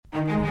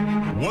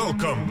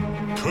Welcome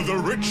to the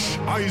Rich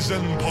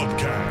Eisen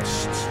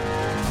Podcast.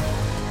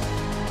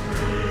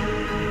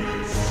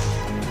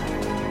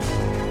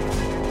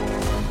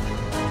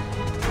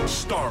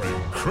 Starring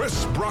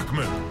Chris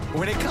Brockman.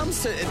 When it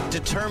comes to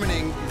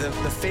determining the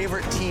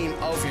favorite team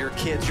of your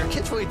kids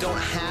really don't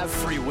have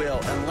free will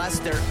unless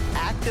they're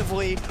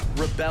actively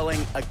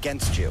rebelling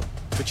against you.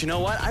 But you know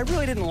what? I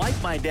really didn't like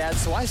my dad,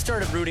 so I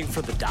started rooting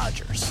for the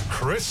Dodgers.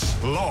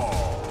 Chris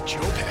Law. Joe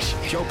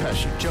Pesci.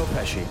 Joe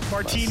Pesci.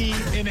 Martini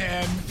in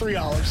hand,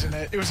 $3 in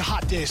it. It was a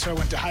hot day, so I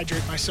went to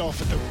hydrate myself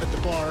at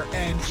the bar,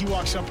 and he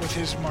walks up with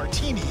his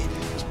martini. He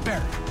goes,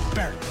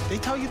 Barry, they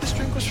tell you this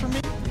drink was for me?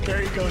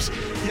 Barry goes,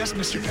 yes,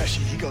 Mr. Pesci.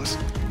 He goes,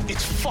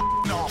 it's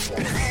f***ing awful.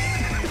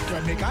 Do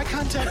I make eye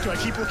contact? Do I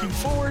keep looking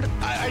forward?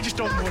 I just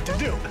don't know what to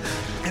do.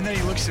 And then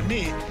he looks at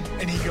me,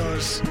 and he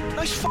goes,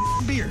 nice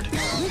f***ing beard.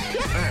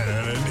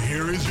 And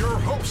here is your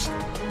host,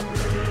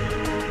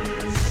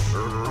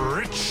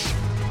 Rich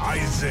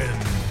Eisen.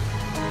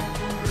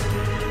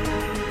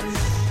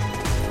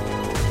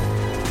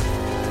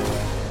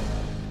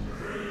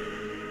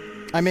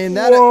 I mean,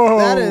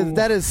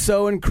 that is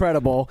so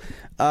incredible.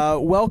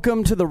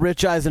 Welcome to the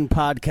Rich Eisen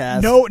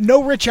Podcast.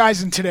 No Rich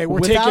Eisen today.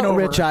 We're Without taking over.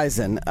 Rich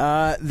Eisen.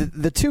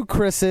 The two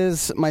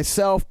Chris's,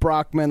 myself,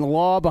 Brockman,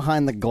 Law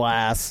behind the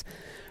glass.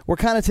 We're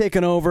kind of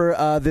taking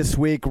over this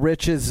week.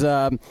 Rich is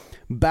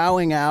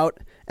bowing out.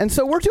 And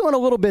so we're doing a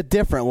little bit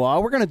different, Law.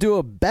 We're going to do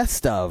a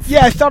best of.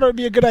 Yeah, I thought it would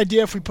be a good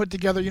idea if we put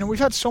together, we've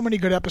had so many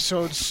good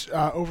episodes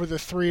over the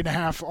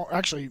 3.5,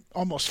 actually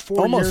almost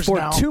 4 years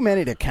now. Too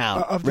many to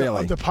count, of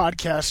really. The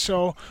podcast.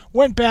 So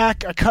went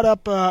back, I cut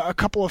up a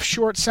couple of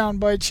short sound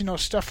bites,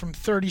 stuff from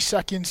 30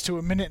 seconds to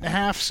a minute and a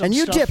half. And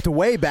you dipped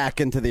way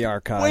back into the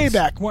archives. Way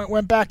back.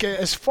 Went back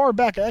as far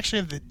back. I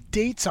actually have the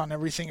dates on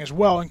everything as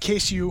well. In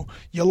case you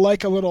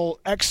like a little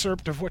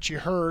excerpt of what you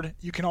heard,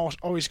 you can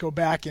always go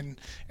back and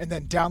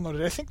then download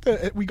it. I think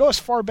we go as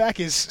far back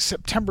as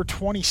September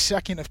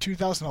 22nd of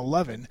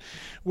 2011,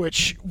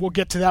 which we'll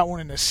get to that one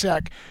in a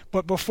sec.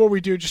 But before we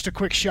do, just a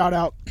quick shout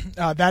out.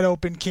 That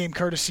open came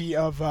courtesy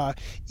of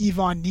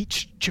Ivan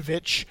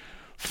Nietzschevich.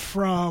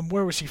 From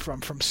where was he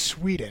from? From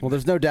Sweden. Well,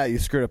 there's no doubt you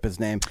screwed up his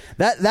name.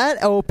 That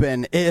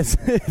open is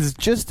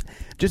just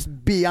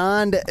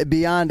beyond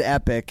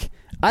epic.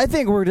 I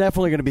think we're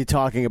definitely going to be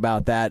talking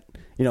about that,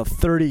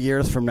 30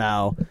 years from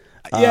now.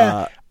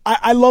 Yeah,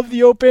 I love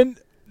the open.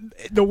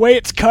 The way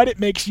it's cut, it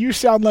makes you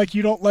sound like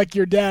you don't like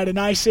your dad, and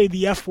I say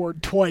the F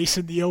word twice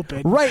in the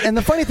open. Right, and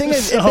the funny thing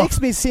is, it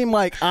makes me seem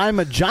like I'm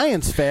a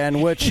Giants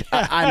fan, which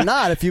I'm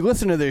not. If you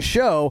listen to this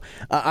show,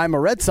 I'm a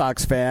Red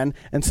Sox fan,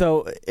 and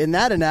so in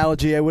that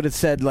analogy, I would have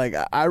said,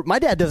 my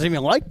dad doesn't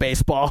even like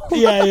baseball.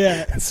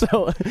 Yeah.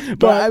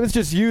 But I was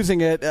just using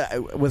it.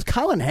 Was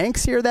Colin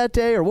Hanks here that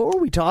day, or what were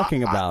we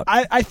talking about?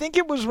 I think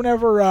it was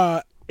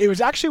whenever... It was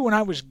actually when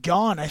I was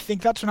gone. I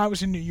think that's when I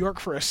was in New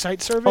York for a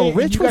site survey. Oh,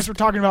 Rich you guys were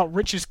talking about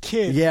Rich's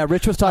kid. Yeah,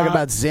 Rich was talking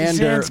about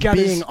Xander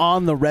being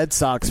on the Red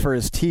Sox for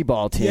his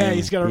T-ball team. Yeah,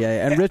 he's got.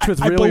 And Rich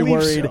was really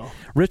worried. So.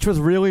 Rich was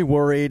really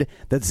worried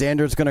that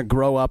Xander's going to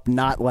grow up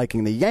not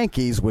liking the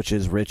Yankees, which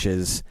is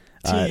Rich's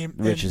team.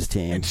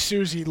 And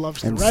Susie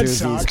loves the Red Susie's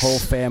Sox. Susie's whole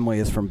family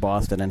is from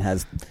Boston and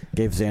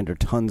gave Xander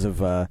tons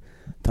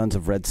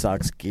of Red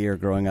Sox gear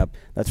growing up.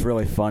 That's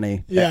really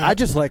funny. Yeah. I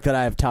just like that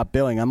I have top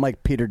billing. I'm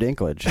like Peter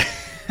Dinklage.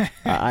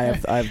 I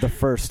have the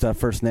first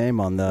name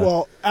on the.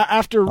 Well,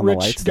 after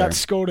Rich got there.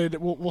 scolded,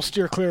 we'll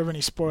steer clear of any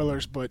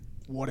spoilers. But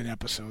what an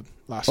episode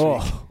last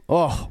week!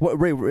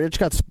 Rich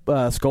got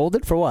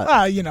scolded for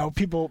what?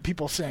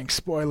 People saying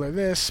spoiler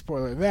this,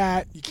 spoiler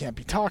that. You can't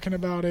be talking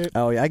about it.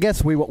 Oh yeah, I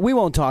guess we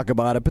won't talk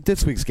about it. But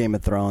this week's Game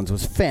of Thrones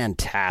was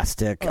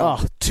fantastic.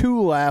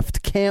 Two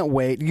left, can't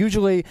wait.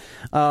 Usually,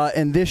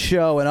 in this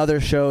show and other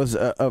shows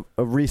of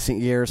recent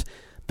years,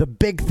 the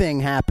big thing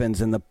happens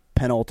in the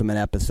penultimate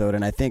episode,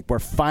 and I think we're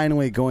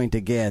finally going to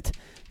get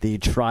the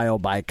trial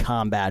by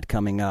combat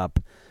coming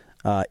up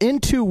in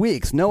 2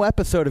 weeks. No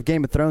episode of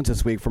Game of Thrones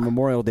this week for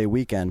Memorial Day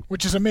weekend,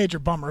 which is a major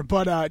bummer.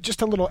 But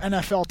just a little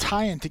NFL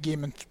tie-in to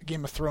Game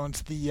of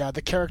Thrones.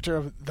 The character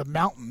of the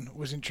Mountain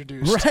was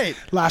introduced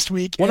last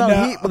week. Well,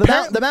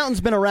 the Mountain's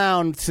been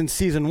around since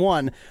season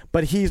 1,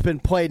 but he's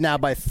been played now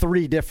by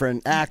 3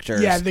 different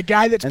actors. Yeah, the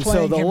guy that's playing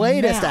him. And so the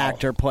latest now,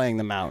 actor playing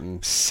the Mountain,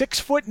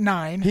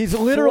 6'9". He's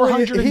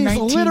literally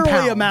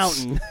pounds. a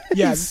mountain.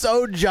 Yeah, he's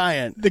so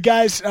giant. The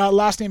guy's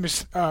last name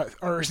is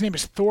his name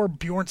is Thor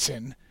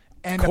Bjornsson.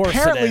 And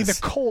apparently the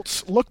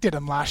Colts looked at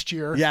him last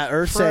year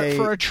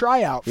for a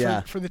tryout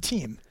for the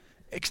team.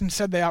 Ixon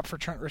said they opt for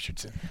Trent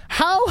Richardson.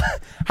 How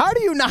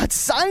do you not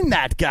sign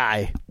that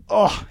guy?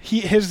 Oh,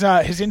 his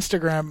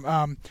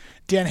Instagram,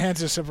 Dan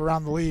Hansis of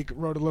Around the League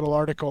wrote a little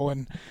article,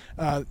 and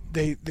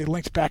they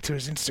linked back to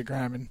his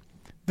Instagram, and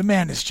the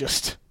man is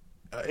just...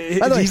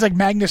 he's like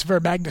Magnus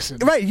Ver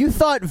Magnuson. Right, you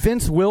thought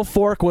Vince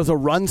Wilfork was a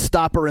run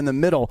stopper in the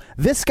middle.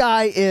 This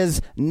guy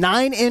is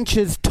 9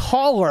 inches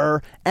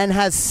taller and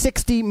has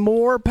 60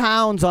 more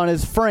pounds on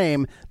his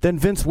frame than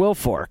Vince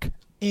Wilfork.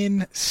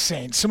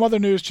 Insane. Some other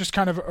news just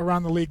kind of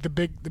around the league. The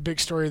big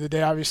story of the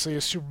day obviously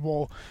is Super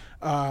Bowl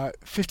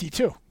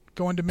 52.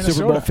 going to Minnesota.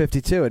 Super Bowl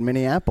 52 in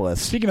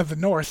Minneapolis. Speaking of the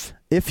North.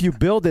 If you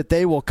build it,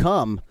 they will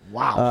come.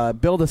 Wow.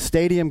 Build a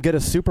stadium, get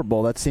a Super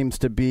Bowl. That seems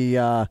to be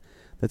the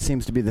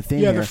theme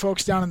here. Yeah, the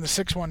folks down in the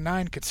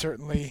 619 could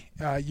certainly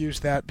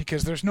use that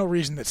because there's no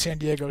reason that San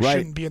Diego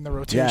shouldn't be in the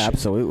rotation. Yeah,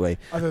 absolutely.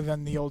 Other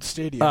than the old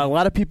stadium. A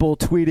lot of people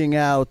tweeting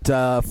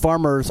out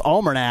Farmer's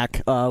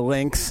Almanac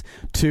links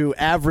to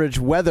average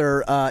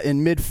weather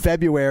in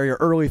mid-February or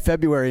early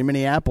February in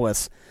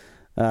Minneapolis.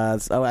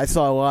 So I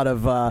saw a lot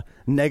of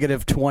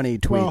negative 20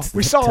 tweets. Well,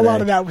 we saw today. a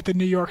lot of that with the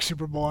New York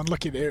Super Bowl, and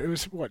look at it. It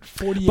was,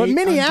 48 But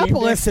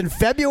Minneapolis in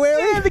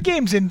February? Yeah, the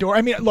game's indoor.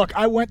 I mean, look,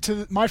 I went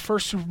to my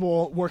first Super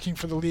Bowl working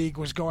for the league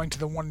was going to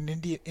the one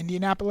in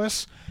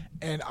Indianapolis,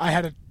 and I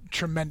had a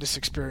tremendous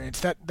experience.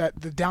 That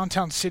the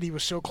downtown city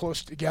was so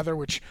close together,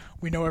 which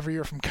we know every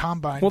year from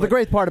Combine. Well, the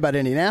great part about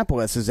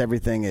Indianapolis is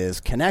everything is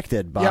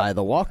connected by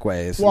the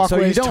walkways. So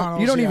you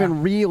don't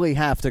even really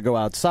have to go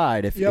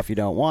outside if you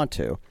don't want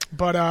to.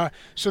 But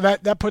so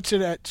that puts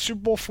it at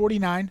Super Bowl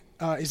 49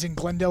 is in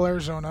Glendale,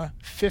 Arizona.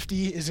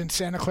 50 is in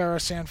Santa Clara,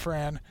 San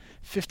Fran.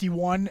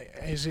 51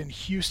 is in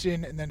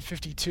Houston, and then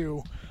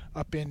 52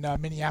 up in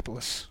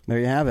Minneapolis. There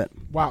you have it.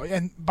 Wow.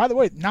 And by the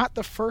way, not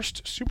the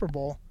first Super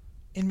Bowl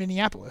in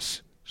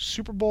Minneapolis.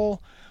 Super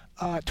Bowl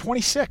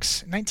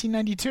 26,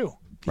 1992.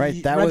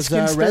 Right, that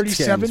Redskins was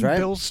Redskins,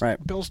 37,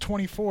 right? Bills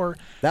 24.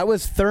 That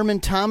was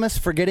Thurman Thomas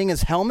forgetting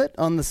his helmet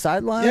on the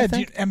sideline, Yeah, I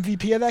think?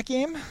 MVP of that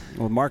game?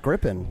 Well, Mark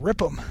Rippon.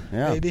 Rip 'em,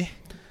 baby.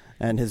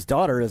 And his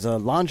daughter is a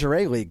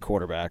lingerie league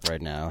quarterback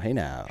right now. Hey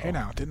now.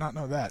 Did not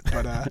know that.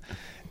 But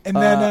and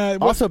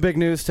then also big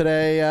news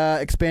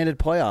today, expanded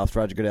playoffs,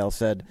 Roger Goodell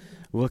said.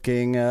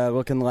 Looking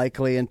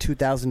likely in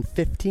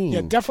 2015. Yeah,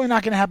 definitely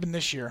not going to happen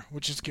this year,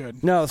 which is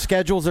good. No,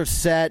 schedules are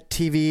set.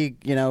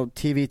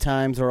 TV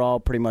times are all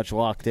pretty much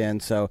locked in.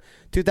 So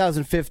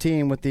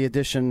 2015 with the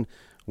addition,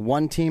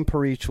 one team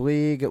per each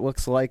league, it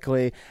looks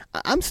likely.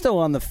 I'm still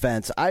on the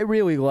fence. I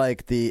really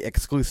like the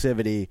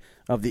exclusivity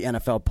of the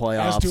NFL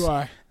playoffs. As do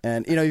I.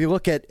 And you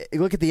look at the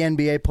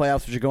NBA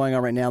playoffs, which are going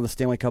on right now, the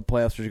Stanley Cup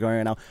playoffs, which are going on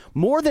right now.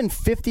 More than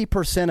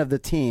 50% of the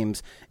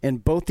teams in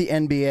both the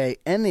NBA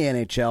and the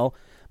NHL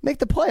make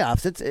the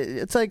playoffs.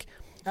 It's like,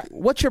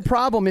 what's your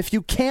problem if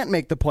you can't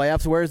make the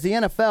playoffs? Whereas the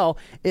NFL,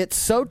 it's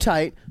so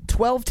tight,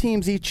 12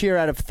 teams each year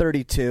out of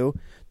 32,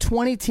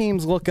 20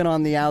 teams looking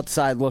on the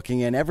outside looking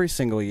in every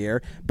single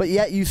year, but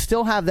yet you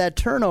still have that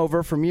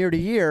turnover from year to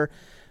year.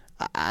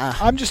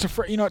 I'm just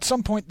afraid, at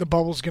some point the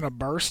bubble's going to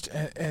burst,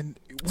 and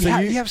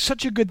you have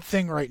such a good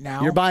thing right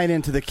now. You're buying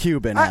into the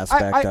Cuban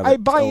aspect of it. I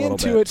buy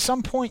into it. At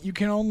some point, you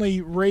can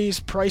only raise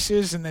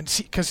prices, and then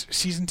because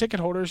season ticket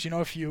holders,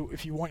 if you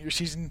want your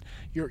season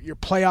your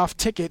playoff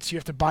tickets, you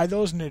have to buy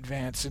those in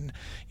advance, and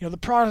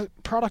the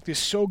product is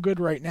so good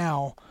right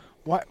now.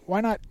 Why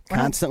not?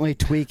 Constantly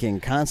tweaking.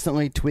 That's I'm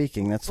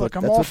what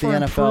all the for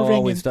NFL improving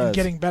always does. and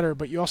getting better,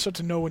 but you also have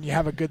to know when you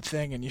have a good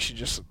thing, and you should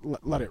just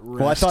let it rest.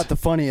 Well, I thought the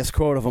funniest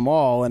quote of them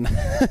all, and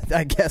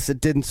I guess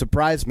it didn't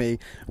surprise me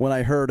when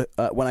I heard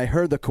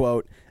the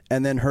quote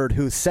and then heard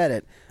who said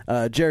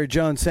it. Jerry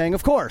Jones saying,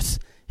 of course,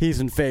 he's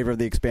in favor of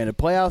the expanded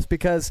playoffs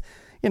because,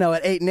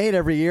 at 8-8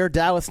 every year,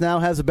 Dallas now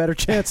has a better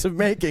chance of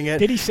making it.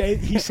 Did he say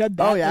he said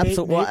that? Oh yeah,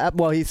 absolutely.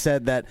 Well, he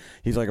said that.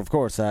 He's like, of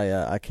course,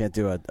 I can't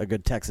do a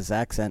good Texas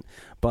accent.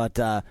 But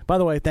by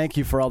the way, thank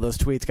you for all those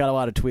tweets. Got a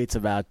lot of tweets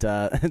about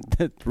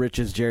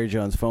Rich's Jerry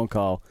Jones phone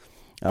call.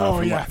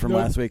 From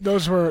last week.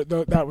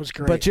 That was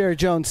great. But Jerry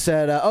Jones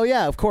said, "Oh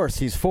yeah, of course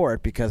he's for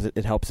it because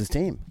it helps his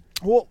team."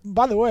 Well,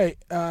 by the way,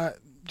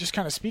 just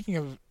kind of speaking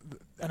of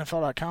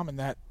NFL.com and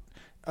that.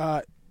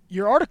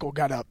 Your article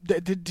got up.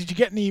 Did you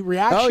get any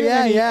reaction? Oh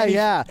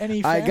yeah,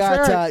 Any I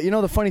got.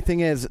 The funny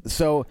thing is,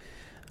 so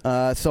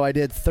I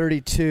did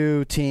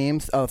 32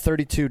 teams,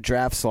 32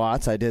 draft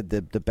slots. I did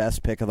the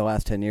best pick of the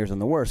last 10 years and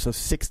the worst. So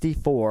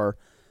 64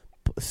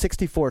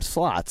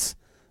 slots,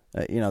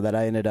 that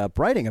I ended up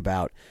writing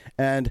about,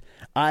 and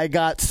I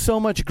got so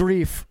much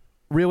grief.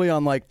 Really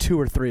on like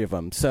 2 or 3 of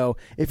them. So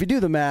if you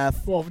do the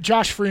math, well,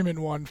 Josh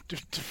Freeman one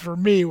for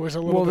me was a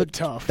little bit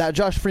tough. That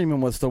Josh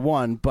Freeman was the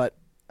one, but.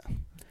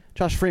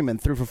 Josh Freeman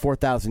threw for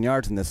 4,000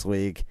 yards in this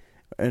league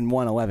and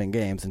won 11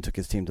 games and took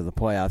his team to the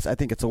playoffs. I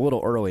think it's a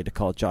little early to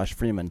call Josh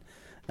Freeman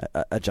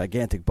a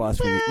gigantic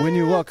bust when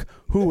you look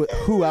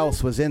who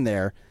else was in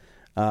there.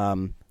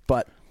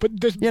 But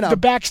the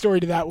backstory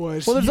to that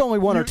was there's only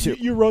one or two.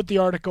 You wrote the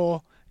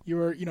article. You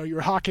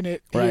were hawking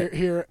it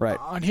here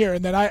on here,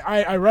 and then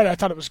I read it. I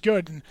thought it was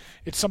good, and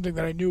it's something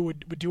that I knew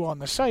would do on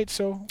the site.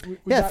 So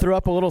threw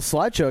up a little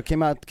slideshow. It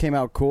came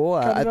out cool.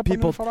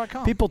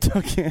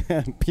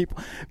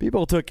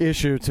 People took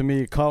issue to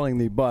me calling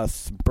the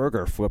bus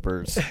burger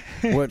flippers,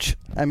 which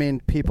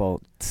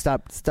people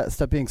stop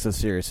being so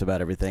serious about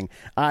everything.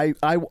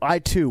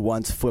 I too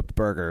once flipped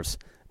burgers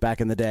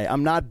back in the day.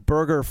 I'm not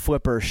burger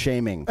flipper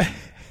shaming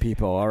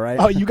people, all right?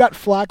 Oh, you got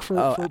flack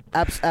for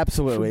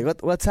absolutely.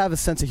 Let's have a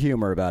sense of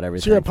humor about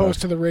everything. So you're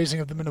opposed to the raising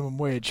of the minimum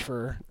wage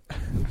for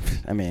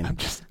I mean,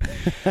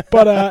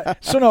 back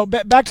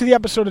to the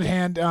episode at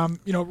hand.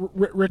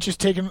 Rich is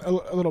taking a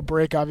little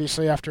break,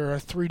 obviously, after a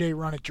 3-day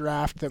run at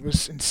draft that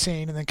was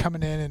insane, and then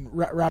coming in and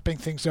wrapping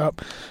things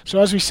up. So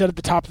as we said at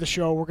the top of the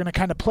show, we're going to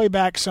kind of play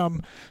back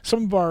some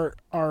of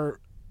our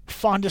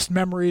fondest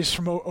memories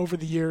from over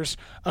the years.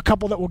 A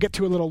couple that we'll get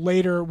to a little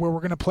later, where we're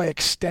going to play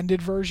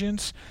extended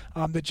versions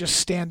that just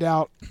stand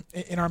out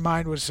in our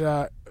mind was,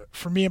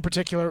 for me in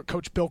particular,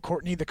 Coach Bill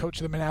Courtney, the coach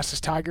of the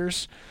Manassas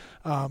Tigers.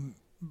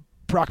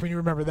 Brockman, you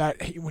remember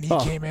that when he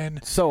came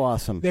in. So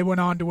awesome. They went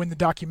on to win the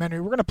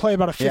documentary. We're going to play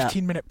about a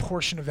 15-minute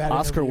portion of that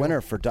Oscar interview.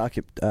 winner for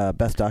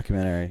best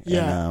documentary.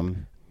 Yeah.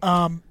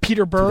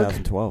 Peter Berg.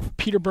 2012.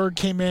 Peter Berg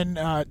came in,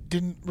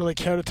 didn't really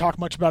care to talk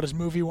much about his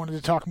movie, wanted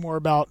to talk more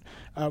about,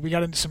 we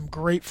got into some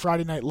great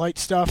Friday Night Light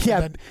stuff. Yeah,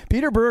 and then,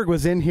 Peter Berg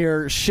was in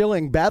here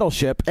shilling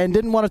Battleship and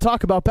didn't want to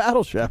talk about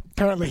Battleship.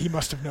 apparently he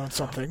must have known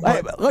something.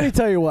 Let me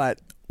tell you what.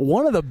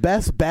 One of the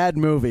best bad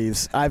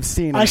movies I've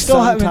seen in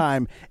still some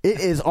time. It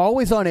is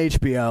always on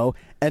HBO,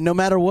 and no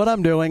matter what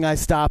I'm doing, I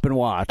stop and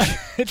watch.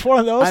 It's one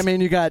of those. I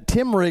mean, you got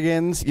Tim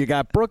Riggins, you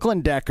got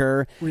Brooklyn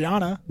Decker,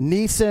 Rihanna,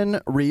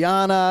 Neeson,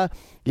 Rihanna,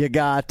 you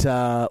got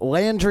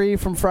Landry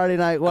from Friday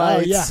Night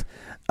Lights.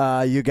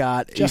 Oh, yeah. You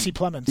got Jesse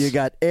Plemons. You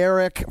got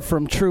Eric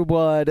from True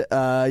Blood.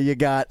 You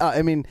got,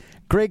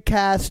 great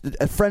cast.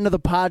 A friend of the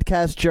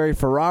podcast, Jerry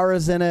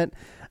Ferrara's in it.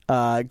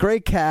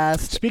 Great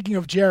cast. Speaking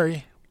of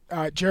Jerry,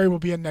 Jerry will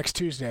be in next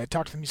Tuesday. I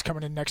talked to him. He's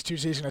coming in next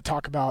Tuesday. He's going to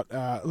talk about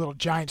a little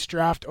Giants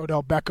draft,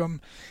 Odell Beckham.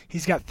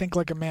 He's got Think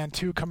Like a Man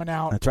 2 coming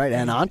out. That's right,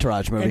 and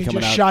Entourage movie coming out. And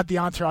he just shot the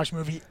Entourage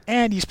movie,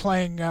 and he's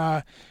playing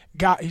Gotti,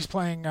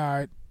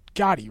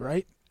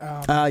 right?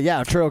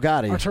 Arturo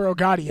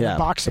Gotti in a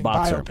boxing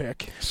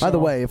biopic. So, by the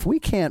way, if we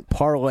can't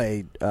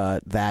parlay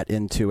that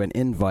into an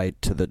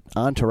invite to the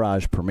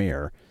Entourage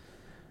premiere,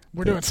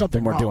 we're doing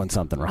something wrong. We're doing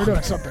something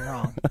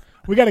wrong.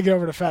 We got to get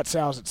over to Fat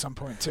Sal's at some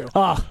point too.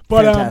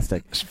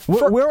 Fantastic!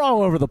 We're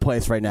all over the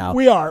place right now.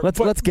 We are. Let's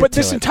get to it. But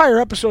this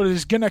entire episode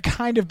is going to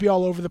kind of be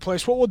all over the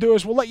place. What we'll do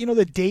is we'll let you know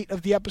the date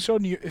of the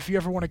episode, and if you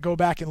ever want to go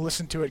back and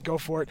listen to it, go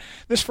for it.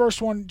 This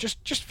first one,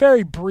 just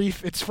very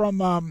brief. It's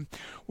from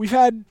we've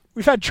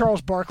had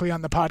Charles Barkley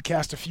on the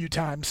podcast a few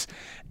times,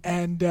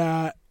 and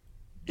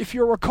if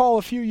you recall,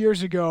 a few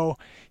years ago,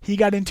 he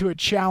got into a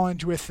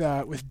challenge with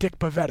Dick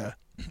Pavetta,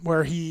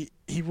 where he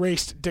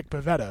raced Dick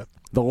Pavetta.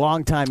 The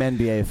longtime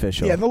NBA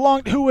official. Yeah,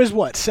 who was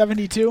what,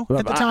 72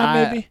 at the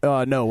time, maybe?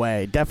 No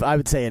way. I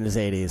would say in his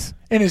 80s.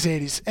 In his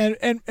 80s.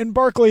 And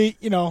Barkley,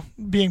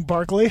 being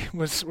Barkley,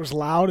 was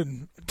loud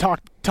and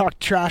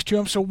talked trash to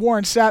him. So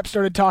Warren Sapp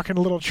started talking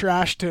a little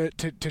trash to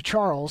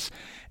Charles.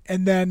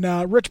 And then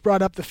Rich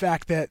brought up the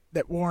fact that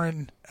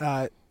Warren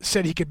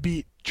said he could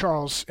beat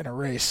Charles in a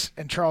race,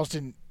 and Charles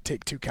didn't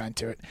take too kind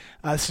to it.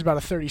 This is about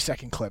a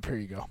 30-second clip. Here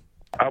you go.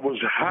 I was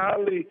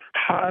highly,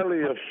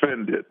 highly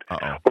offended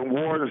when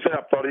Warren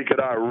Sapp thought he could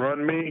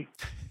outrun me.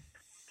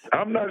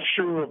 I'm not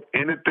sure of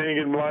anything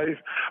in life,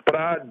 but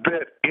I'd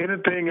bet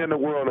anything in the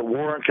world that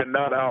Warren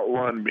cannot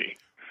outrun me.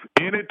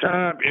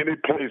 Anytime, any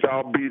place,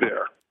 I'll be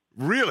there.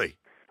 Really?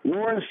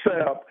 Warren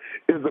Sapp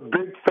is a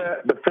big,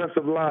 fat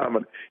defensive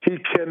lineman. He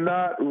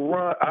cannot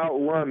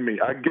outrun me.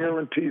 I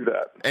guarantee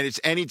that. And it's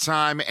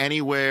anytime,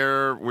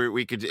 anywhere.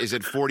 We could. Is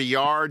it 40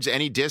 yards?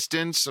 Any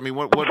distance? I mean,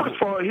 what? First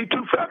of all, he's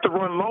too fat to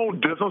run long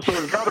distance, so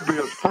it's got to be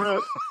a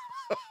sprint.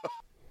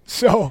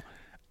 So,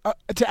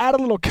 to add a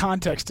little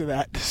context to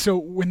that, so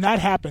when that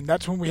happened,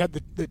 that's when we had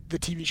the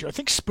TV show. I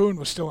think Spoon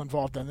was still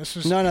involved then. This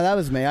was no, that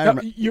was me.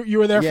 You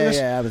were there for this?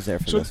 Yeah, I was there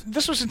for this. So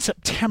this was in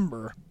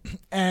September,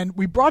 and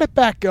we brought it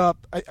back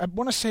up. I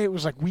want to say it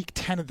was like week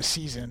 10 of the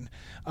season.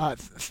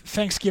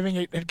 Thanksgiving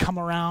had come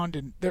around,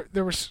 and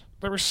there was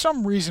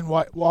some reason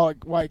why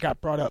it got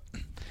brought up,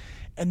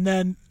 and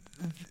then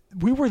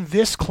we were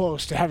this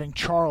close to having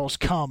Charles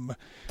come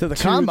to the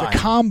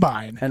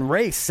combine and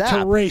race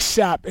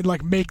Sapp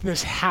and make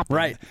this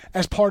happen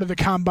as part of the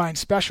combine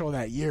special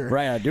that year.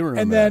 Right, I do remember.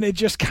 And then it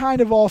just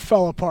kind of all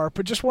fell apart.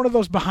 But just one of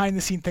those behind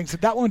the scene things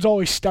that one's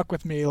always stuck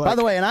with me. By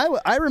the way, and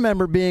I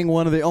remember being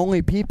one of the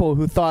only people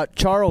who thought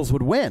Charles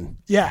would win.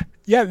 Yeah,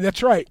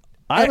 that's right.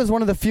 I was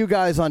one of the few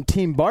guys on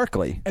Team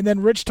Barkley. And then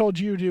Rich told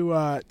you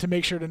to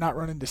make sure to not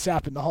run into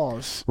Sapp in the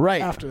halls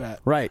after that.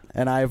 Right,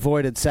 and I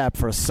avoided Sapp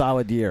for a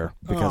solid year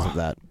because of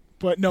that.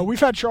 But no, we've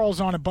had Charles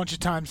on a bunch of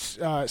times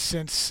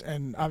since,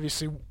 and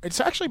obviously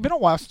it's actually been a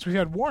while since we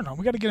had Warren on.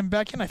 We got to get him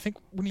back in, I think,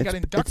 when he got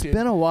inducted. It's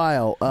been a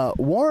while.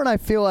 Warren, I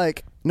feel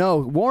like,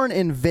 Warren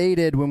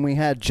invaded when we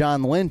had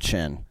John Lynch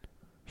in.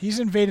 He's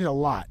invaded a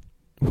lot.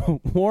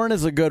 Warren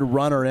is a good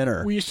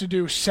runner-inner. We used to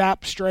do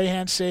Sapp,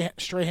 Strahan,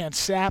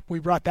 Sapp. We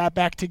brought that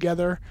back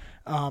together.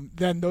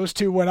 Then those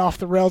two went off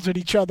the rails at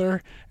each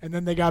other, and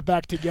then they got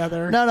back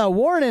together. No,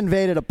 Warren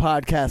invaded a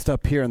podcast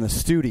up here in the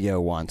studio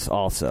once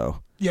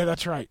also. Yeah,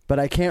 that's right. But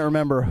I can't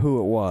remember who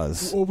it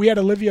was. Well, we had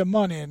Olivia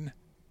Munn in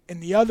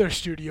the other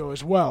studio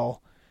as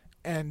well.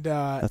 And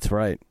that's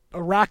right.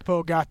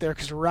 Arakpo got there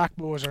because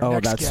Arakpo was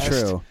our next guest. Oh,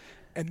 that's true.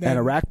 And then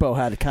Arakpo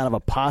had kind of a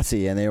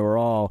posse, and they were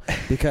all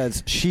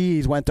because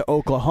Shees went to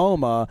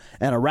Oklahoma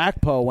and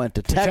Arakpo went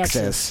to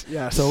Texas.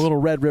 Yes. So a little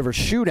Red River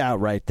shootout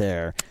right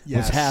there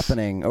was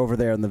happening over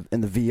there in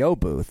the VO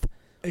booth.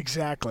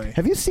 Exactly.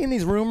 Have you seen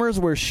these rumors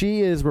where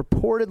she is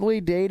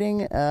reportedly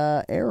dating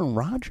Aaron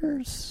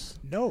Rodgers?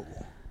 No.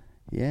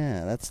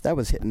 Yeah, that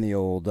was hitting the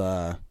old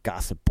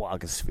gossip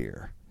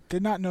blogosphere.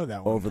 Did not know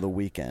that one. Over the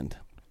weekend.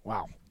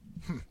 Wow.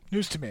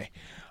 News to me.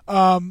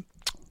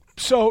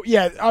 So,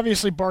 yeah,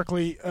 obviously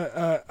Barkley,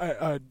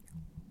 I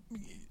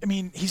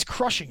mean, he's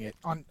crushing it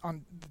on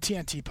the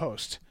TNT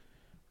Post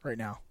right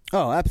now.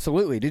 Oh,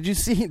 absolutely.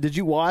 Did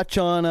you watch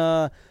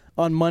on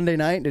Monday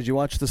night? Did you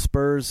watch the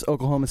Spurs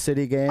Oklahoma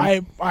City game?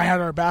 I had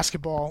our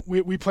basketball.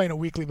 We play in a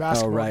weekly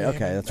basketball game. Oh, right. Game,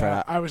 Okay, that's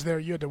right. I was there.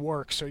 You had to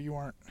work, so you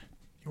weren't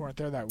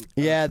there that week.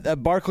 Yeah,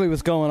 Barkley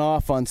was going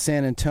off on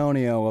San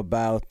Antonio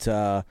about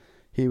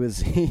he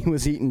was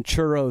eating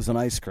churros and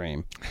ice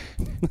cream,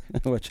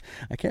 which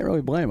I can't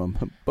really blame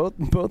him.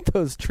 Both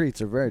those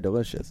treats are very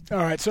delicious. All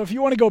right, so if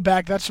you want to go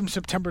back, that's from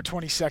September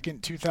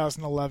 22nd,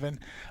 2011.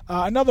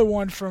 Another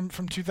one from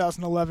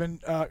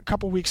 2011. A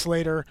couple weeks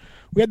later,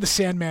 we had the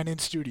Sandman in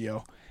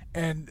studio,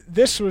 and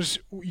this was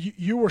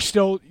you were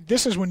still.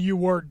 This is when you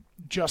were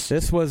just.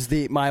 This was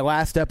my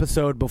last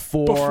episode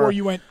before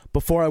you went.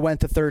 Before I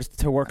went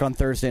to work on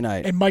Thursday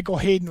night. And Michael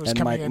Hayden was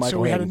coming in. So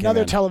we had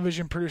another television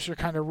television producer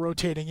kind of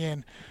rotating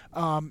in.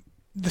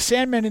 The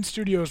Sandman in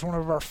studio is one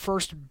of our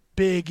first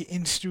big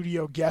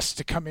in-studio guests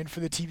to come in for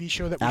the TV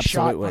show that we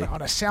shot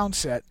on a sound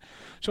set.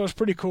 So it was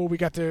pretty cool. We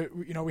got to,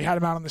 we had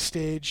him out on the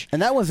stage.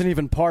 And that wasn't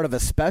even part of a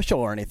special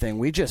or anything.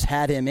 We just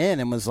had him in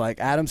and was like,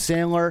 Adam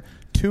Sandler,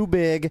 too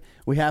big.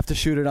 We have to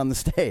shoot it on the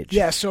stage.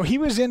 Yeah, so he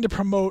was in to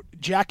promote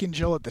Jack and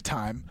Jill at the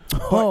time.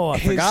 Oh, I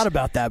forgot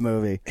about that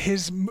movie.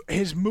 His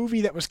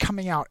movie that was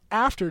coming out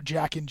after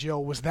Jack and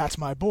Jill was That's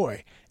My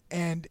Boy.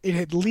 And it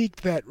had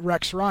leaked that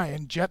Rex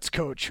Ryan, Jets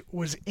coach,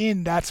 was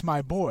in That's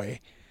My Boy.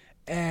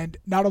 And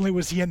not only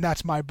was he in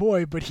That's My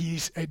Boy, but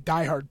he's a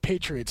diehard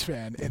Patriots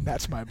fan in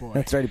That's My Boy.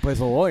 That's right. He plays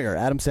a lawyer.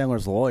 Adam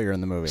Sandler's a lawyer in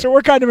the movie. So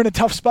we're kind of in a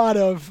tough spot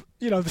of,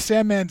 the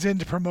Sandman's in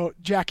to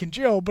promote Jack and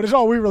Jill, but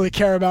all we really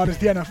care about is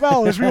the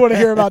NFL, is we want to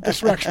hear about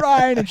this Rex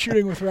Ryan and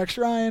shooting with Rex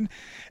Ryan.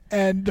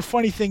 And the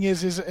funny thing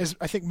is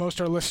I think most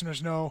of our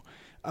listeners know,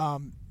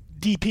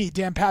 DP,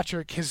 Dan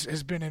Patrick,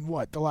 has been in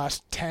the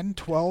last 10,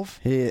 12?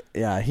 He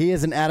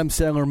is an Adam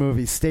Sandler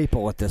movie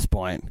staple at this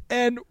point.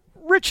 And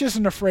Rich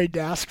isn't afraid to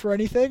ask for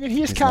anything, and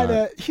he's kind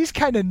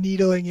of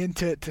needling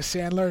into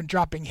Sandler and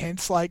dropping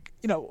hints like,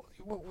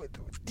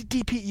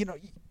 DP,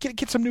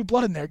 get some new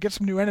blood in there, get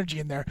some new energy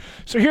in there.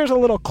 So here's a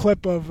little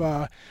clip of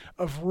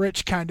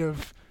Rich kind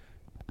of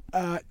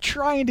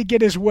trying to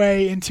get his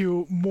way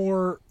into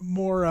more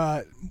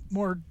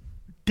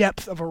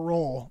depth of a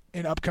role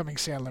in upcoming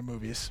Sandler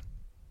movies.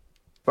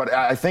 But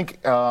I think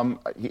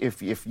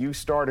if you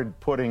started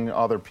putting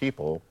other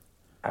people,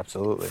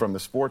 absolutely, from the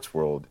sports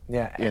world,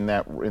 in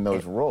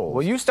those roles.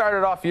 Well, you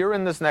started off. You're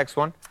in this next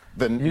one.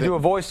 Then you do a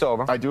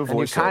voiceover. I do a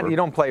voiceover. You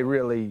don't play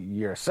really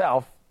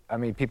yourself. I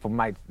mean, people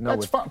might know.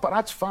 That's fine, but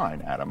that's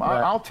fine, Adam.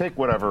 I'll take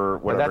whatever.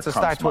 But that's a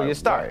start where you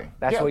start. Way.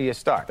 That's where you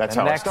start. That's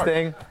the how next I start.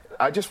 Thing.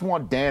 I just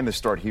want Dan to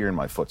start hearing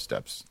my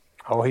footsteps.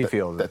 Oh, he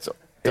feels it.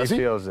 Does he?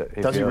 Feels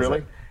it. Does he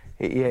really?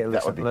 Yeah.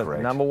 That would be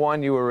great. Number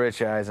one, you were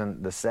Rich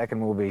Eisen. The second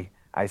will be,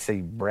 I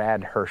see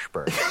Brad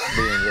Hirschberg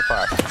being your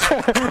partner.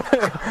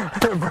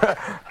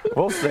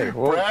 We'll see.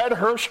 Brad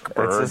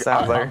Hirschberg.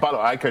 By the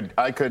way,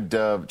 I could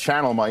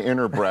channel my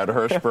inner Brad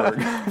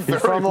Hirschberg. He's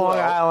from Long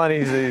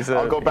Island.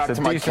 I'll go back to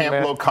my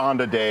Camp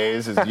Loconda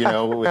days, with the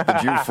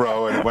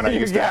Jufro and when I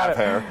used to have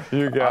hair.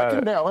 You got I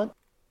can nail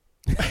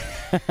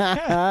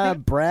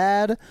it.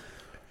 Brad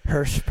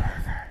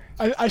Hirschberg.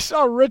 I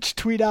saw Rich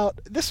tweet out,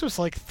 this was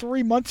like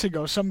 3 months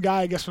ago, some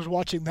guy I guess was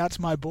watching That's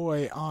My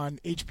Boy on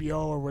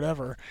HBO or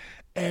whatever,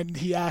 and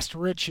he asked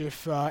Rich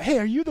if, hey,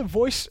 are you the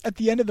voice at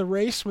the end of the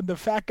race when the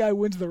fat guy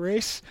wins the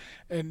race?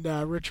 And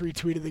Rich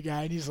retweeted the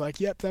guy, and he's like,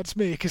 yep, that's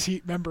me, because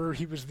he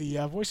was the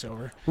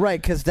voiceover.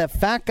 Right, because that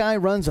fat guy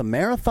runs a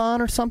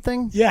marathon or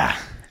something? Yeah.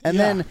 And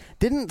then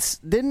didn't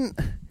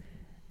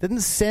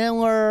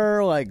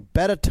Sandler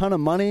bet a ton of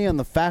money on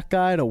the fat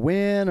guy to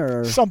win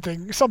or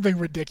something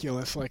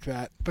ridiculous like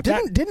that? But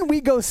didn't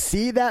we go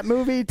see that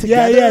movie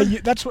together? Yeah.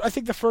 That's what I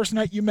think the first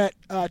night you met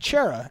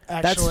Chera.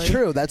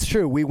 Actually, That's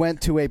true. We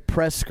went to a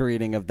press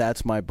screening of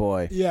That's My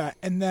Boy. Yeah,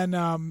 and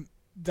then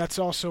that's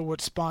also what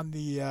spawned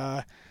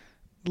the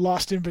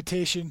lost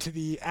invitation to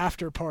the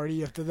after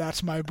party of the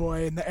That's My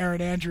Boy and the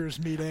Aaron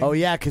Andrews meeting. Oh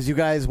yeah, because you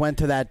guys went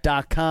to that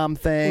 .com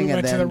thing. We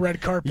went and to the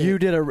red carpet. You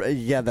did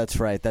that's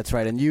right.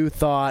 And you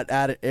thought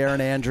Aaron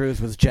Andrews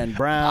was Jen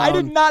Brown. I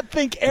did not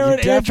think Aaron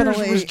Andrews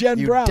was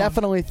Jen Brown. You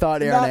definitely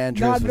thought Aaron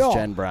Andrews was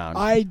Jen Brown.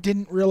 I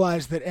didn't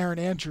realize that Aaron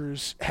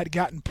Andrews had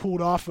gotten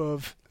pulled off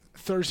of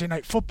Thursday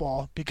Night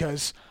Football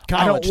because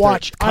I don't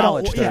watch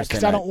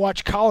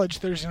college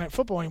Thursday Night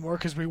Football anymore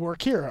because we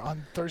work here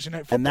on Thursday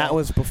Night Football. And that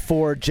was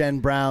before Jen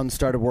Brown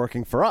started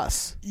working for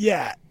us.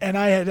 Yeah, and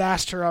I had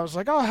asked her, I was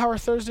like, "Oh, how are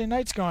Thursday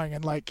nights going?"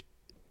 And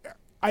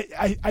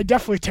I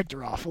definitely ticked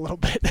her off a little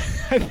bit.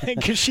 I think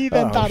because she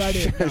then thought I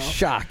didn't know.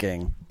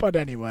 Shocking. But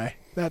anyway,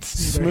 that's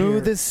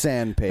smooth as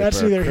sandpaper.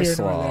 That's neither Chris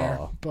here nor Law.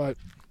 there. But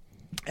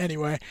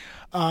anyway,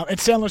 and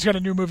Sandler's got a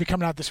new movie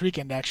coming out this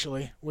weekend,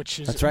 actually, which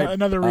is That's right.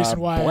 Another reason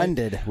why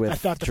blended I with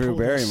thought to Drew pull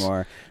this.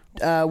 Barrymore.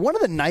 One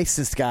of the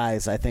nicest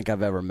guys I think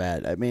I've ever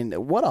met. I mean,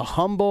 what a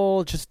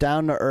humble, just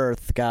down to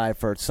earth guy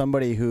for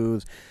somebody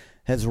who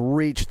has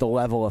reached the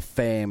level of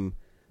fame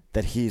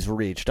that he's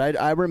reached.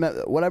 I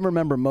remember what I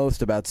remember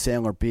most about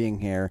Sandler being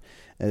here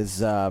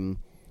is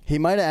he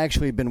might have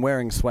actually been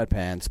wearing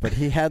sweatpants, but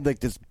he had like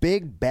this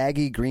big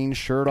baggy green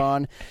shirt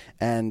on,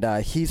 and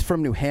he's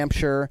from New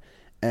Hampshire.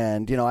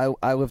 And you know,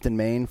 I lived in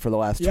Maine for the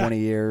last 20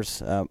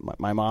 years.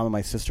 My mom and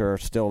my sister are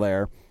still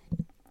there,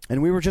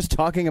 and we were just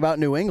talking about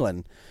New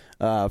England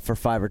for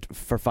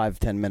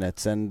 5-10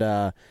 minutes, and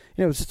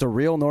it was just a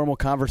real normal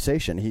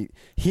conversation.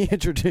 He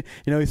introduced,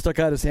 he stuck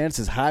out his hand and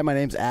says, "Hi, my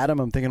name's Adam."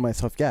 I'm thinking to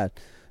myself, "Yeah,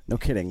 no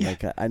kidding. Yeah.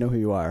 Like I know who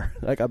you are.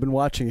 Like I've been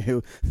watching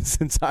you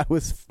since I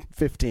was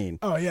 15."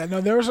 Oh yeah,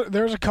 no, there was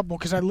a couple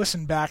because I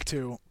listened back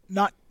to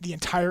not the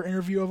entire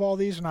interview of all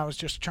these, and I was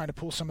just trying to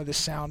pull some of this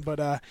sound,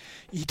 but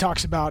he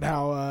talks about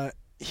how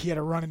he had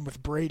a run-in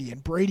with Brady,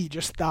 and Brady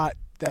just thought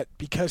that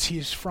because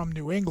he's from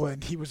New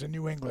England, he was a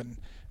New England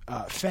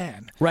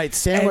fan. Right,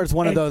 Sandler's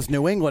one of those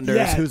New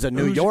Englanders who's a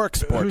New York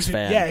sports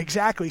fan. Yeah,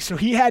 exactly. So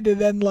he had to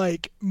then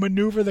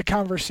maneuver the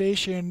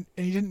conversation,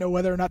 and he didn't know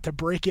whether or not to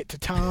break it to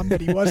Tom that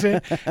he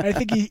wasn't. And I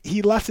think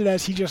he left it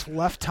as he just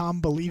left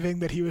Tom believing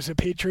that he was a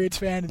Patriots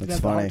fan and didn't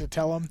have the heart to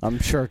tell him. I'm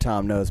sure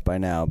Tom knows by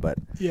now, but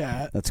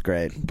yeah, that's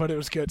great. But it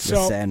was good.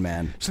 The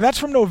Sandman. So that's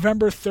from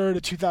November 3rd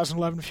of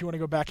 2011. If you want to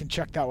go back and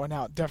check that one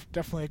out,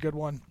 definitely a good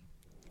one.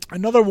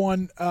 Another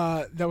one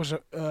that was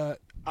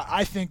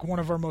I think one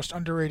of our most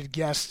underrated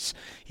guests.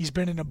 He's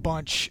been in a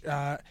bunch.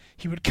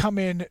 He would come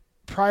in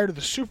prior to the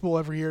Super Bowl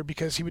every year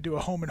because he would do a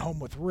home and home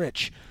with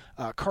Rich.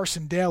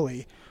 Carson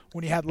Daly,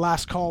 when he had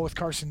Last Call with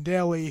Carson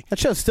Daly. That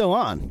show's still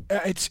on.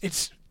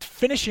 It's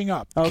finishing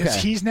up because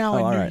he's now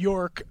in New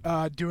York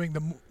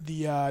doing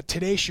the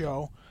Today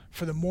Show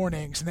for the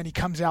mornings, and then he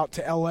comes out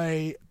to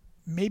L.A.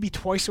 maybe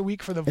twice a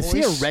week for The Voice. Is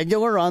he a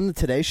regular on the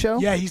Today Show?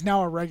 Yeah, he's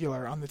now a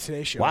regular on the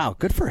Today Show. Wow,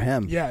 good for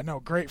him. Yeah, no,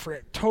 great for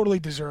it. Totally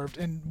deserved,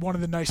 and one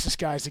of the nicest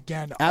guys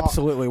again.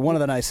 Absolutely, one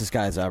of the nicest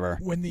guys ever.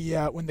 When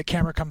the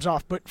camera comes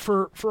off, but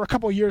for a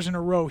couple of years in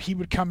a row, he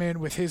would come in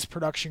with his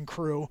production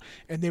crew,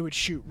 and they would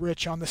shoot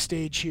Rich on the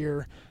stage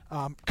here.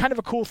 Kind of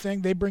a cool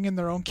thing. They bring in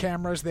their own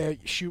cameras. They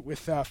shoot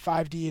with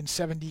 5D and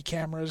 7D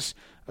cameras,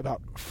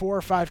 about 4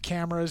 or 5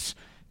 cameras.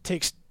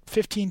 Takes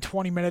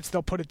 15-20 minutes.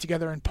 They'll put it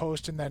together in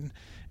post, and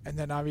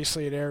then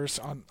obviously it airs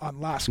on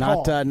Last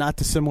Call. Not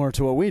dissimilar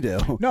to what we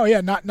do. No,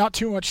 yeah, not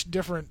too much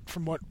different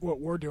from what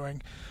we're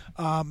doing.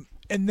 And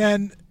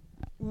then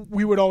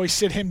we would always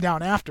sit him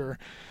down after.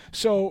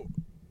 So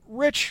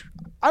Rich,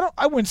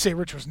 I wouldn't say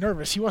Rich was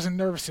nervous. He wasn't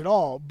nervous at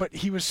all, but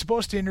he was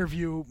supposed to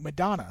interview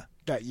Madonna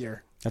that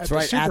year. That's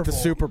right, at the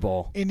Super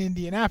Bowl in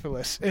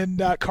Indianapolis.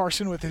 And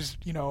Carson, with his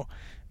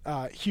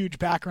huge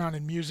background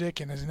in music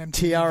and as an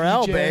MTV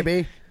TRL VJ,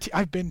 baby.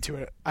 I've been to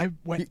it. I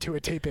went to a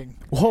taping.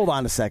 Hold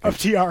on a second. Of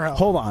TRL.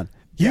 Hold on.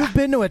 You've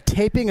been to a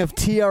taping of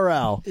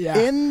TRL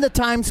in the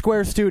Times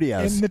Square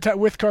studios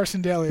with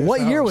Carson Daly.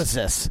 What year was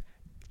this?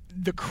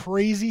 The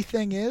crazy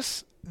thing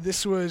is,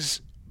 this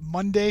was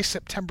Monday,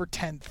 September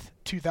 10th,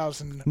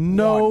 2001.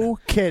 No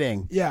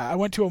kidding. Yeah, I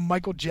went to a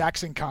Michael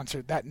Jackson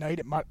concert that night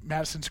at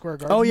Madison Square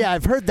Garden. Oh, yeah,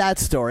 I've heard that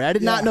story. I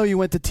did not know you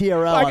went to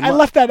TRL. I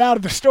left that out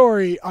of the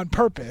story on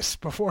purpose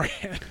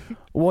beforehand.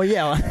 Well,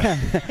 yeah.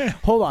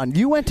 Hold on.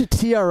 You went to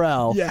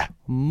TRL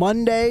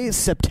Monday,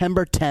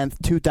 September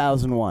 10th,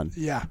 2001.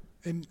 Yeah,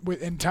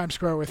 in Times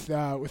Square with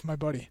my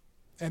buddy.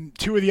 And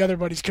 2 of the other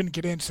buddies couldn't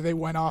get in, so they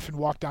went off and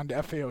walked down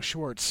to FAO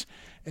Schwartz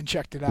and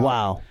checked it out.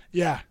 Wow.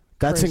 Yeah.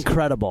 That's crazy.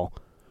 Incredible.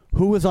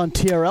 Who was on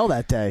TRL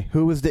that day?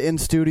 Who was the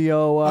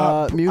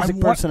in-studio music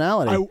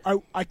personality?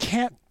 I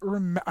can't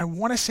remember. I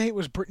want to say it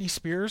was Britney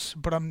Spears,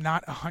 but I'm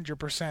not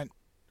 100%.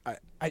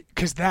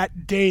 Because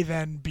that day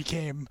then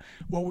became,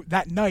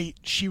 that night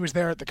she was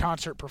there at the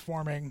concert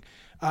performing.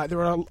 There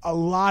were a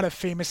lot of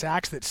famous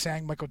acts that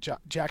sang Michael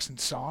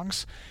Jackson's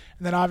songs.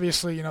 And then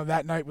obviously,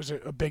 that night was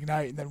a big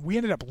night. And then we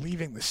ended up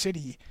leaving the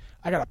city.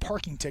 I got a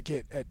parking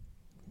ticket at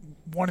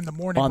 1 a.m.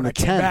 when I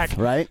came 10th, back.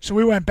 Right? So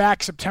we went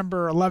back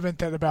September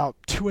 11th at about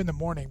 2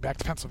 a.m. back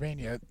to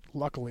Pennsylvania,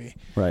 luckily.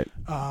 Right.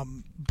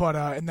 But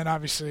and then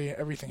obviously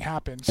everything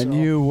happened. So. And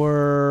you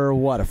were,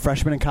 what, a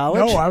freshman in college?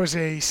 No, I was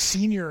a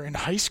senior in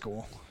high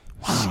school.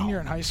 Wow. Senior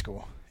in high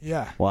school.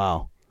 Yeah.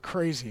 Wow.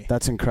 Crazy.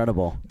 That's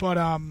incredible. But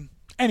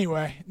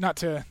anyway, not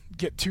to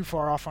get too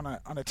far off on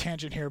a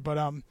tangent here,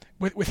 but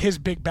with his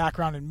big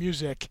background in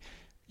music,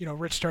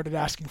 Rich started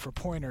asking for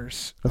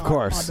pointers of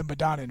course. On the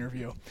Madonna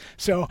interview.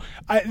 So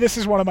this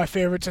is one of my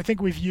favorites. I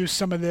think we've used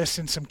some of this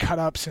in some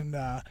cut-ups, and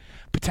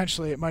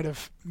potentially it might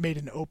have made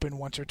an open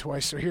once or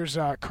twice. So here's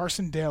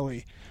Carson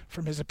Daly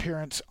from his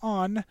appearance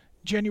on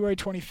January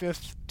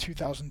 25th,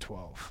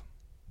 2012.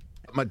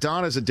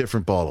 Madonna's a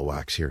different ball of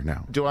wax here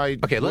now.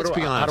 Okay, let's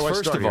be honest.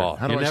 First of all,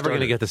 you're never going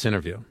to get this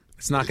interview.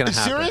 It's not going to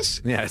happen. Serious?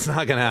 Yeah, it's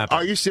not going to happen.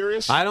 Are you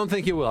serious? I don't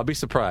think it will. I'll be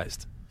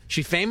surprised.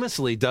 She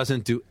famously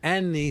doesn't do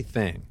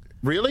anything.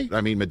 Really?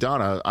 I mean,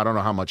 Madonna, I don't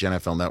know how much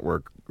NFL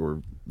Network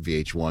or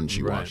VH1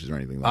 she watches or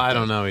anything like that. I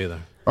don't know either.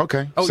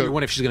 Okay. Oh, so, you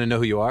wonder if she's going to know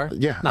who you are?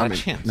 Yeah. Not a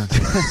chance. Not a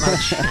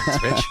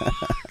chance, Rich.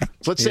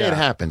 Let's say it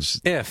happens.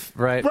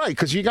 Right? Right,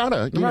 because you got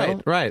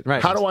to.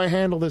 Right. How do I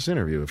handle this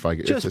interview?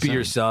 Just be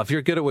yourself.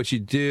 You're good at what you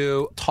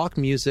do. Talk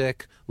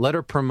music. Let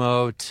her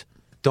promote.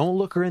 Don't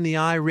look her in the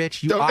eye,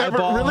 Rich. You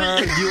eyeball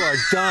her. You are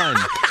done.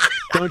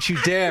 Don't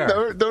you dare.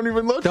 No, don't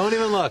even look. Don't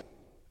even look.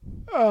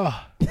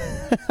 Oh.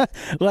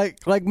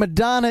 like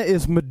Madonna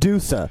is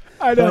Medusa.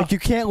 I know. Like you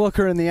can't look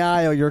her in the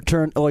eye or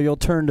you'll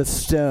turn to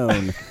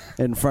stone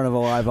in front of a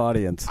live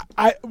audience.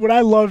 What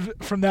I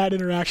loved from that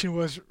interaction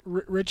was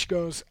Rich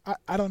goes,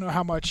 I don't know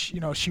how much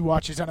she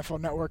watches NFL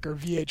Network or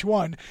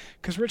VH1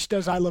 because Rich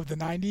does I Love the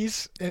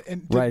 90s.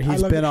 Right,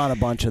 he's been on a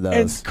bunch of those.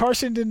 And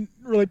Carson didn't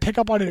really pick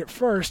up on it at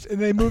first, and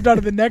they moved on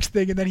to the next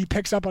thing, and then he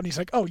picks up on it. He's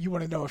like, oh, you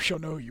want to know if she'll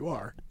know who you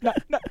are?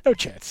 No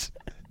chance.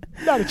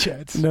 Not a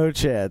chance. No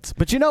chance.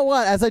 But you know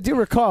what? As I do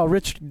recall,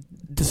 Rich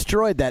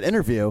destroyed that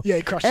interview. Yeah,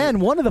 he crushed it.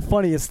 And one of the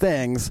funniest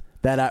things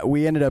that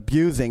we ended up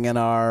using in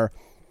our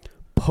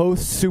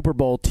post-Super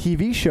Bowl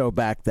TV show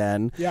back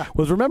then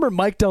was, remember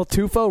Mike Del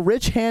Tufo?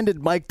 Rich handed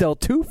Mike Del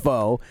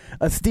Tufo,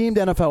 esteemed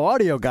NFL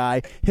audio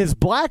guy, his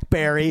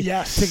BlackBerry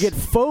to get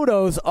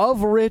photos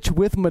of Rich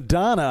with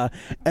Madonna,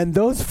 and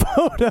those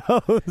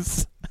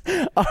photos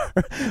are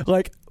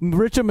like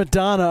Rich and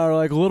Madonna are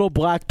like little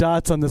black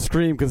dots on the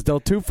screen because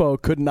Del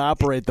Tufo couldn't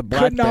operate the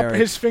BlackBerry.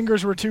 His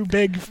fingers were too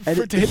big to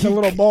hit the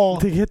little ball.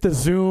 To hit the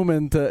zoom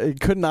and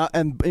it could not.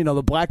 And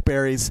the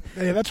BlackBerries.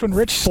 Yeah, that's when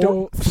Rich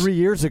 3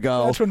 years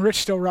ago. That's when Rich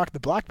still rocked the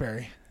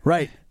BlackBerry.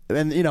 Right.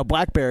 And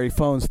BlackBerry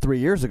phones 3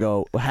 years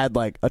ago had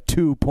like a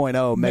 2.0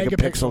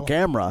 megapixel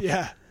camera.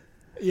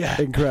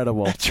 Yeah.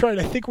 Incredible. That's right.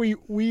 I think we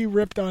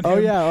ripped on him. Oh,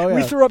 yeah.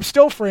 We threw up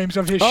still frames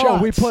of his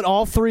shots. We put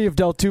all three of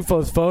Del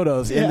Tufo's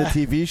photos in the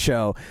TV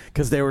show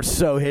because they were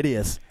so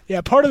hideous.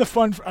 Yeah, part of the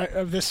fun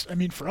of this, I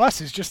mean, for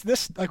us, is just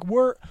this, like,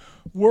 we're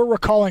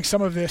recalling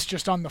some of this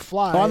just on the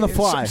fly. On the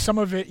fly. Some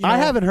of it, I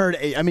haven't heard,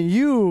 I mean,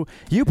 you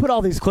put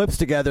all these clips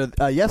together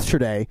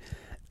yesterday,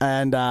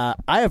 and I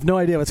have no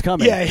idea what's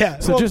coming. Yeah.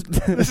 So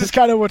this is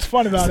kind of what's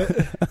fun about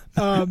it.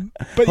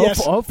 But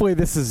yes, hopefully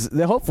this is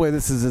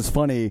as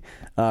funny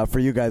for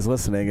you guys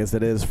listening as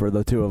it is for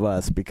the two of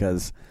us,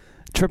 because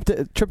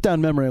trip down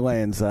memory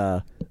lanes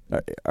are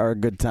a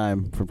good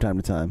time from time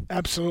to time.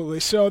 Absolutely.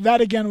 So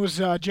that again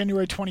was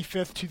January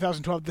 25th,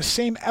 2012. The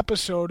same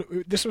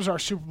episode. This was our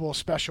Super Bowl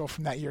special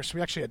from that year. So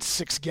we actually had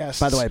 6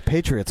 guests. By the way,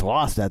 Patriots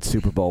lost that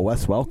Super Bowl.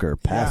 Wes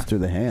Welker passed through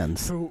the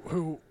hands.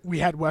 Who we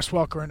had Wes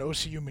Welker and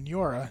OCU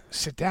Minora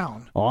sit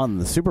down on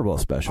the Super Bowl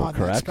special. On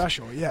correct? That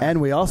special, yeah.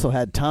 And we also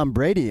had Tom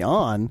Brady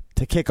on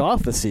to kick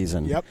off the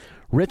season. Yep.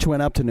 Rich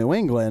went up to New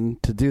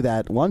England to do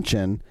that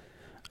luncheon.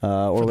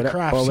 Or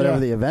whatever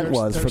the event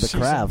was for the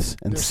Crafts,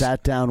 and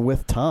sat down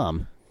with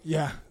Tom.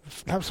 Yeah,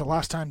 that was the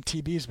last time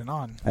TB's been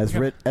on. As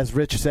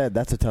Rich said,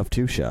 that's a tough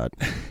 2-shot.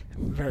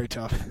 Very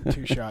tough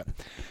 2-shot.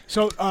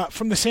 So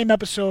from the same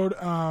episode,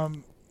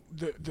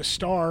 the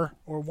star,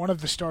 or one of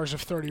the stars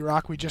of 30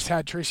 Rock, we just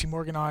had Tracy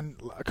Morgan on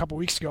a couple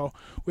weeks ago.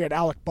 We had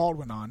Alec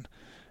Baldwin on,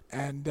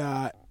 and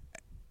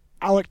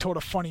Alec told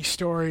a funny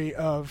story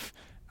of.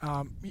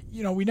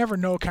 We never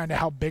know kind of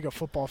how big a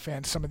football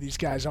fan some of these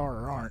guys are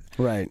or aren't.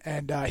 Right.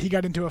 And he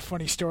got into a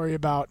funny story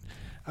about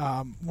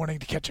wanting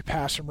to catch a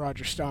pass from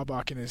Roger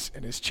Staubach in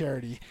his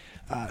charity.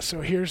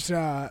 So here's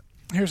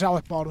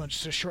Alec Baldwin,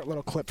 just a short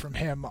little clip from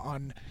him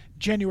on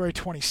January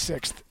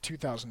 26th,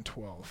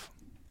 2012.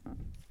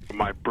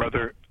 My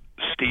brother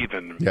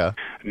Stephen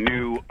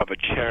knew of a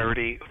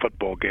charity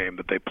football game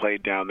that they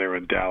played down there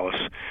in Dallas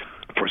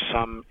for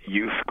some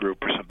youth group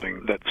or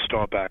something that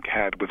Staubach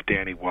had with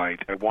Danny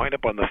White. I wind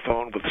up on the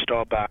phone with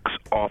Staubach's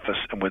office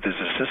and with his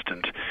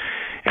assistant,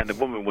 and the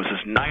woman was as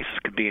nice as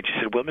could be, and she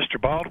said, well,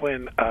 Mr.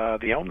 Baldwin,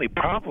 the only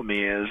problem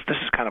is this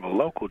is kind of a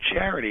local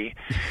charity,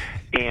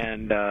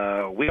 and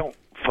we don't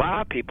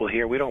fly people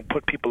here. We don't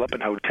put people up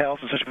in hotels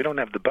and such. We don't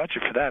have the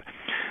budget for that.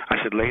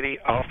 I said, lady,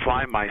 I'll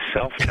fly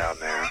myself down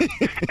there,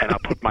 and I'll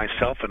put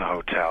myself in a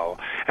hotel,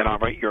 and I'll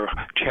write your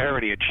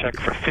charity a check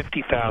for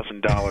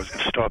 $50,000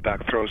 if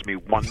Staubach throws me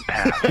one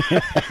pass.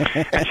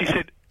 And she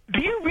said,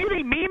 do you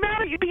really mean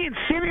that? Are you being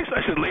serious?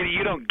 I said, lady,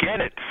 you don't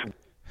get it.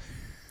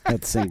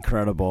 That's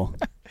incredible.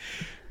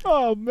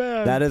 Oh,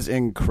 man. That is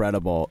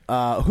incredible.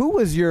 Who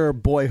was your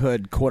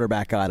boyhood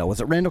quarterback idol?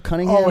 Was it Randall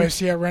Cunningham?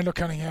 Always, yeah, Randall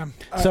Cunningham.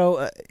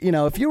 So,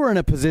 if you were in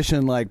a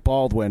position like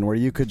Baldwin where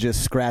you could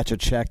just scratch a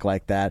check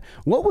like that,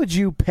 what would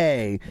you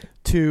pay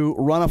to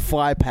run a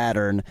fly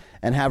pattern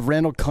and have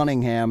Randall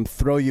Cunningham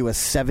throw you a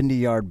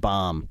 70-yard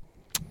bomb?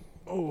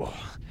 Oh,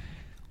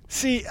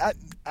 see,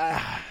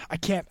 I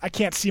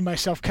can't see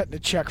myself cutting a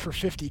check for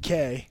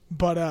 $50K,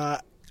 but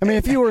I mean,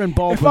 if you were in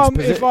Baldwin's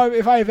position,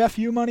 if I have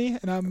FU money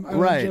and I'm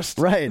just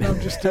doing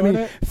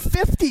it,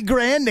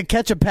 $50,000 to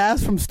catch a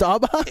pass from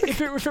Staubach. If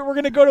it were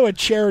going to go to a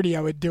charity,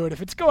 I would do it.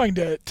 If it's going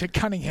to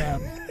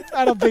Cunningham,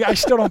 I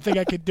still don't think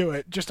I could do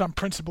it just on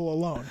principle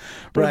alone.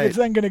 But if it's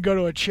then going to go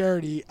to a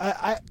charity,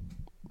 I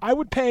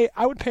would pay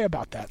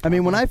about that. I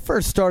mean, when I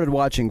first started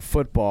watching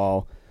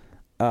football,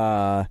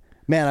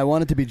 man, I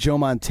wanted to be Joe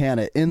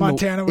Montana in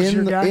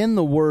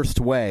the worst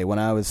way when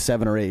I was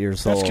 7 or 8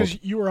 years old. That's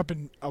because you were up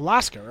in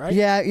Alaska, right?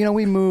 Yeah,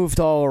 we moved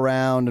all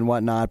around and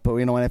whatnot. But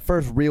when I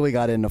first really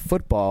got into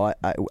football,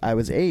 I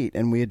was 8,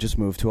 and we had just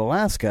moved to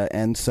Alaska,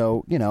 and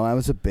so I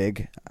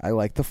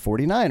liked the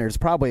 49ers.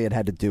 Probably it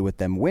had to do with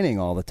them winning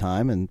all the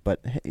time.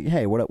 But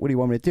hey, what do you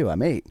want me to do?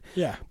 I'm 8.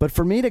 Yeah. But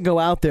for me to go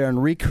out there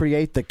and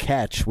recreate the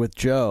catch with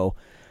Joe.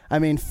 I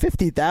mean,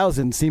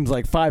 $50,000 seems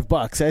like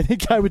 $5. I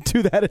think I would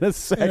do that in a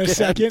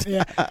second.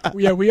 Yeah.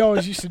 We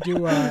always used to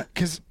do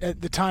because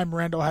at the time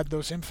Randall had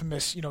those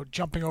infamous,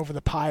 jumping over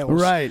the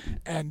piles, right?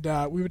 And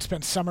we would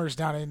spend summers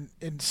down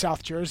in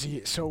South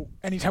Jersey. So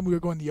anytime we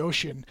would go in the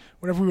ocean,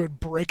 whenever we would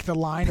break the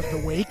line of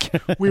the wake,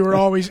 it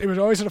was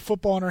always at a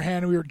football in our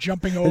hand, and we were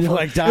jumping over,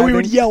 and we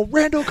would yell,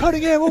 "Randall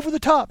Cunningham over the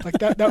top!" Like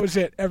that. That was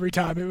it every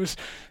time.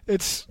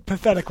 It's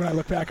pathetic when I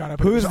look back on it.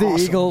 But Who's the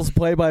awesome. Eagles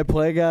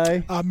play-by-play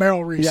guy?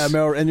 Merrill Reese. Yeah,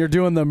 Merrill, and you're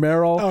doing the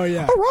Merrill. Oh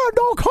yeah,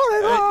 Randall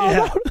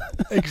Cunningham.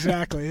 Yeah,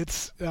 exactly.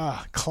 It's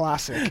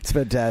classic. It's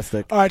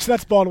fantastic. All right, so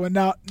that's Baldwin.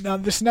 Now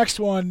this next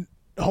one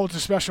holds a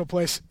special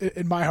place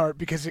in my heart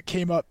because it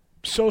came up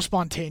so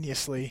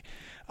spontaneously.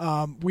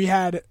 We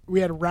had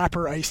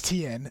rapper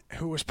Ice-T in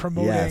who was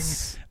promoting.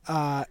 Yes.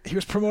 He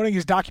was promoting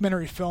his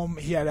documentary film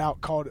he had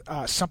out called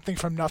 "Something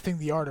from Nothing: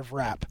 The Art of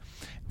Rap."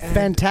 And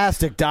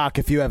fantastic doc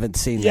if you haven't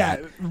seen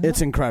that.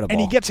 It's incredible.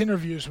 And he gets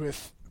interviews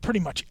with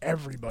pretty much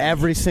everybody.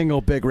 Every single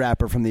big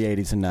rapper from the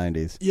 80s and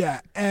 90s. Yeah,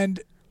 and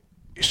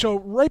so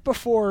right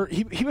before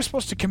he was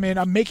supposed to come in,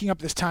 I'm making up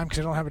this time because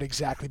I don't have it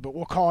exactly, but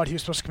we'll call it he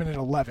was supposed to come in at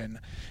 11.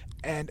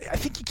 And I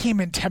think he came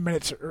in 10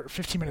 minutes or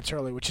 15 minutes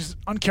early, which is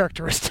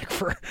uncharacteristic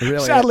for,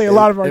 sadly, a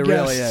lot of our guests. It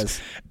really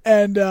is.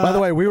 And, by the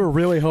way, we were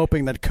really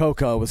hoping that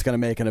Coco was going to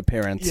make an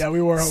appearance. Yeah,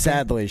 we were hoping.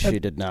 Sadly, she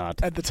did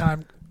not. At the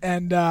time.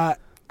 And I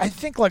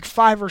think like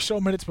 5 or so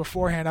minutes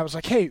beforehand, I was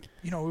like, hey,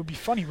 it would be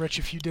funny, Rich,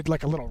 if you did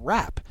like a little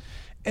rap.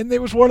 And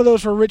there was one of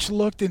those where Rich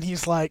looked and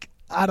he's like,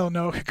 I don't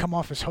know, it could come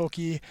off as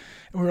hokey.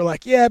 And we were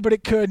like, yeah, but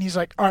it could. And he's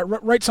like, all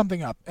right, write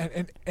something up.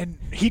 And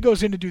he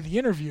goes in to do the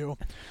interview.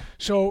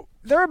 So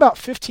they're about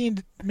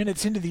 15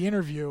 minutes into the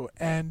interview,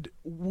 and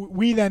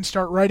we then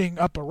start writing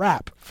up a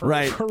rap for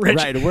Rich.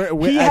 Right.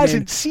 He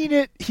hasn't seen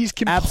it. He's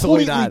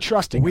completely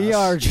trusting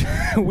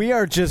us. We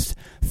are just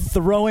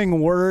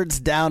throwing words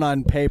down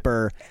on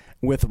paper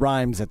with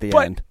rhymes at the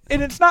end.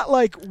 And it's not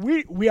like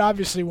we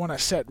obviously want to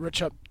set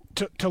Rich up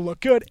to look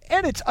good,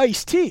 and it's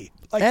Ice-T.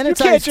 Like, and you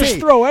can't just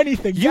throw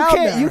anything down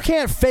there. You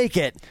can't fake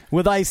it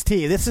with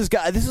Ice-T. This is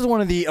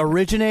one of the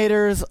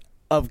originators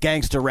of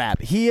gangster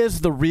rap. He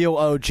is the real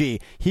OG.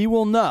 He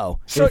will know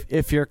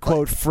if you're,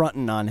 quote,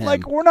 fronting on him.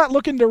 Like, we're not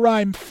looking to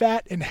rhyme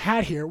fat and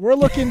hat here. We're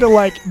looking to,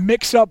 like,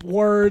 mix up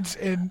words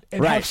and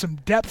have some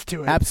depth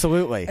to it.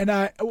 Absolutely. And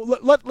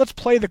let's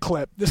play the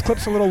clip. This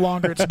clip's a little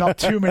longer. It's about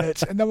 2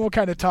 minutes, and then we'll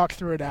kind of talk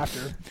through it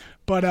after.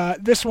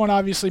 But this one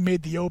obviously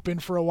made the open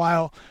for a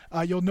while.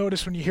 You'll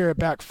notice when you hear it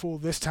back full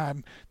this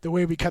time, the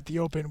way we cut the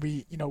open,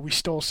 we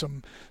stole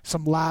some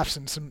laughs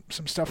and some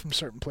stuff from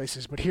certain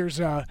places. But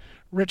here's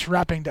Rich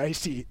rapping to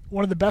Ice-T.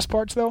 One of the best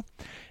parts, though,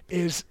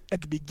 is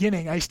at the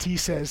beginning, Ice-T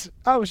says,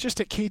 I was just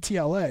at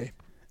KTLA.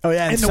 Oh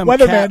yeah, and the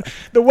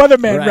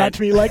weatherman rapped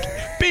me, like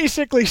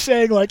basically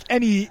saying like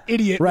any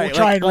idiot will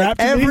try and rap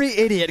to me. Every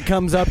idiot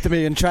comes up to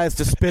me and tries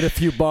to spit a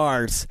few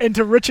bars. And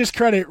to Rich's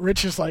credit,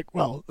 Rich is like,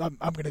 well, I'm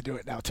going to do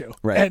it now too.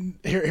 Right. And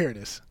here it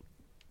is.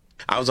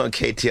 I was on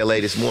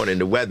KTLA this morning.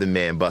 The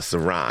weatherman busts a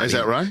rhyme. Is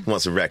that right? He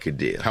wants a record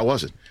deal. How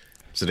was it?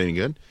 Is it any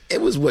good? It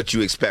was what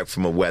you expect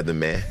from a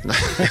weatherman.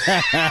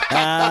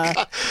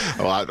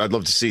 Well, I'd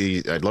love to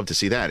see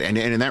that. And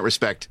in that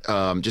respect,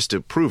 just to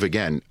prove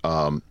again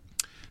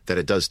that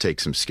it does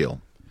take some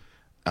skill.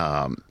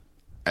 I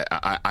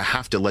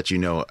have to let you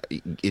know,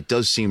 it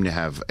does seem to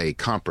have a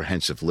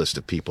comprehensive list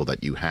of people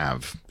that you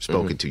have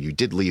spoken to. You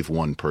did leave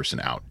one person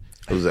out.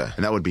 Who's that?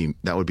 And that would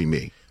be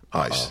me.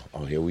 Ice.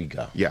 Oh, here we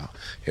go. Yeah,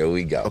 here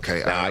we go.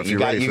 Okay, now, you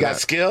got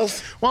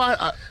skills.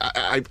 Well,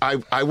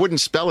 I wouldn't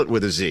spell it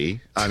with a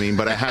Z. I mean,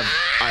 but I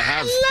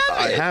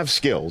have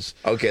skills.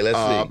 Okay, let's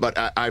see. But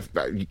I've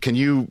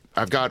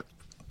got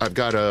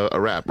a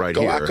rap right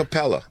here. Go a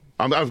cappella.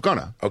 I'm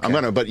gonna.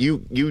 But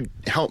you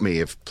help me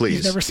if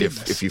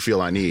you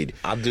feel I need.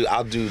 I'll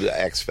do the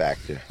X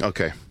Factor.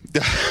 Okay.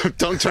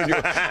 Don't turn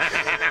your.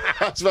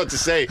 I was about to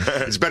say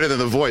it's better than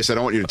The Voice. I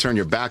don't want you to turn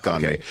your back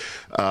on me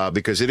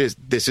because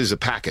this is a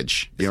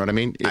package. You know what I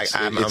mean?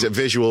 It's a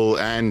visual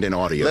and an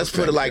audio. Let's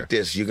put it like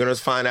this: you're gonna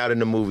find out in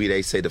the movie.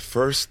 They say the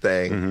first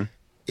thing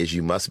is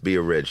you must be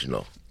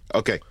original.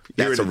 Okay.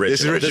 That's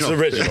original. This is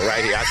original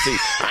right here.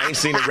 I ain't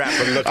seen a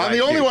rapper look I'm like the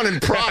only you. one in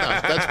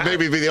Prada. That's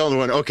maybe the only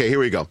one. Okay, here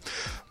we go.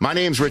 My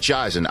name's Rich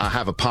Eisen. I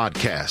have a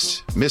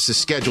podcast. Miss a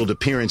scheduled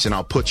appearance and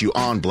I'll put you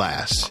on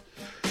blast.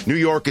 New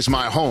York is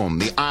my home,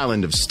 the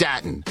island of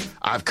Staten.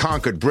 I've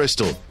conquered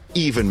Bristol,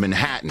 even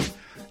Manhattan.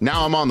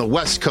 Now I'm on the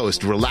West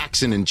Coast,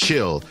 relaxing and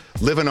chill,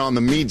 living on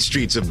the mead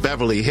streets of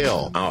Beverly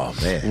Hill. Oh,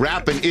 man.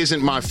 Rapping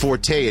isn't my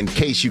forte, in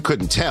case you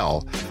couldn't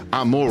tell.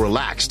 I'm more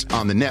relaxed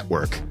on the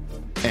network,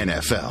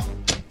 NFL.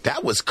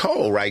 That was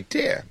cold right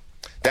there.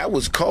 That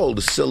was cold.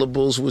 The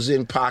syllables was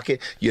in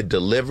pocket. Your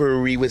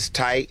delivery was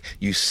tight.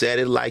 You said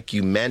it like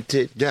you meant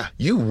it. Yeah.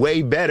 You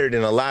way better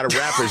than a lot of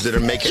rappers that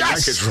are making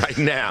records right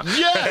now.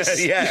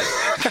 Yes. Yes.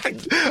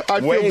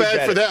 I feel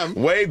bad for them.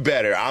 Way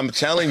better. I'm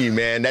telling you,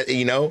 man. That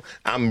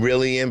I'm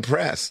really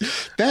impressed.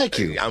 Thank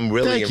you. I'm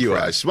really impressed. Thank you,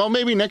 Ice. Well,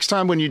 maybe next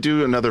time when you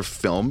do another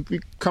film, you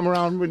come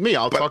around with me.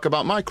 I'll talk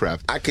about my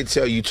craft. I could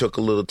tell you took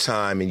a little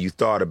time and you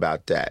thought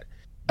about that.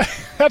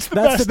 That's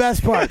the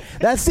best part.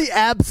 That's the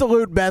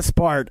absolute best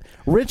part.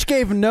 Rich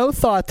gave no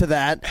thought to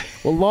that.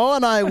 Well, Law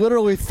and I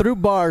literally threw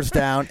bars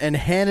down and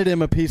handed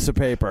him a piece of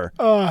paper.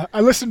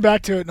 I listened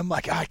back to it and I'm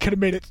like, I could have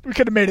made it. We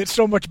could have made it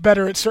so much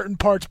better at certain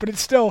parts, but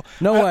it's still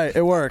no way.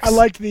 It works. I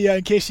liked the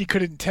in case you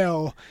couldn't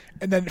tell,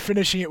 and then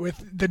finishing it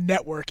with the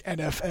network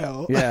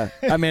NFL. Yeah,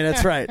 I mean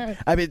that's right.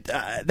 I mean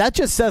that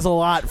just says a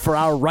lot for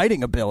our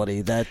writing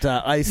ability. That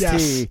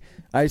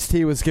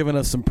Ice-T was giving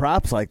us some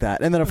props like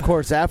that. And then, of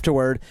course,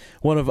 afterward,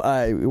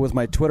 it was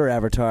my Twitter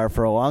avatar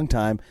for a long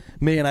time,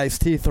 me and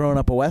Ice-T throwing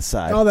up a West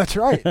Side. Oh, that's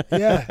right.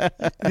 Yeah.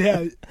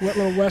 Yeah, what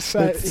little West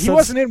Side. He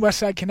wasn't in West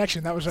Side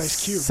Connection. That was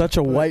Ice Cube. Such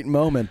a white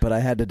moment, but I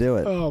had to do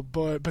it. Oh,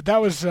 boy. But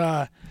that was...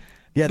 that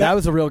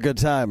was a real good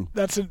time.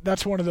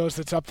 That's one of those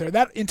that's up there.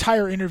 That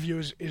entire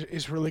interview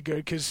is really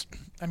good because,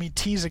 I mean,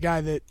 T's a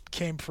guy that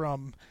came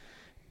from...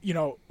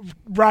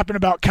 rapping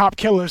about cop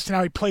killers to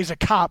now he plays a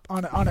cop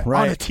on a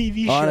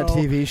TV show. On a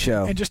TV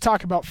show. And just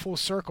talk about full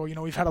circle.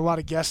 We've had a lot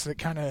of guests that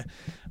kind of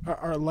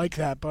are like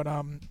that, but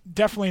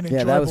definitely an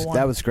enjoyable one.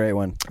 That was a great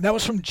one. That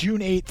was from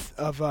June 8th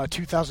of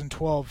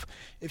 2012,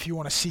 if you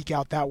want to seek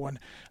out that one.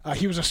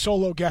 He was a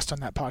solo guest on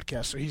that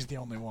podcast, so he's the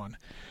only one.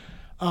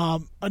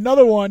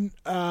 Another one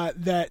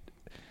that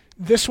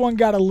this one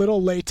got a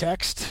little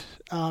latexed,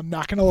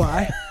 not going to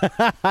lie.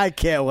 I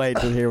can't wait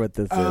to hear what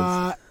this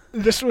is.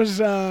 This was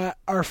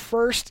our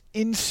first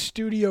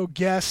in-studio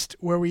guest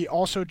where we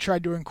also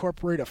tried to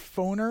incorporate a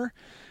phoner.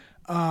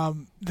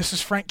 This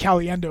is Frank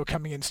Caliendo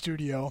coming in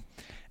studio.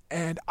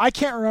 And I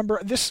can't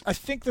remember this. I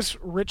think this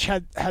Rich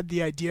had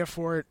the idea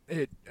for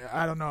it.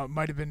 I don't know. It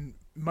might have been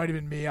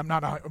me. It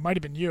might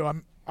have been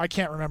you. I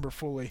can't remember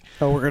fully.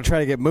 Oh, we're gonna try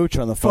to get Mooch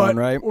on the phone,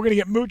 right? We're gonna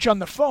get Mooch on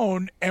the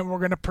phone, and we're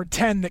gonna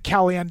pretend that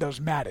Caliendo's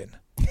Madden.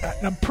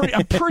 And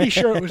I'm pretty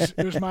sure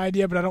it was my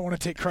idea, but I don't want to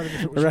take credit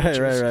if it was Rich's.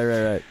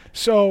 Right.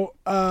 So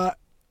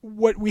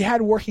what we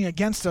had working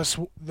against us,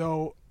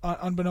 though,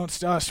 unbeknownst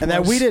to us, and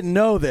that we didn't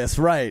know this,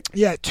 right?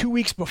 Yeah, 2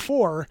 weeks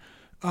before,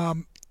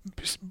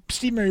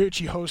 Steve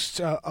Mariucci hosts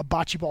a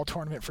bocce ball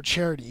tournament for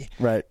charity,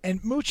 right?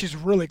 And Mooch is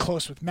really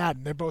close with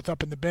Madden. They're both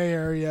up in the Bay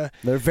Area.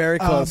 They're very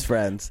close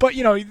friends. But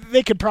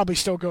they could probably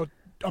still go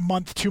a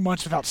month, 2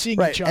 months without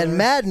seeing each other. And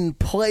Madden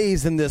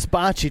plays in this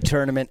bocce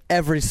tournament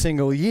every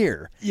single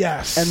year.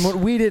 Yes. And what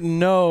we didn't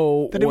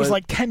know that it was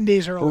like 10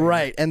 days earlier.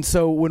 Right. And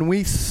so when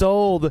we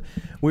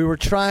were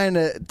trying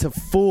to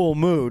fool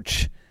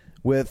Mooch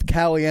with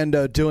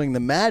Caliendo doing the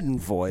Madden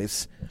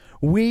voice.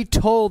 We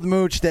told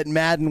Mooch that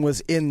Madden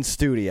was in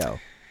studio.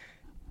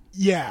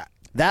 Yeah.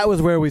 That was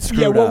where we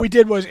screwed up. Yeah, what we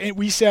did was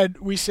we said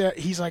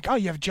he's like, "Oh,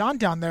 you have John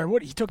down there."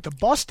 What? He took the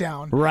bus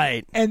down.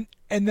 Right. And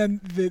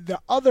then the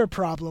other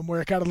problem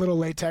where it got a little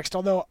latexed,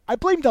 although I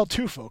blame Del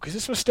Tufo because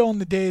this was still in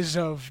the days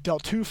of Del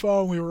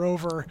Tufo and we were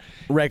over.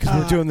 Right, because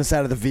we're doing this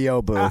out of the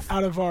VO booth.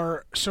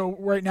 So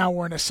right now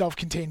we're in a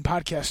self-contained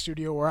podcast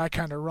studio where I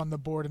kind of run the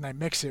board and I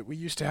mix it. We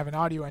used to have an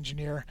audio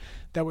engineer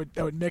that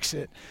would mix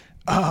it.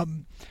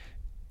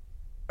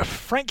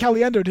 Frank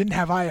Caliendo didn't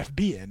have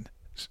IFB in,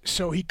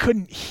 so he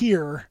couldn't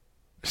hear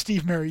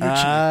Steve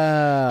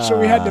Mariucci. So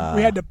we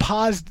had to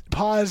pause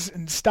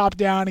and stop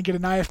down and get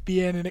an IFB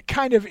in, and it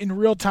kind of in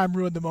real time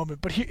ruined the moment.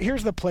 But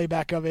here's the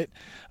playback of it.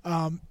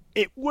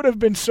 It would have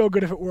been so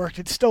good if it worked.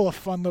 It's still a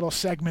fun little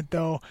segment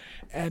though,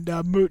 and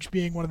Mooch,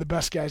 being one of the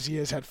best guys he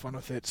is, had fun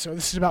with it. So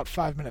this is about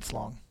 5 minutes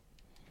long.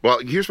 Well,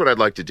 here's what I'd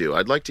like to do.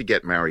 I'd like to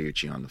get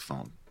Mariucci on the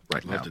phone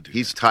right now.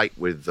 He's tight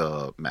with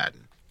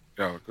Madden.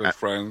 Yeah, good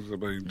friends.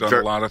 They've done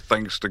a lot of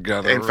things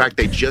together. In fact,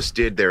 they just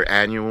did their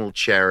annual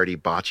charity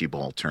bocce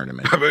ball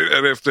tournament.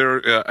 And if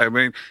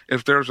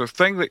there's a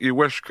thing that you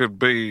wish could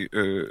be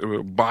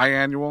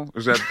biannual,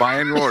 is that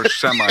biannual or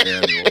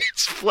semi-annual?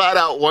 It's flat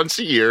out once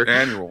a year.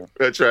 Annual.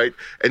 That's right.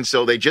 And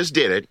so they just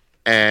did it,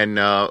 and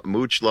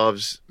Mooch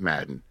loves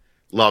Madden.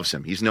 Loves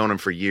him. He's known him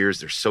for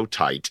years. They're so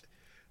tight.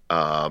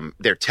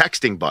 They're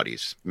texting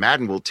buddies.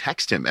 Madden will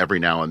text him every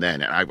now and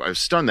then, and I was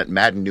stunned that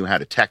Madden knew how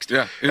to text.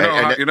 Yeah, you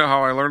know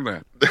how I learned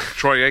that?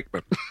 Troy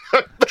Aikman.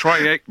 Troy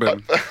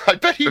Aikman. I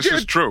bet he did.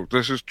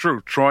 This is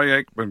true. Troy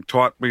Aikman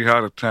taught me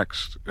how to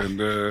text, and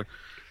there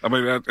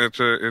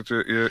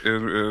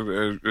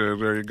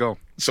you go.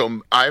 So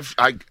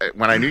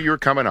when I knew you were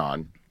coming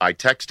on, I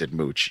texted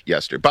Mooch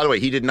yesterday. By the way,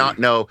 he did not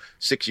know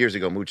 6 years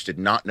ago. Mooch did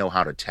not know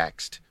how to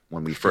text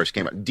when we first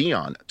came out.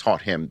 Dion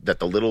taught him that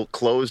the little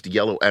closed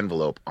yellow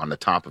envelope on the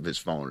top of his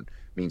phone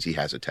means he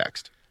has a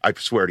text. I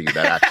swear to you,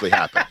 that actually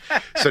happened.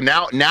 So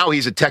now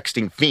he's a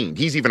texting fiend.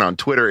 He's even on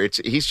Twitter.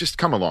 He's just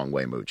come a long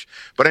way, Mooch.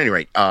 But at any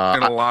rate, in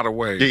a lot of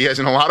ways. He has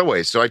in a lot of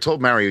ways. So I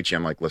told Mariucci,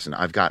 I'm like, listen,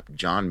 I've got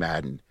John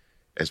Madden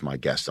as my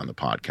guest on the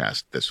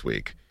podcast this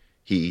week.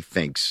 He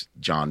thinks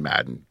John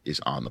Madden is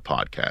on the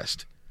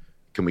podcast.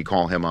 Can we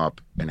call him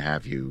up and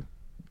have you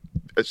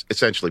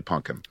essentially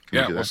punk him?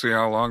 We'll see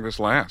how long this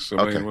lasts.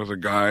 I mean, with a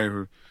guy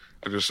who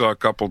I just saw a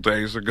couple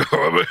days ago.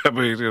 I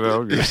mean,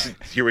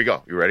 Here we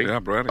go. You ready? Yeah,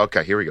 I'm ready.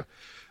 Okay, here we go.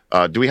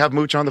 Do we have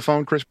Mooch on the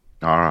phone, Chris?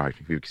 All right,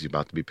 because he's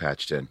about to be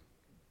patched in.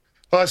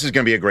 Well, this is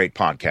going to be a great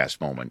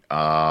podcast moment.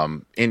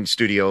 In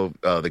studio,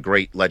 the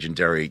great,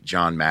 legendary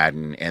John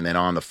Madden, and then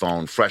on the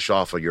phone, fresh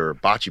off of your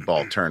bocce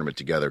ball tournament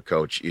together,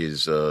 Coach,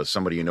 is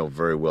somebody you know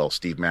very well,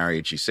 Steve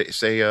Mariucci.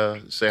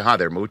 Say hi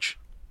there, Mooch.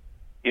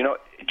 You know,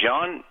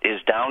 John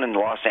is down in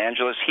Los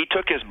Angeles. He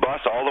took his bus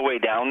all the way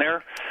down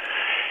there,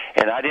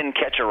 and I didn't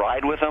catch a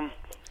ride with him.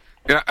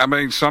 Yeah, I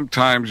mean,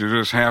 sometimes you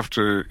just have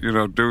to,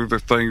 do the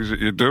things that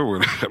you do.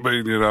 And I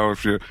mean,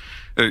 if you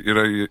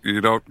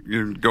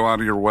go out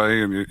of your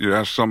way and you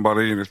ask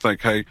somebody and you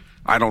think, hey,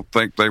 I don't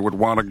think they would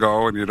want to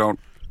go, and you don't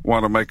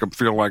want to make them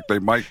feel like they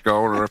might go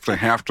or if they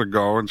have to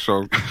go. And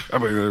so, I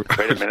mean,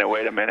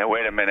 wait a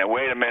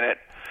minute.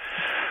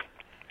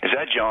 Is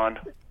that John?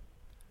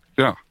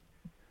 Yeah.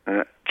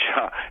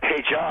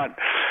 Hey, John.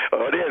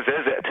 Oh, it is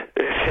it?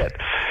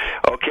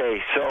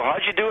 Okay, so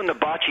how'd you do in the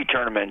bocce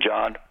tournament,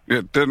 John?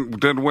 It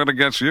didn't win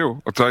against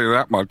you, I'll tell you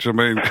that much. I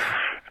mean,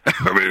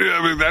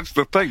 I mean that's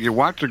the thing. You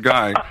watch a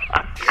guy,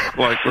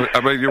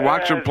 you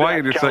watch him play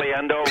and you think...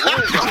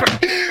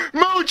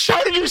 Mooch,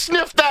 how did you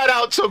sniff that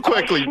out so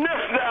quickly?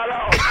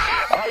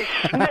 I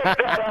sniffed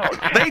that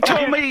out. They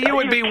told me you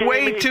would be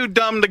way too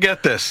dumb to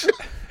get this.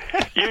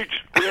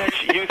 Rich,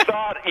 you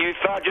thought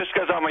just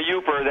because I'm a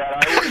Youper that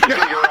I would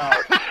figure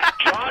out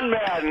John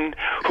Madden,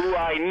 who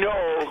I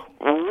know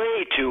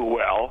way too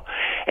well,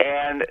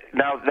 and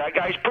now that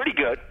guy's pretty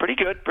good.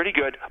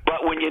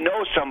 But when you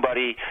know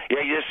somebody, you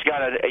just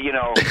gotta,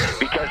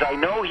 because I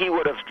know he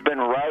would have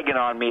been ragging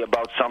on me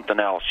about something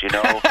else,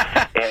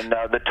 and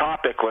the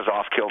topic was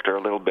off kilter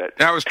a little bit.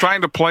 I was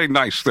trying to play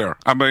nice there.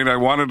 I mean, I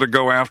wanted to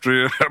go after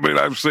you. I mean,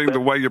 I've seen the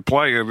way you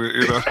play, and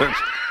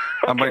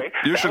I mean,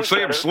 you should see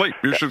him sleep.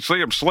 You should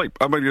see him sleep.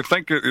 I mean, you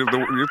think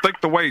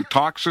the way he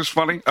talks is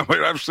funny? I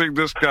mean, I've seen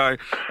this guy.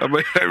 I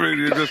mean,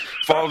 he just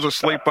falls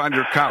asleep on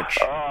your couch.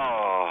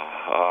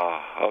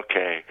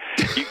 Okay.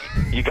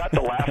 You got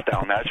the laugh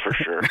down, that's for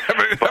sure.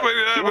 I've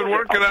been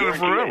working on it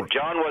forever.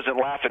 John wasn't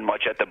laughing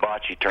much at the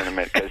bocce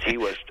tournament because he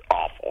was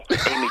awful.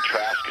 Amy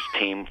Trask's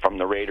team from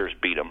the Raiders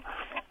beat him.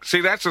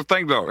 See, that's the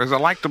thing, though, is I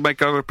like to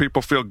make other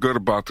people feel good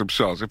about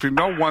themselves. If you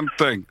know one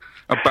thing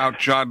about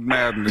John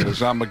Madden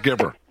is I'm a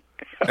giver.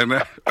 And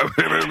that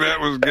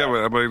was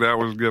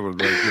given. Right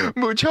there.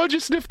 Mooch, how'd you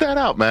sniff that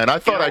out, man? I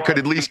thought I could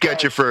at least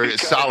get you for a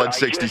solid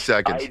 60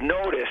 seconds. I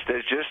noticed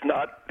it's just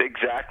not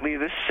exactly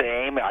the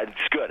same.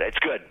 It's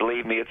good.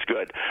 Believe me, it's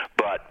good.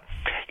 But,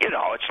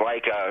 it's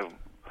like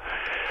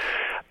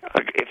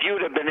if you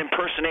would have been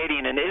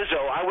impersonating an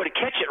Izzo, I would have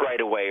catch it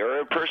right away. Or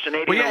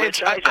impersonating a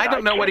Rich Eisen, I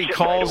don't know what he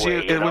calls you.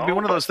 It would be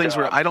one of those things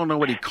where I don't know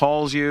what he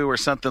calls you or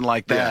something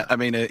like that. Yeah. I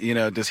mean,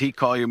 does he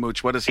call you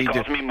Mooch? What does he do? He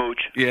calls me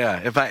Mooch.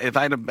 Yeah, if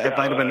I'd have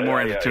been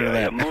more into tune of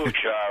that. Mooch,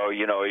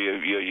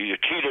 you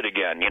cheated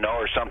again,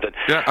 or something.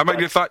 Yeah, I mean,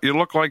 you thought you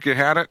looked like you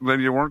had it, and then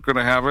you weren't going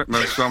to have it, and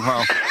then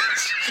somehow,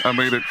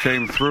 it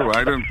came through.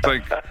 I didn't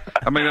think.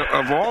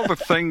 Of all the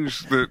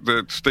things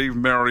that Steve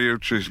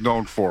Mariucci is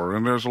known for,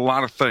 and there's a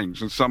lot of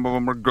things, and some of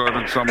them are good,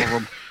 and some of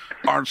them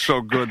aren't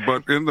so good,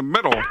 but in the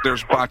middle,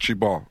 there's bocce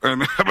ball.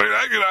 And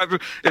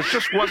it's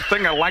just one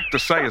thing I like to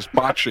say is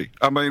bocce.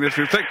 If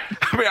you think,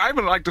 I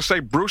even like to say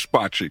Bruce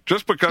Bocce,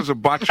 just because of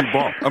bocce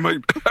ball.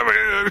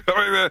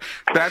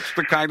 That's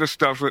the kind of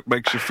stuff that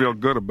makes you feel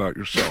good about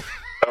yourself.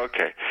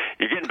 Okay.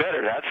 You're getting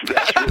better.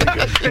 That's really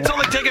good. It's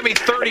only taken me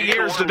 30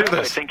 years to do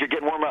this. I think you're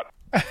getting warm up.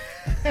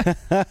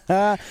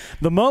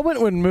 The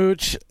moment when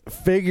Mooch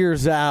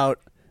figures out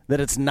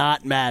that it's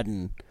not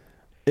Madden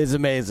is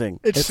amazing.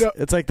 It's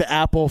like the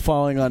apple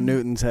falling on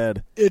Newton's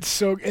head. It's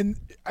so, and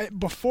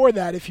before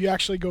that, if you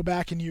actually go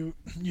back and you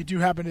do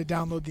happen to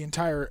download the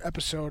entire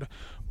episode,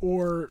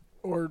 or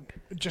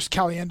just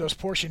Caliendo's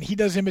portion, he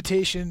does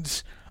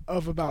imitations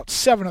of about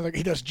 7 other.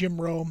 He does Jim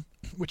Rome,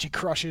 which he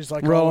crushes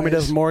like Rome. Always. He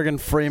does Morgan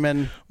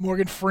Freeman.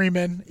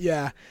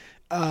 Yeah.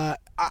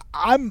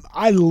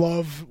 I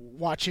love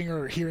watching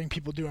or hearing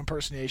people do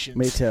impersonations.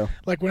 Me too.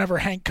 Like whenever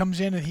Hank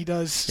comes in and he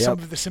does some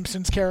of the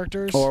Simpsons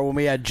characters. Or when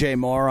we had Jay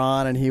Moore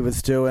on and he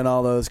was doing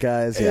all those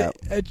guys.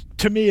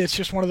 To me, it's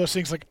just one of those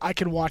things, like I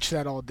could watch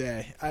that all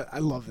day. I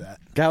love that.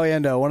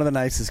 Caliendo, one of the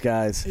nicest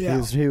guys. Yeah.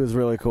 He was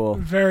really cool.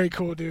 Very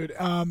cool, dude.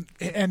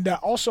 And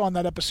also on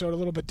that episode, a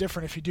little bit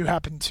different, if you do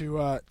happen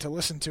to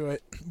listen to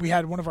it, we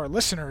had one of our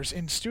listeners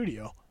in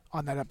studio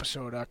on that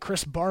episode.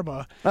 Chris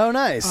Barba. Oh,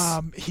 nice.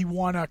 He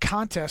won a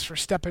contest for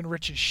Step in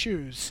Rich's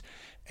Shoes,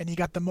 and he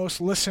got the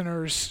most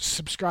listeners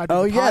subscribed to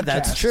the podcast. Oh, yeah,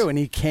 that's true, and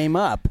he came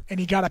up. And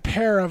he got a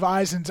pair of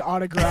Eisen's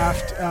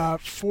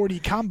autographed 40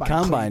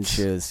 Combine cleats.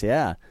 Shoes,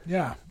 yeah.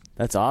 Yeah.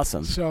 That's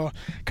awesome. So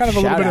kind of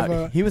a little bit of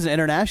a... He was an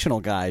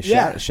international guy.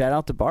 Yeah. Shout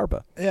out to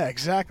Barba. Yeah,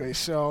 exactly.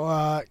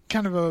 So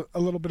kind of a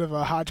little bit of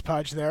a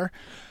hodgepodge there.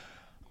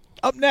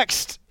 Up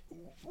next,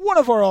 one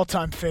of our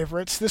all-time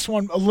favorites. This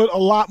one a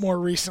lot more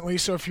recently,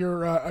 so if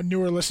you're a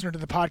newer listener to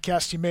the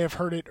podcast, you may have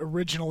heard it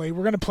originally.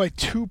 We're going to play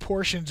 2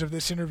 portions of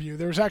this interview.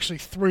 There was actually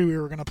 3 we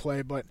were going to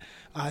play, but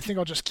I think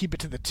I'll just keep it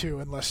to the 2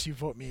 unless you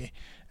vote me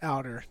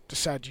out or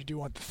decide you do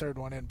want the 3rd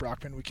one in,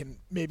 Brockman. We can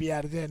maybe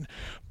add it in.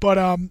 But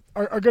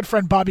our good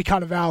friend Bobby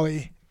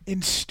Cannavale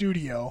in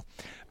studio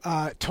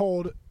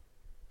told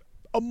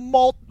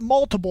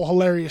multiple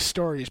hilarious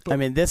stories. But I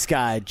mean, this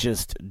guy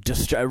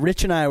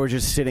Rich and I were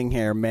just sitting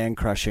here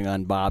man-crushing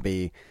on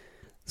Bobby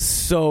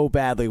so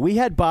badly. We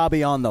had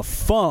Bobby on the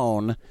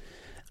phone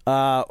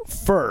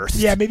first.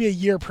 Yeah, maybe a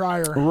year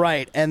prior.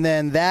 Right, and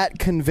then that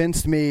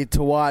convinced me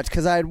to watch,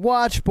 because I had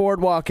watched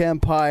Boardwalk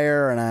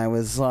Empire, and I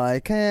was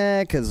like,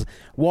 because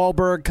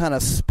Wahlberg kind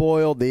of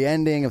spoiled the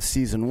ending of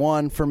season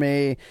 1 for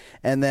me.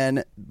 And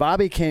then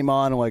Bobby came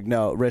on,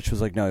 and Rich was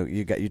like, no,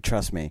 you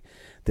trust me.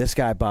 This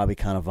guy, Bobby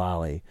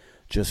Cannavale,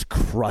 just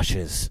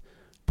crushes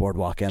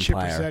Boardwalk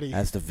Empire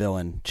as the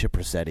villain, Chip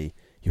Rossetti.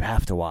 You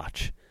have to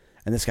watch.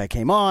 And this guy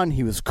came on.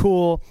 He was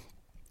cool.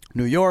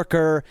 New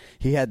Yorker.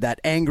 He had that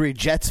angry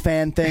Jets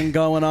fan thing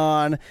going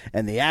on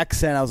and the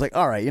accent. I was like,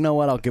 all right, you know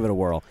what? I'll give it a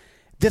whirl.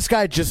 This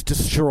guy just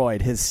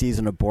destroyed his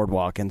season of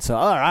Boardwalk. And so,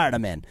 all right,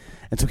 I'm in.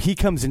 And so he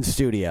comes in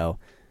studio.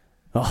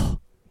 Oh,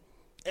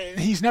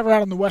 he's never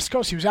out on the West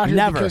Coast. He was out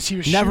here because he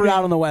was never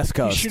out on the West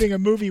Coast. He was shooting a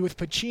movie with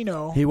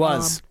Pacino. He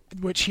was.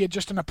 Which he had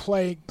just done a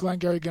play,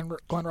 Glengarry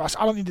Glen Ross.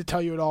 I don't need to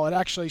tell you at all. It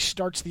actually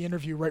starts the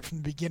interview right from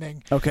the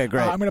beginning. Okay,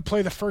 great. I'm going to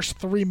play the first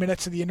 3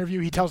 minutes of the interview.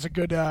 He tells a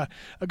good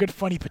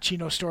funny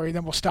Pacino story.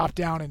 Then we'll stop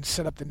down and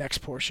set up the next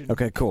portion.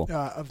 Okay, cool.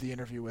 Of the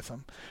interview with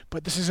him.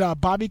 But this is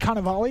Bobby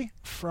Cannavale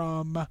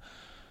from,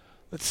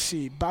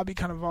 Bobby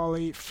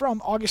Cannavale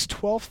from August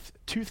 12th,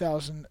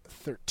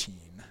 2013.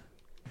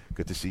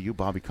 Good to see you,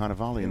 Bobby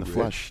Cannavale, in the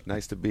flesh.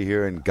 Nice to be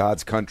here in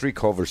God's country,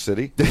 Culver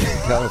City,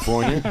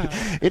 California.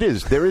 It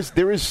is.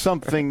 There is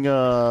something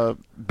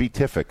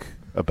beatific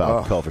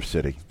about Culver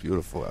City. It's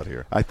beautiful out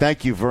here. I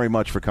thank you very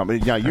much for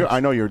coming. Yeah,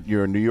 I know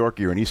you're a New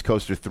Yorker, you're an East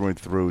Coaster through and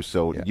through.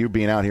 So you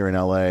being out here in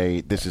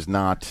L.A., this is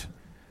not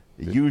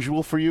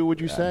usual for you,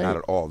 would you say? Not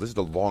at all. This is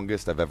the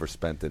longest I've ever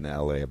spent in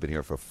L.A. I've been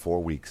here for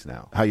 4 weeks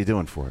now. How you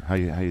doing for it? How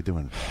you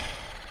doing?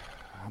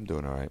 I'm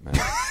doing all right, man.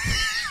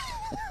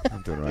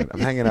 I'm doing all right. I'm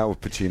hanging out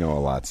with Pacino a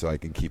lot, so I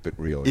can keep it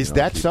real. Is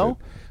that so?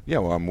 Yeah,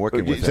 well, I'm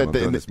working with him. I'm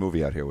doing this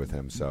movie out here with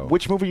him. So,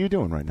 which movie are you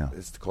doing right now?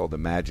 It's called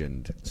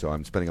Imagined. So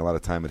I'm spending a lot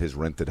of time at his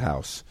rented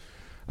house.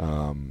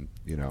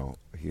 He'll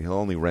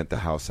only rent the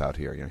house out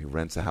here. He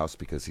rents a house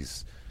because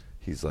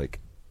he's like,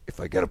 if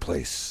I get a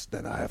place,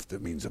 then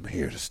means I'm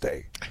here to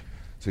stay.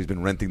 So he's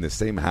been renting the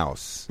same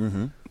house.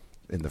 Mm-hmm.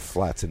 In the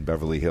flats in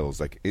Beverly Hills.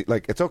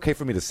 It's okay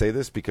for me to say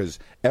this because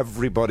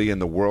everybody in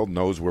the world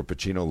knows where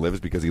Pacino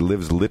lives because he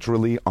lives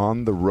literally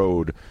on the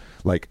road.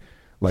 Like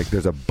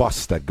there's a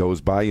bus that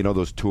goes by,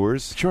 those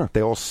tours? Sure.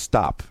 They all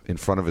stop in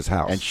front of his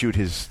house. And shoot.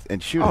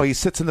 Oh, he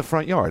sits in the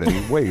front yard and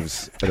he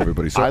waves at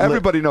everybody. So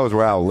everybody knows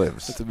where Al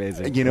lives. That's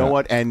amazing. You know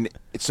what? And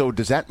so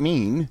does that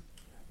mean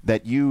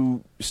that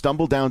you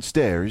stumble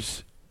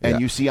downstairs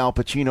and you see Al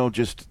Pacino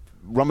just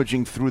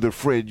rummaging through the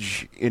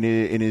fridge in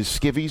his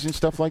skivvies and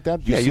stuff like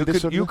that?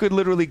 You could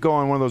literally go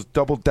on one of those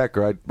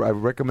double-decker. I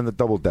recommend the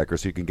double-decker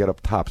so you can get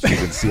up top so you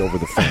can see over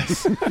the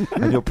fence.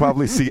 And you'll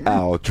probably see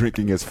Al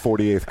drinking his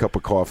 48th cup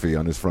of coffee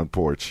on his front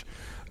porch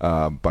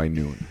by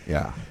noon.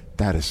 Yeah.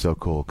 That is so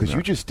cool because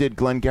you just did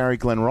Glengarry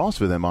Glen Ross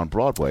with him on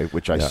Broadway,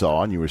 which I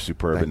saw, and you were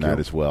superb in that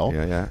as well.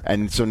 Yeah.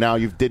 And so now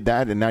you've did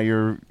that, and now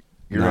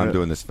I'm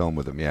doing this film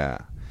with him, yeah.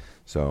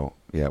 So,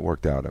 yeah, it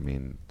worked out. I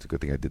mean, it's a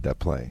good thing I did that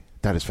play.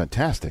 That is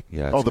fantastic.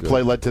 Yeah. The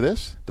play led to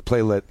this? The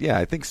play led, yeah,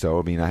 I think so.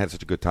 I mean, I had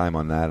such a good time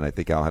on that, and I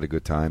think Al had a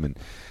good time. And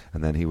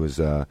then he's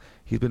been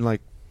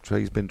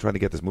trying to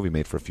get this movie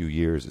made for a few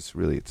years. It's a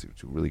really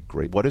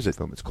great. What is it?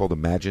 Film. It's called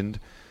Imagined. A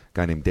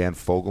guy named Dan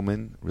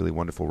Fogelman, really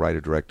wonderful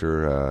writer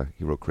director.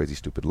 He wrote Crazy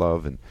Stupid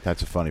Love, and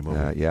that's a funny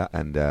movie.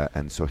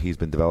 And so he's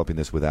been developing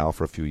this with Al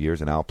for a few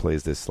years, and Al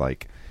plays this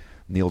like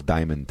Neil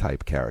Diamond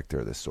type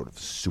character, this sort of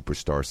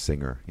superstar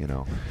singer,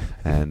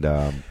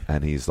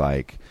 and he's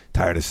like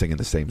tired of singing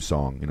the same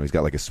song. He's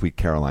got like a Sweet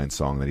Caroline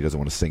song that he doesn't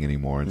want to sing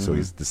anymore, and so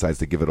he decides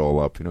to give it all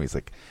up. He's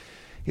like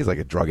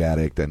a drug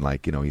addict, and he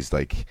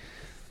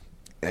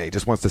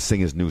just wants to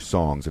sing his new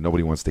songs, and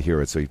nobody wants to hear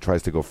it. So he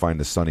tries to go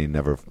find a son he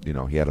never,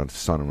 he had a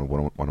son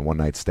on a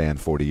one-night stand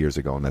 40 years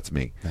ago, and that's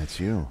me. That's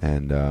you.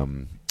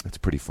 And it's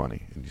pretty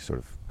funny, and you sort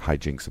of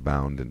hijinks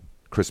abound, and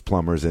Chris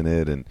Plummer's in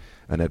it, and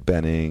Annette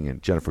Bening,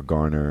 and Jennifer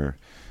Garner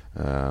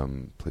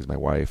plays my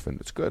wife, and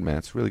it's good, man.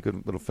 It's a really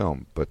good little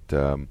film. But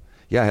I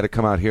had to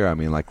come out here. I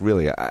mean,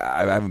 really,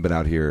 I haven't been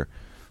out here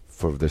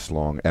for this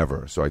long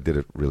ever. So I did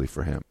it really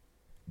for him.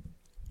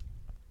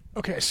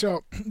 Okay,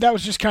 so that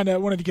was just kind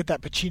of wanted to get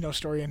that Pacino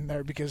story in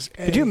there because.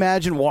 Could you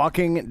imagine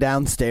walking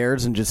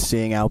downstairs and just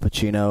seeing Al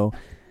Pacino,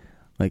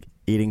 like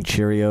eating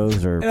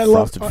Cheerios or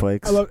Frosted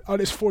Flakes? I love on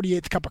his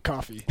 48th cup of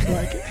coffee.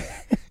 Like,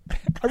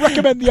 I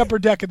recommend the upper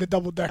deck and the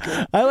double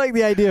decker. I like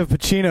the idea of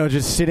Pacino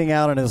just sitting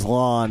out on his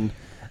lawn,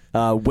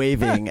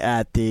 waving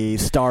at the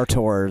Star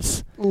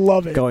Tours.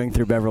 Love it. Going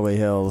through Beverly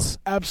Hills.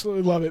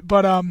 Absolutely love it.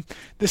 But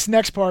this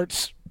next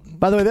part's.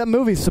 By the way, that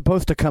movie's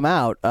supposed to come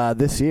out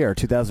this year,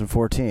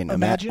 2014.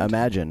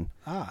 Imagine.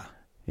 Ah.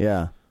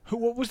 Yeah.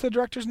 What was the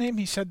director's name?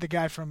 He said the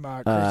guy from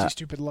Crazy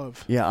Stupid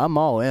Love. Yeah, I'm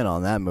all in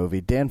on that movie.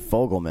 Dan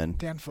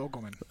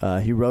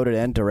Fogelman. He wrote it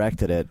and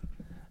directed it.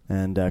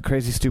 And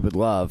Crazy Stupid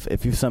Love,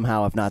 if you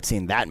somehow have not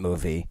seen that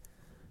movie,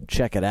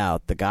 check it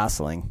out. The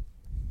Gosling.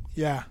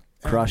 Yeah.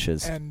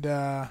 Crushes. And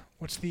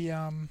what's the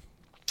Emma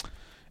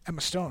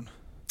Stone?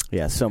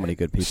 Yeah, so many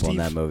good people in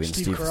that movie.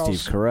 Steve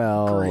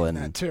Carell and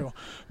that too.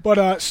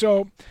 But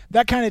so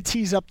that kind of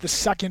tees up the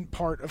second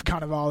part of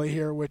Cannavale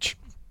here, which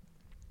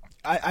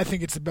I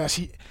think it's the best.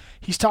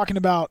 He's talking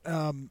about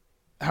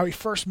how he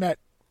first met.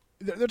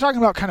 They're talking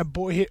about kind of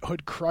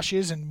boyhood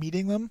crushes and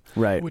meeting them,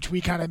 right? Which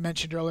we kind of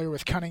mentioned earlier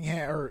with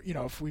Cunningham, or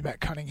if we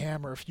met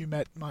Cunningham, or if you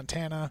met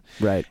Montana,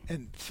 right?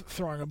 And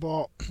throwing a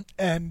ball,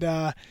 and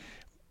at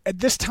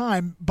this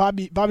time,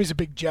 Bobby's a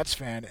big Jets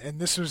fan, and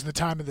this was the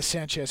time of the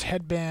Sanchez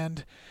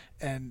headband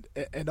and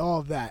all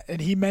of that.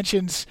 And he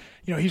mentions,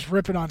 he's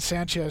ripping on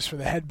Sanchez for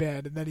the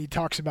headband, and then he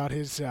talks about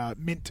his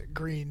mint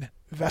green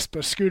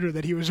Vespa scooter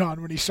that he was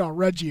on when he saw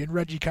Reggie, and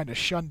Reggie kind of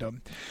shunned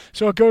him.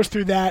 So it goes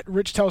through that.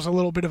 Rich tells a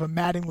little bit of a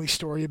Mattingly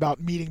story about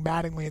meeting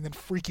Mattingly and then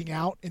freaking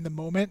out in the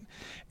moment,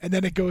 and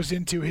then it goes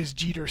into his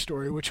Jeter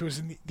story, which was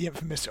in the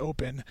infamous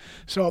Open.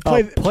 So I'll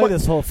play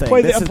this whole thing.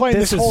 I'm playing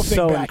this whole thing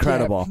so back.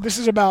 incredible. Yeah, this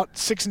is about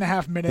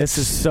 6.5 minutes. This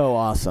is so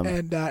awesome,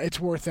 and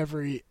it's worth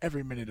every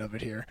minute of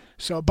it here.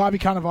 So Bobby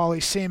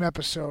Cannavale, same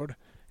episode,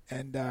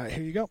 and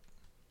here you go.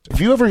 Have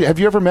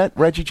you ever met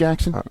Reggie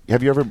Jackson?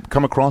 Have you ever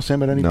come across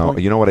him at any point?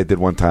 No. You know what I did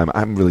one time?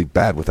 I'm really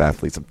bad with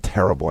athletes. I'm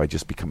terrible. I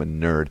just become a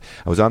nerd.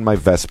 I was on my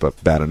Vespa,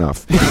 bad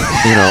enough.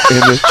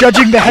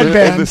 Judging the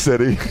headband in the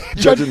city,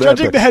 judging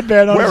the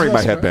headband, on wearing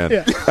my Vespa.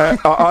 headband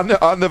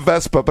on the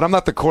Vespa. But I'm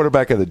not the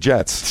quarterback of the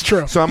Jets. It's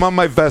true. So I'm on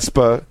my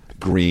Vespa,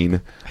 green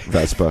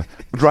Vespa,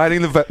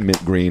 riding the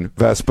mint green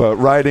Vespa,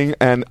 riding,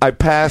 and I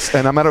pass,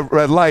 and I'm at a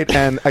red light,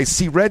 and I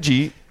see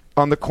Reggie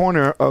on the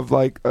corner of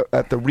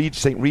at the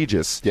St.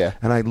 Regis,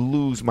 and I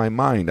lose my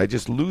mind. I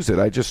just lose it.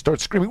 I just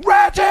start screaming,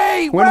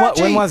 Reggie!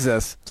 When was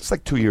this? It's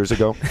like 2 years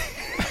ago.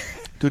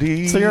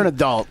 Dude, so you're an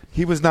adult.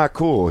 He was not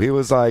cool. He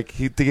was like,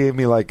 he gave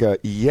me like a,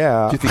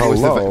 yeah, do you think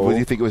hello. Do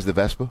you think it was the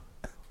Vespa?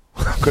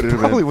 Could it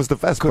probably was the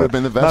Vespa. Could have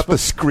been the Vespa. Not the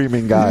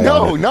screaming guy.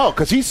 No,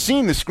 because he's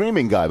seen the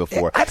screaming guy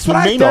before. Yeah, that's he what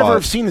I may thought. never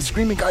have seen the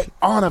screaming guy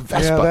on a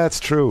Vespa. Yeah, that's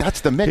true.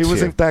 That's the mix. He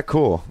wasn't that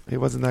cool.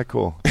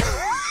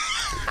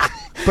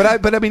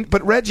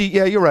 But Reggie,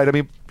 yeah, you're right. I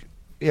mean,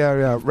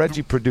 yeah,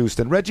 Reggie produced,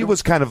 and Reggie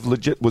was kind of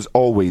legit, was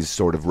always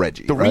sort of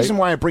Reggie. The reason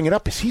why I bring it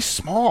up is he's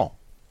small.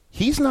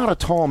 He's not a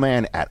tall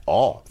man at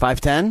all.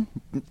 5'10"?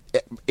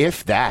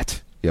 If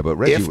that. Yeah, but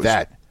Reggie was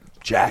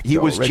jacked. He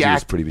was Reggie jacked,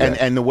 was pretty bad.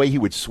 and the way he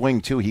would swing,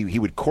 too, he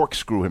would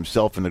corkscrew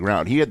himself in the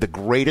ground. He had the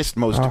greatest,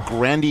 most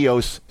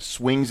grandiose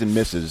swings and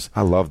misses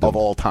of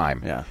all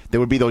time. Yeah.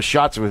 There would be those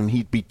shots of him.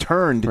 He'd be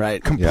turned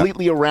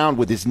completely around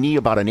with his knee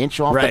about an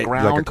inch off the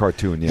ground. Like a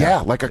cartoon,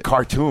 Yeah, like a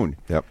cartoon.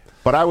 Yep.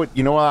 But I would,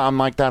 I'm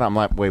like that. I'm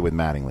that way with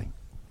Mattingly.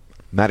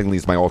 Mattingly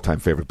is my all-time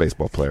favorite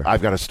baseball player.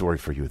 I've got a story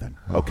for you then.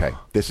 Okay.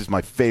 This is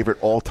my favorite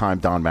all-time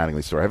Don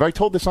Mattingly story. Have I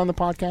told this on the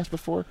podcast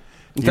before?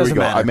 Here we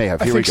go. I may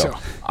have. Here we go. So.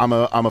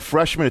 I'm a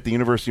freshman at the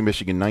University of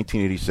Michigan,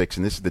 1986,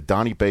 and this is the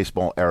Donnie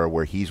baseball era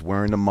where he's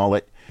wearing the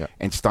mullet,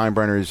 and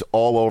Steinbrenner is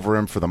all over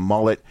him for the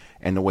mullet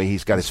and the way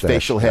he's got his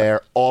facial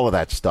hair, all of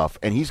that stuff.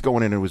 And he's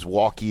going into his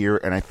walk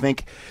year, and I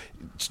think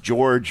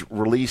George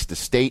released a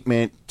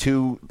statement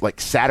to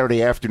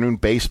Saturday afternoon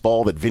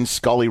baseball that Vince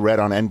Scully read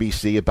on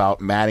NBC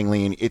about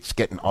Mattingly, and it's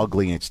getting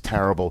ugly and it's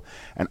terrible.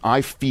 And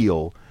I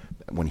feel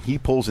that when he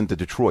pulls into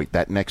Detroit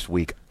that next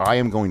week, I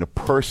am going to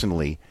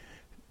personally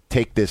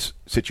take this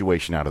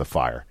situation out of the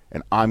fire.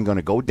 And I'm going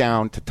to go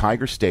down to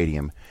Tiger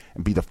Stadium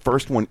and be the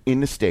first one in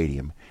the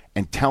stadium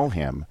and tell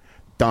him,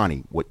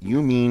 Donnie, what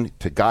you mean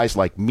to guys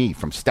like me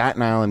from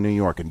Staten Island, New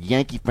York, and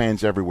Yankee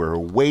fans everywhere who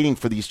are waiting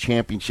for these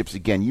championships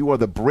again. You are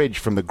the bridge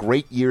from the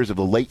great years of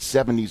the late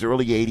 70s,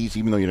 early 80s,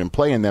 even though you didn't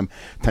play in them,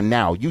 to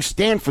now. You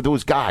stand for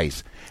those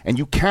guys, and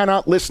you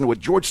cannot listen to what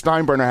George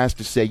Steinbrenner has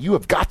to say. You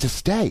have got to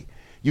stay.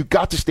 You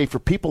got to stay for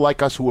people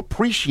like us who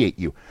appreciate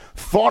you.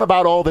 Thought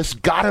about all this,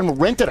 got him,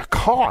 rented a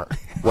car.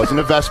 Wasn't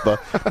a Vespa.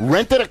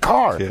 Rented a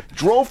car. Yeah.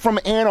 Drove from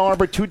Ann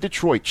Arbor to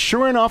Detroit.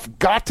 Sure enough,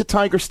 got to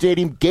Tiger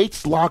Stadium.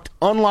 Gates locked,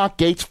 unlocked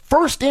gates.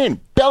 First in,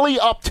 belly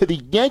up to the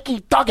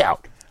Yankee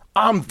dugout.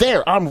 I'm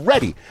there. I'm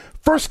ready.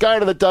 First guy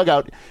to the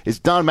dugout is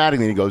Don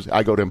Mattingly. He goes,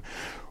 I go to him,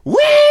 woo!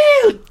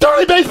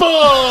 Donnie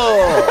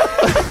Baseball!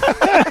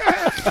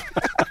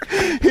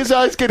 His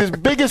eyes get as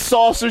big as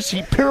saucers.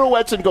 He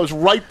pirouettes and goes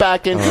right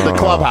back into the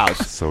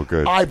clubhouse. So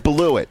good. I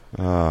blew it.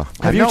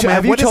 Have you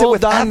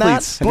told Don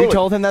that? Have you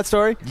told him that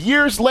story?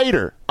 Years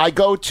later, I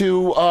go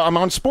to I'm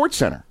on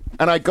SportsCenter,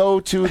 and I go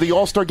to the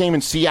All-Star game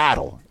in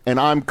Seattle, and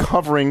I'm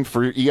covering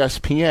for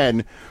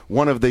ESPN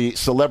one of the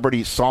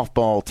celebrity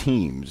softball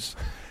teams.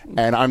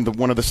 And I'm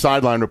one of the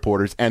sideline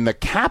reporters, and the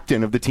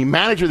captain of the team,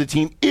 manager of the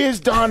team, is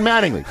Don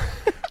Mattingly.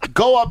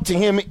 Go up to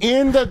him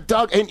in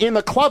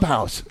the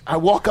clubhouse. I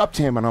walk up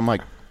to him, and I'm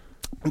like,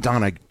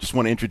 Don, I just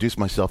want to introduce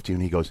myself to you.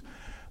 And he goes,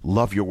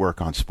 love your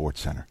work on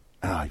SportsCenter.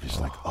 And I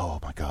was like, oh,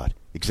 my God.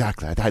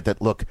 Exactly. I had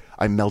that look.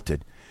 I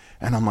melted.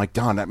 And I'm like,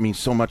 Don, that means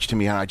so much to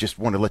me, and I just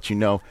want to let you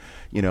know,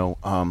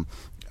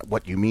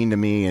 what you mean to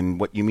me and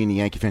what you mean to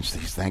Yankee fans.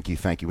 He says, thank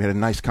you. We had a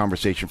nice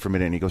conversation for a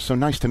minute, and he goes, so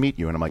nice to meet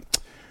you. And I'm like,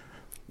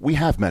 we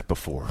have met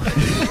before.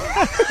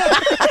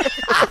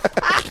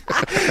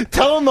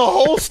 Tell him the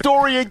whole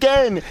story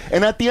again.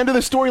 And at the end of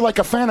the story, like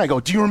a fan, I go,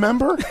 do you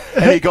remember?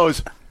 And he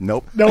goes,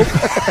 nope.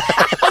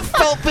 I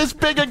felt this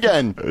big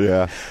again.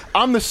 Yeah.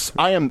 I am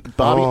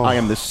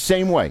the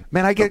same way.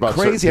 Man, I get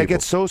crazy. I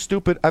get so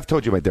stupid. I've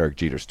told you my Derek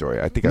Jeter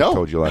story. I think I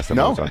told you last time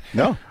I was on.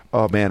 No.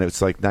 Oh, man,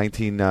 it's like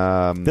 19...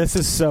 this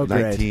is so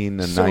great.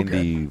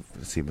 1990...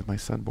 Let's see, was my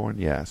son born?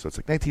 Yeah, so it's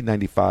like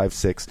 1995,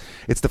 6.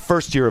 It's the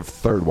first year of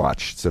Third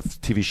Watch. It's a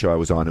TV show I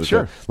was on. It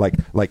was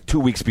like 2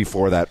 weeks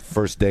before that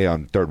first day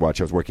on Third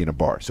Watch, I was working in a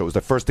bar. So it was the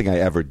first thing I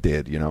ever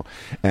did,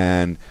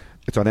 And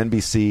it's on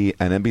NBC,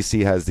 and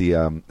NBC has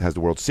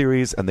the World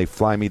Series, and they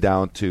fly me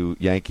down to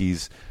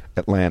Yankees,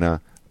 Atlanta,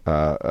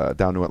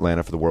 down to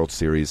Atlanta for the World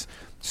Series,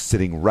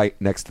 sitting right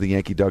next to the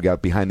Yankee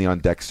dugout behind the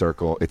on-deck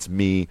circle. It's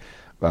me,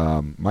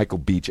 Michael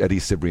Beach, Eddie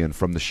Cibrian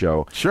from the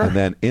show. Sure. And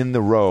then in the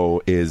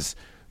row is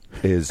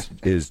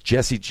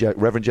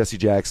Reverend Jesse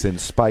Jackson,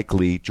 Spike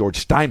Lee,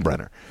 George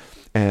Steinbrenner.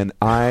 And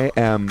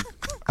I'm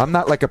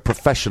not like a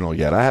professional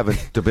yet. I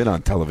haven't been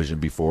on television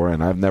before,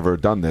 and I've never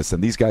done this.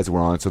 And these guys were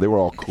on, so they were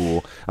all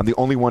cool. I'm the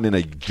only one in a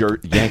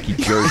Yankee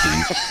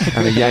jersey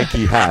and a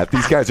Yankee hat.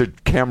 These guys are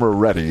camera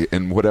ready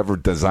in whatever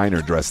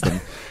designer dressed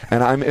them,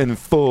 and I'm in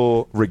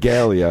full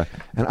regalia.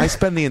 And I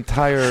spend the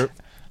entire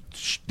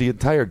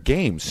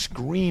game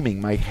screaming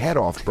my head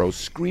off, bro.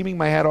 Screaming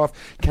my head off.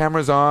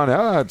 Cameras on.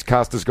 It's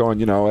Costa's going,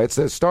 it's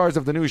the stars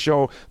of the new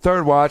show,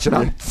 Third Watch, and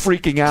I'm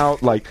freaking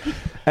out.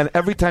 And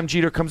every time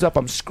Jeter comes up,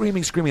 I'm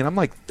screaming. I'm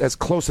like as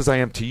close as I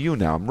am to you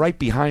now. I'm right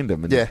behind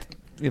him. And,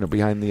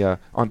 behind the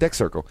on-deck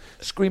circle.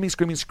 Screaming.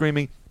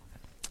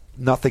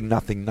 Nothing.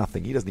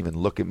 He doesn't even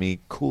look at me.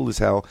 Cool as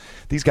hell.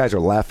 These guys are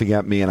laughing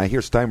at me, and I hear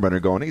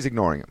Steinbrenner going, he's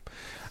ignoring him.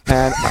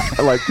 And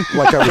like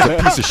I was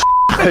a piece of shit.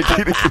 Like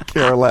he didn't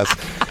care less.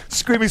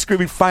 Screaming.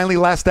 Finally,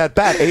 last at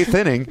bat, 8th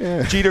inning.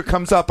 Yeah. Jeter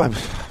comes up. I'm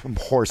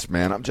hoarse,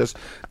 man. I'm just,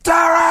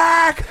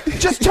 Derek,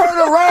 just turn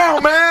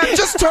around, man.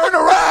 Just turn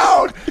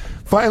around.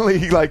 Finally,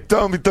 he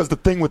does the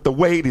thing with the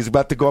weight. He's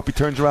about to go up. He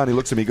turns around. He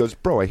looks at me. He goes,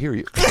 bro, I hear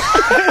you.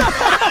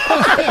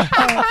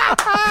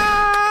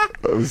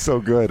 It was so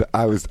good.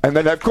 And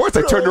then of course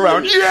I turned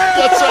around. Yeah,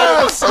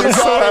 that's right. I'm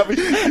so happy.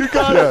 You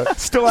got it.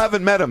 Still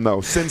haven't met him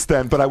though since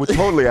then, but I would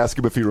totally ask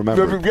him if he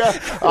remembered.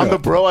 I'm the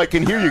bro. I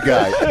can hear you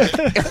guy.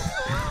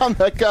 I'm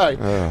that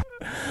guy.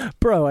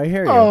 Bro, I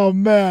hear you. Oh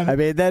man. I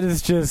mean, that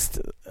is just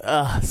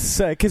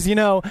because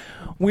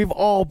we've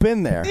all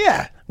been there.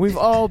 Yeah, we've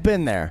all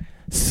been there.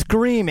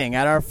 Screaming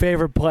at our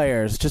favorite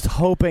players, just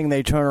hoping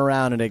they turn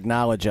around and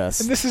acknowledge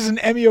us. And this is an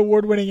Emmy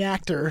Award-winning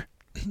actor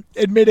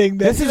admitting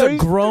that this is a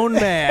grown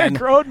man. A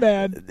grown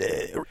man.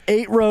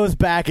 8 rows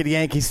back at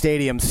Yankee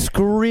Stadium,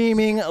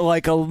 screaming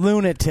like a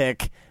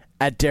lunatic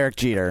at Derek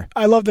Jeter.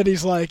 I love that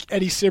he's like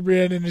Eddie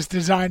Cibrian in his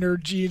designer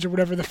jeans or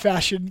whatever, the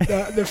fashion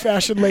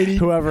lady.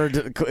 whoever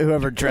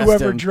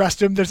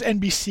dressed him. There's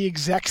NBC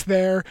execs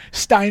there.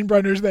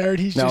 Steinbrenner's there, and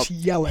he's just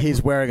yelling.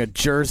 He's wearing a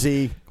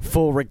jersey,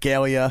 full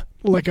regalia.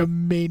 Like a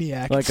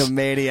maniac.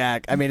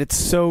 I mean, it's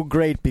so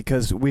great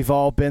because we've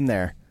all been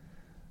there.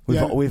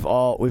 We've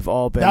all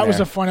been there. That was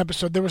a fun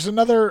episode. There was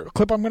another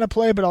clip I'm going to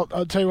play, but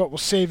I'll tell you what, we'll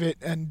save it.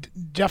 And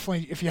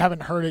definitely, if you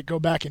haven't heard it, go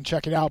back and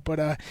check it out.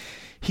 But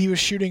he was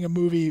shooting a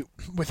movie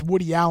with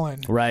Woody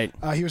Allen. Right.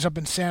 He was up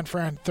in San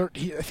Fran. I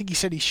think he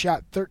said he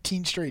shot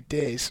 13 straight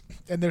days.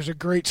 And there's a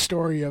great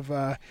story of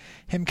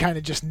him kind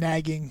of just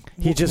nagging.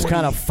 He just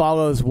kind of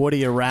follows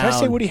Woody around. Did I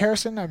say Woody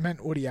Harrelson? I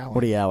meant Woody Allen.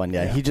 Woody Allen,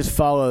 yeah. He just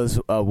follows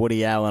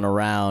Woody Allen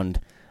around,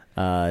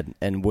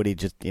 and Woody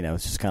just,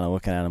 is just kind of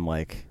looking at him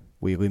like,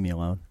 will you leave me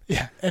alone?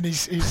 Yeah, and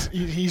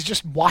he's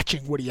just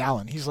watching Woody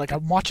Allen. He's like,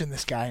 I'm watching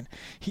this guy, and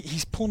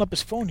he's pulling up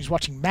his phone. He's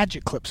watching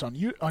magic clips on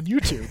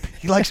YouTube.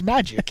 He likes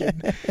magic,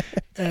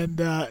 and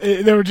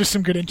there were just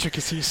some good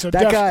intricacies. So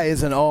that guy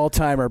is an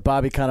all-timer,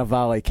 Bobby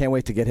Cannavale. Can't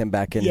wait to get him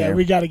back in. Yeah,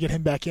 we got to get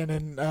him back in,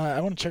 and I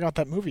want to check out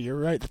that movie. You're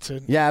right.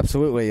 Yeah,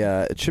 absolutely.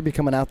 It should be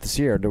coming out this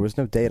year. There was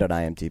no date on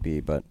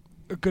IMDb, but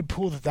a good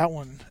pool that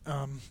one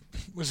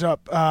was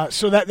up.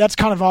 So that's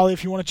kind of Ollie.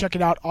 If you want to check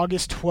it out,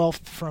 August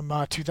 12th from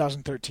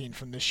 2013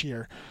 from this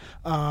year.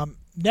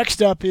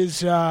 Next up is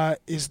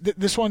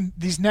this one.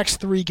 These next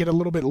three get a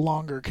little bit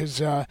longer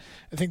because I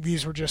think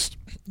these were just,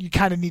 you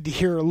kind of need to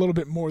hear a little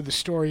bit more of the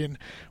story, and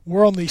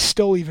we're only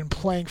still even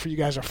playing for you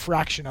guys a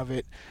fraction of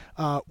it.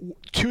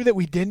 Two that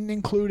we didn't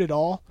include at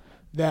all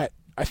that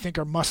I think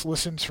are must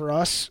listens for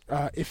us.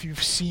 If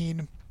you've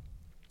seen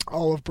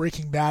all of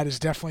Breaking Bad, is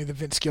definitely the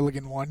Vince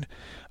Gilligan one.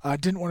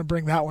 Didn't want to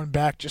bring that one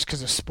back just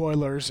because of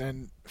spoilers,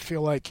 and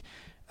feel like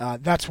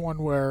that's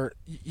one where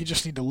you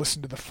just need to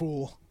listen to the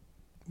full.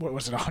 What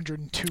was it,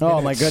 102 minutes?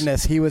 Oh, my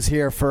goodness. He was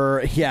here for,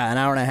 an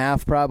hour and a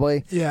half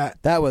probably. Yeah.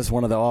 That was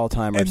one of the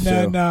all-timers,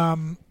 and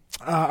then,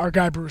 our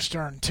guy Bruce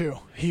Dern, too.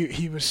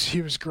 He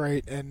was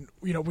great. And,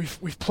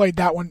 we've played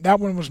that one.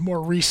 That one was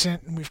more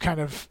recent, and we've kind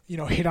of,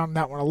 hit on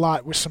that one a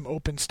lot with some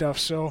open stuff.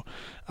 So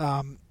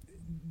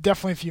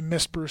definitely if you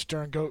missed Bruce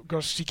Dern, go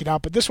seek it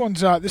out. But this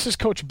is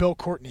Coach Bill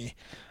Courtney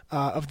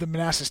of the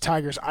Manassas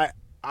Tigers.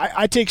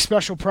 I take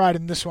special pride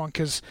in this one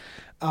because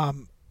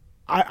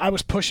I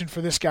was pushing for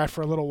this guy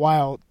for a little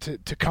while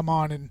to come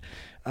on,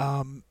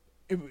 and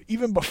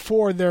even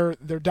before their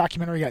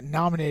documentary got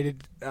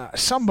nominated,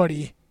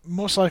 somebody,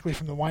 most likely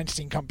from the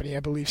Weinstein Company, I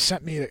believe,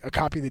 sent me a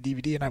copy of the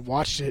DVD, and I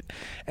watched it.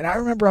 And I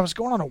remember I was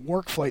going on a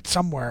work flight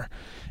somewhere,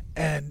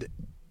 and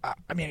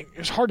it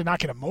was hard to not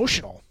get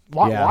emotional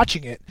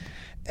watching it.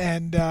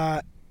 And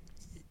I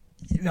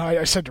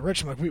said to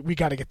Rich, I'm like, we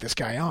got to get this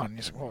guy on. And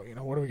he's like,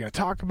 well, what are we going to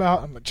talk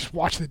about? I'm like, just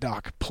watch the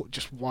doc.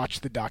 Just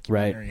watch the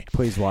documentary. Right.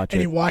 Please watch it.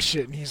 And he watched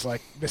it, and he's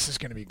like, this is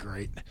going to be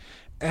great.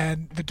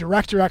 And the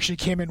director actually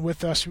came in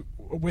with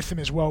him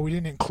as well. We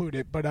didn't include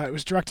it, but it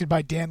was directed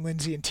by Dan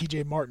Lindsay and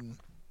TJ Martin.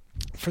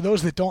 For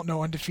those that don't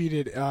know,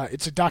 Undefeated,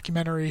 it's a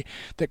documentary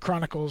that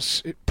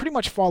chronicles, it pretty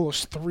much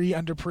follows three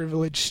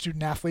underprivileged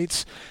student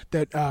athletes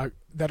that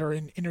are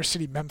in inner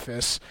city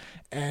Memphis,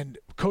 and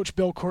Coach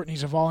Bill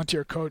Courtney's a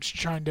volunteer coach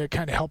trying to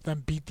kind of help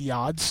them beat the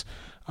odds,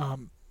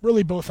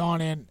 really both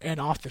on and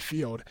off the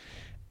field.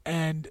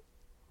 And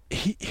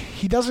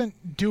he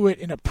doesn't do it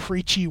in a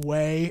preachy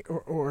way,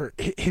 or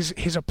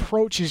his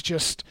approach is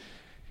just,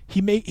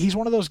 he's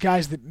one of those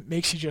guys that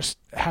makes you just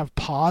have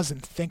pause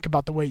and think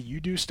about the way you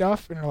do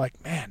stuff, and you're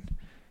like, man,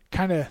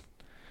 kind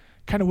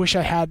of wish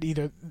I had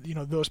either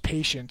those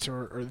patience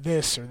or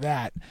this or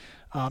that.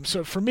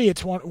 So for me,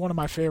 it's one of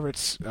my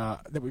favorites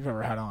that we've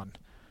ever had on.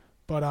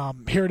 But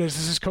here it is.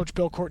 This is Coach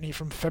Bill Courtney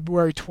from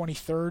February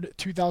 23rd,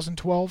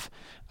 2012.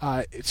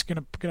 It's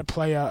gonna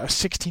play a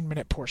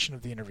 16-minute portion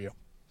of the interview.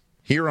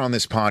 Here on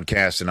this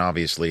podcast, and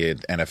obviously at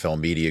NFL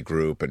Media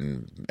Group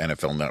and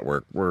NFL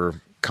Network, we're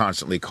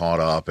constantly caught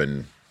up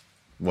in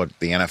what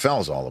the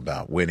NFL is all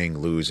about: winning,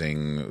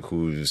 losing,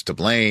 who's to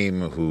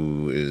blame,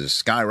 who is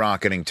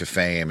skyrocketing to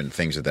fame, and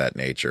things of that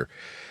nature,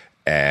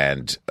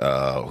 and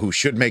who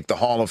should make the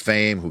Hall of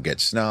Fame, who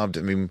gets snubbed.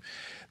 I mean,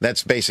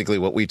 that's basically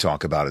what we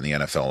talk about in the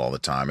NFL all the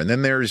time. And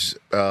then there's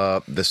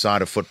the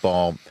side of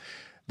football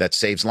that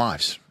saves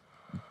lives,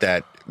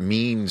 that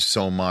means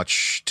so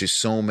much to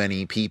so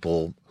many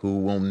people who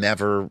will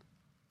never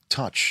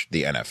touch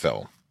the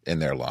NFL in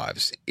their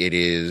lives. It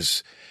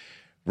is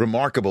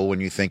remarkable when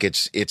you think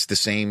it's the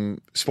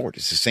same sport,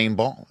 it's the same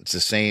ball, it's the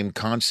same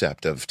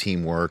concept of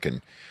teamwork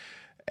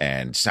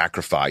and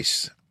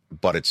sacrifice,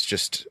 but it's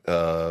just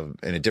in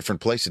a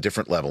different place, a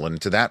different level. And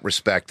to that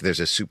respect, there's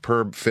a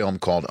superb film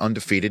called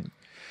Undefeated.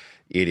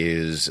 It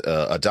is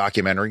a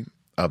documentary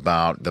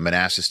about the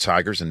Manassas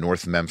Tigers and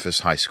North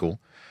Memphis High School.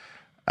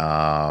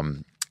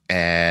 And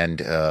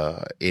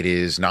it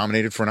is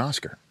nominated for an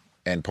Oscar.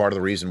 And part of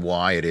the reason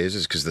why it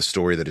is because the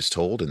story that is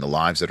told, and the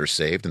lives that are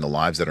saved, and the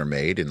lives that are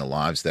made, and the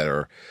lives that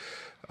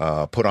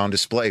are put on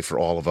display for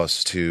all of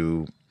us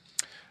to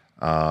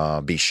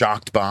be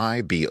shocked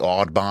by, be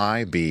awed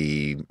by,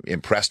 be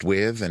impressed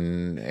with,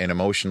 and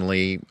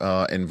emotionally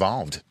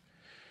involved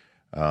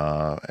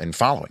in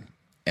following.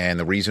 And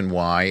the reason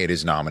why it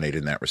is nominated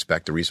in that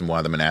respect, the reason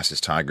why the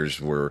Manassas Tigers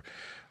were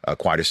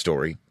quite a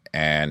story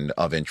and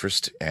of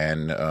interest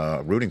and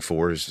rooting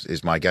for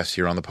is my guest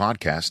here on the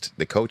podcast,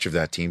 the coach of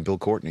that team, Bill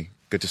Courtney.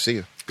 Good to see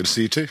you. Good to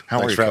see you, too.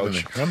 How are you,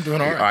 Coach? I'm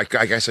doing all right.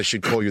 I guess I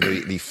should call you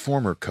the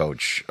former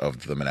coach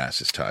of the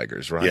Manassas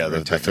Tigers, right? Yeah,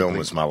 the film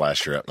was my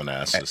last year at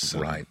Manassas.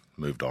 Right.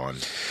 Moved on.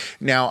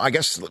 Now, I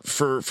guess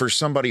for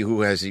somebody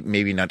who has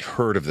maybe not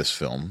heard of this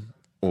film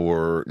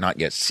or not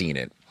yet seen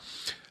it,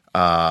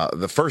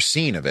 the first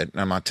scene of it,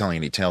 and I'm not telling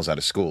any tales out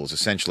of school, is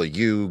essentially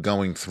you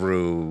going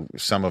through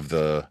some of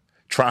the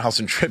trials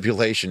and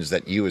tribulations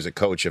that you as a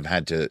coach have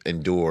had to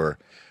endure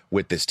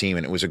with this team.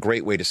 And it was a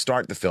great way to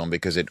start the film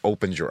because it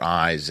opens your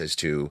eyes as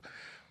to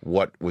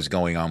what was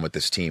going on with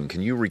this team.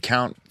 Can you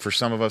recount for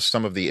some of us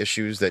some of the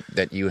issues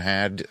that you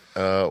had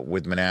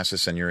with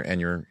Manassas and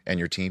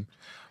your team?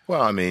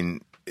 Well, I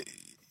mean,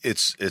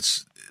 it's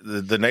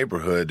the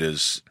neighborhood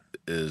is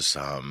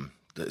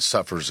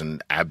suffers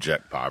in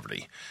abject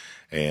poverty.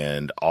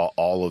 And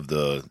all of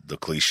the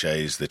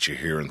cliches that you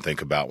hear and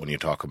think about when you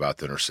talk about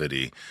the inner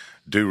city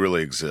do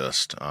really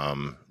exist.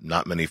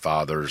 Not many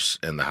fathers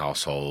in the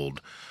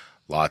household,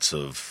 lots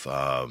of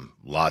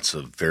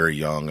very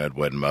young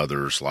unwed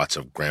mothers, lots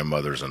of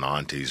grandmothers and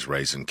aunties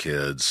raising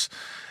kids,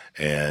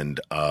 and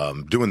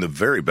doing the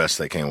very best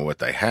they can with what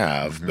they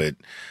have. Mm-hmm. But,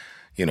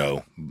 you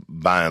know,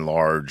 by and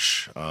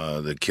large,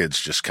 the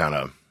kids just kind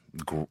of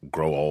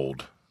grow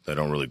old. They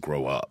don't really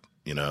grow up,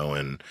 you know,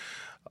 and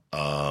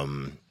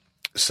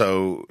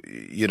so,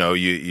 you know,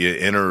 you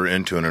enter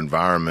into an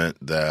environment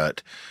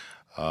that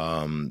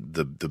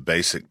the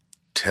basic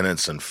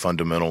tenets and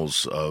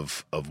fundamentals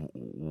of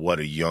what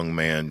a young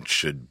man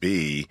should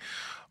be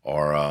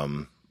are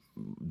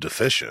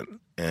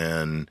deficient,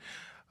 and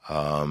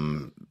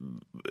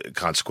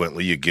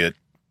consequently, you get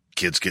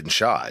kids getting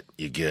shot,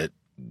 you get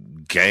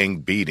gang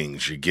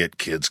beatings, you get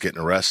kids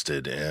getting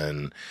arrested,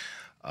 and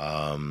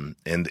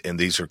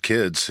these are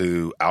kids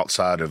who,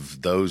 outside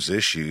of those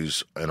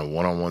issues, in a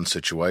one-on-one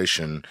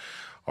situation,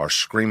 are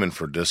screaming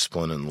for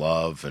discipline and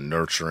love and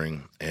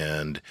nurturing,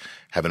 and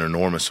have an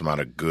enormous amount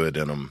of good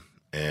in them,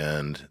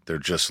 and they're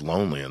just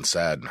lonely and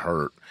sad and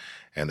hurt,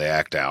 and they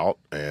act out.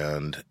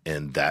 And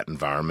in that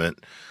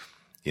environment,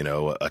 you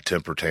know, a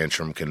temper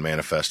tantrum can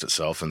manifest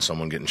itself in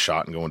someone getting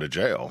shot and going to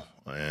jail,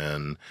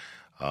 and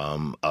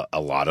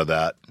a lot of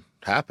that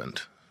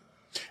happened.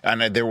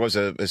 And there was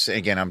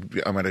again, I'm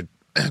going to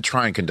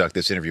try and conduct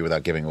this interview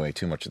without giving away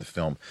too much of the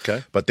film.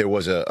 Okay. But there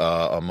was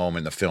a moment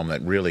in the film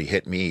that really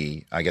hit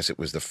me. I guess it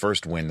was the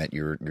first win that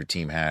your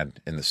team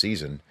had in the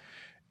season.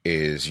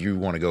 Is you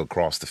want to go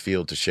across the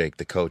field to shake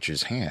the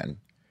coach's hand,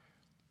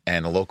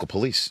 and the local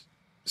police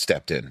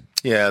stepped in.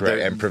 Yeah,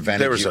 and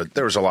prevented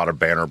there was a lot of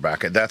banner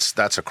back.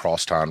 That's a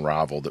crosstown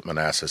rival that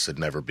Manassas had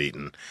never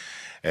beaten,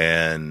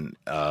 and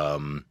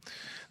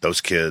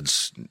those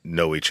kids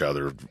know each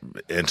other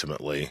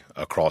intimately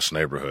across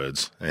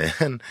neighborhoods,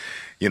 and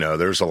you know,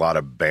 there's a lot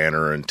of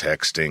banner and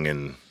texting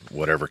and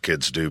whatever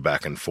kids do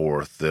back and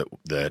forth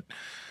that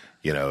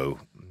you know,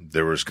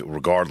 there was,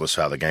 regardless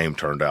how the game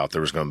turned out,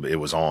 it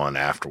was on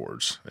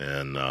afterwards.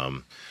 And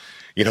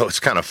you know, it's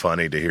kind of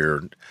funny to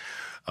hear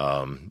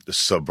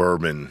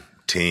suburban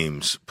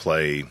teams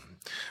play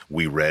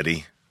 "We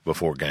Ready"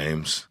 before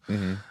games,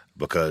 mm-hmm.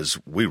 because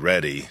 "We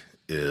Ready"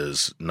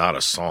 is not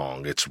a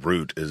song. Its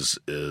root is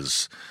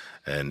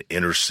an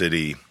inner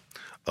city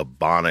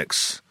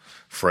Ebonics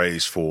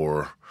phrase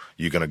for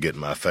 "You gonna get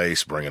in my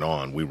face? Bring it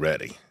on. We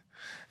ready."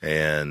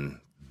 And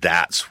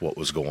that's what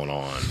was going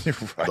on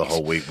right. The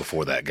whole week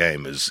before that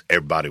game. Is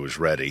everybody was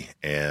ready,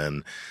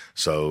 and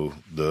so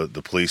the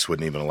police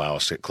wouldn't even allow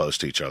us to get close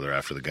to each other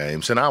after the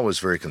games. And I was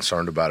very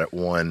concerned about it.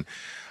 One,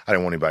 I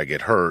didn't want anybody to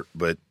get hurt,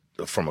 but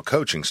from a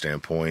coaching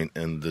standpoint,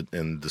 in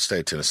the state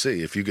of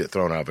Tennessee, if you get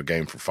thrown out of a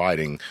game for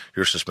fighting,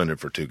 you're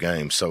suspended for 2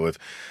 games. So if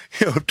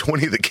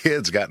 20 of the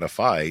kids got in a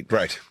fight,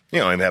 right,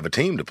 and have a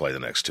team to play the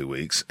next 2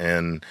 weeks,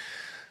 and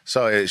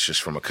so it's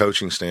just from a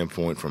coaching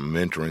standpoint, from a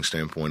mentoring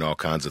standpoint, all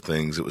kinds of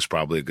things. It was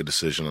probably a good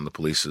decision on the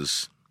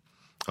police's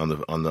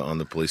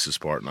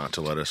part not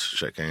to let us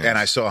shake hands. And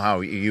I saw how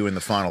you, in the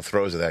final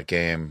throws of that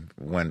game,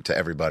 went to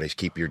everybody: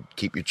 keep your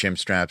chin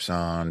straps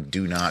on.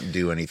 Do not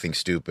do anything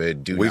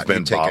stupid. We've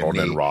been bottled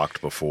and rocked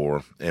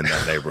before in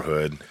that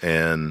neighborhood,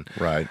 and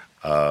right.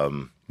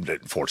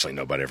 Fortunately,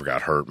 nobody ever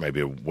got hurt. Maybe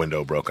a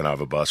window broken out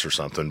of a bus or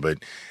something, but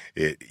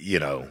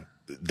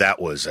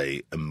that was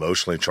a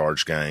emotionally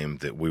charged game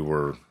that we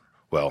were.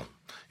 Well,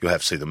 you'll have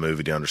to see the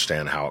movie to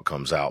understand how it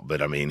comes out,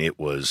 but I mean, there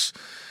was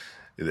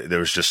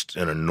just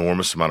an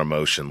enormous amount of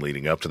emotion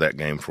leading up to that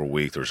game for a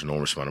week. There's an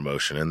enormous amount of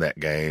emotion in that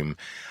game.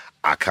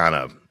 I kind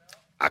of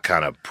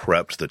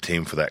prepped the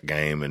team for that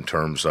game in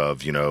terms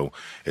of,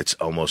 it's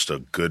almost a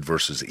good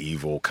versus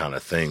evil kind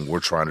of thing.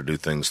 We're trying to do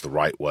things the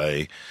right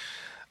way.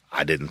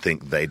 I didn't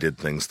think they did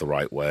things the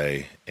right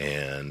way.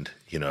 And,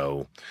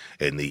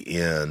 in the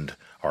end,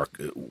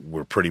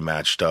 we're pretty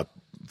matched up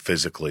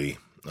physically,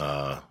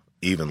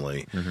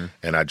 evenly, mm-hmm.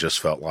 and I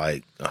just felt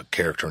like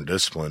character and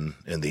discipline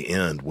in the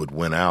end would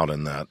win out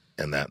in that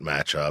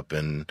matchup,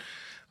 and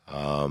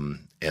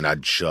I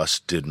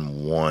just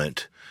didn't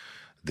want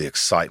the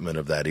excitement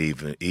of that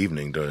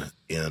evening to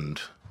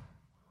end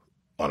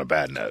on a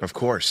bad note. Of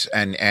course,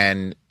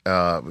 and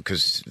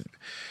because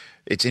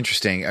it's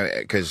interesting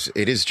because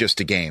it is just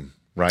a game,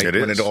 right? It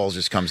is. When it all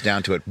just comes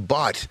down to it,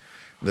 but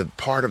the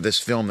part of this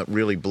film that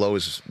really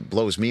blows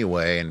me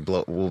away and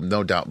will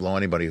no doubt blow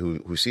anybody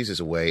who sees this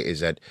away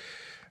is that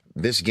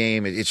this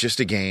game, it's just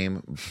a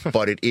game,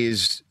 but it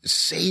is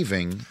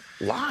saving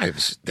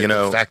lives.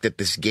 The fact that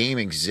this game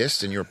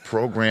exists and your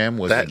program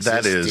was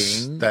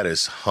existing. That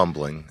is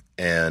humbling,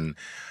 and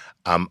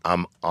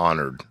I'm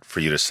honored for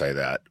you to say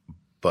that.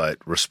 But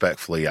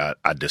respectfully, I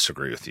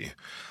disagree with you.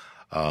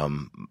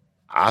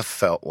 I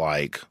felt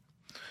like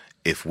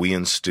if we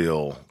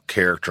instill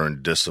character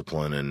and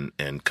discipline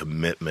and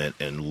commitment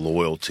and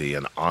loyalty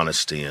and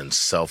honesty and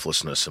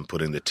selflessness and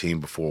putting the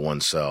team before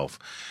oneself,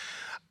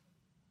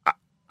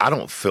 I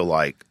don't feel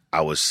like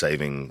I was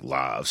saving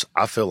lives.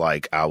 I feel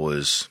like I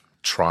was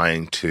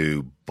trying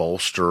to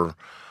bolster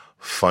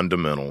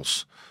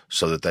fundamentals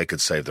so that they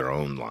could save their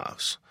own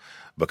lives.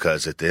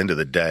 Because at the end of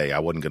the day, I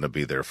wasn't going to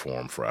be there for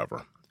them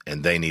forever.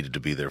 And they needed to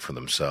be there for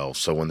themselves.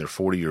 So when they're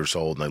 40 years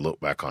old and they look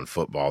back on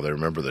football, they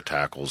remember the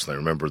tackles, they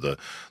remember the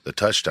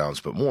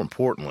touchdowns. But more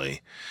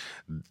importantly,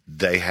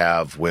 they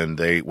have when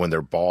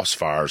their boss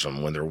fires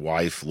them, when their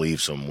wife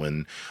leaves them,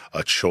 when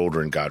a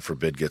children, God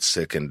forbid, gets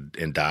sick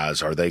and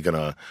dies, are they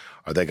gonna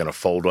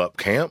fold up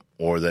camp,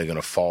 or are they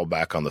gonna fall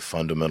back on the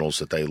fundamentals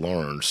that they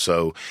learned?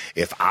 So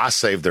if I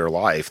save their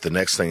life, the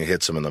next thing that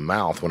hits them in the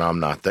mouth when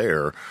I'm not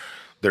there,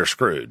 they're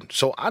screwed.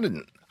 So I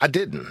didn't.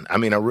 I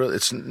mean,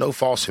 it's no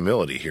false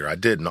humility here. I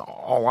didn't.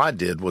 All I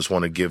did was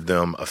want to give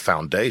them a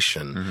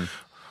foundation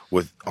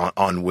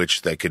on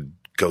which they could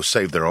go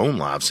save their own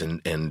lives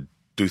and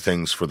do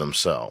things for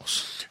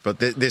themselves. But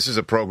this is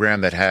a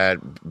program that had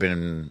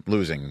been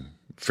losing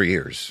for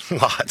years.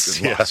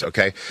 Lots.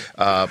 Okay.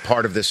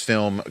 Part of this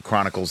film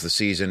chronicles the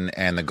season,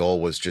 and the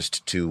goal was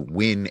just to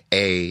win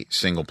a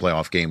single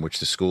playoff game, which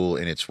the school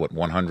in its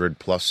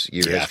 100-plus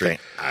year history,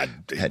 I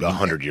think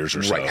 100 years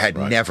or so, had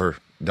never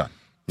done.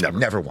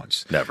 Never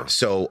once. Never.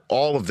 So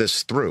all of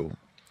this through,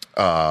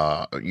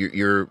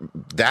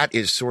 that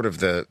is sort of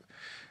the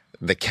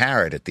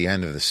carrot at the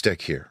end of the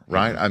stick here,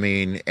 right? I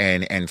mean,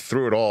 and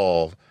through it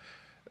all,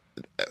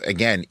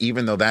 again,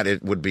 even though that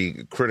it would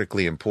be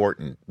critically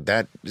important,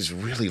 that is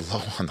really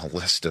low on the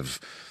list of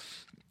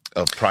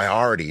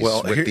priorities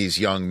with these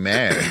young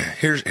men.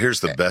 Here's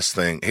the best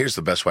thing. Here's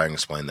the best way I can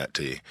explain that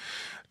to you.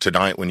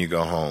 Tonight when you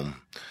go home,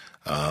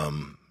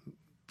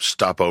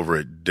 stop over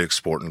at Dick's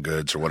Sporting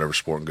Goods or whatever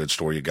sporting goods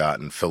store you got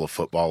and fill a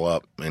football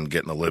up and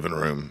get in the living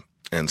room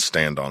and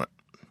stand on it.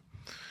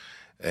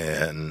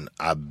 And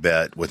I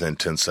bet within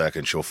 10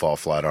 seconds you'll fall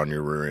flat on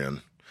your rear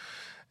end.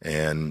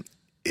 And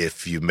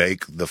if you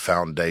make the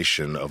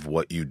foundation of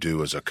what you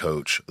do as a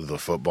coach the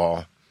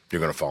football,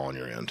 you're going to fall on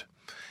your end.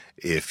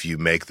 If you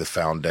make the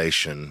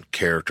foundation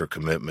character,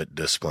 commitment,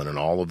 discipline, and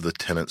all of the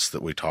tenets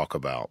that we talk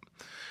about,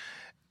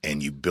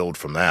 and you build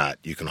from that,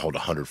 you can hold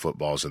 100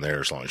 footballs in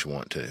there as long as you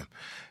want to.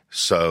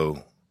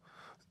 So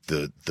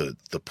the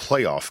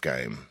playoff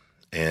game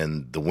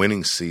and the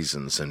winning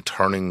seasons and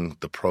turning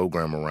the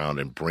program around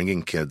and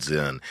bringing kids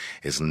in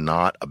is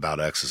not about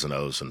X's and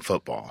O's in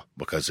football,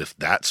 because if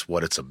that's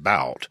what it's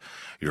about,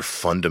 you're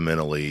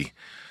fundamentally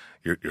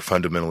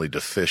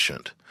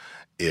deficient.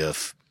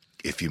 If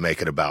you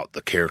make it about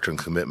the character and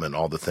commitment,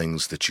 all the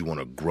things that you want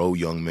to grow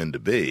young men to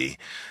be,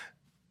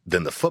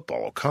 then the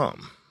football will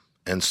come.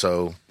 And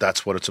so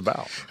that's what it's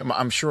about.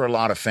 I'm sure a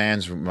lot of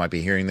fans might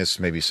be hearing this,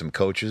 maybe some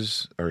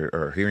coaches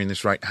are hearing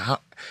this, right?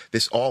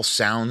 This all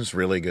sounds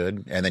really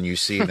good, and then you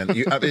see it.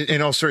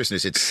 In all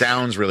seriousness, it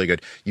sounds really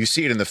good. You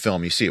see it in the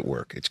film. You see it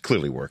work. It's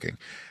clearly working.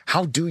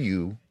 How do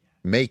you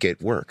make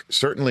it work?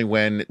 Certainly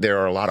when there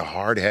are a lot of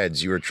hard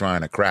heads you are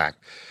trying to crack,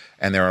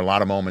 and there are a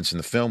lot of moments in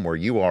the film where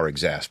you are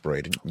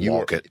exasperated. You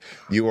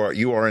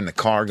are in the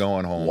car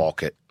going home.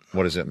 Walk it.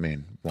 What does that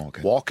mean? Walk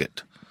it. Walk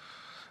it.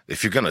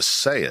 If you're going to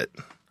say it,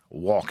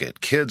 walk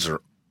it. Kids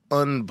are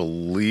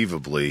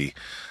unbelievably,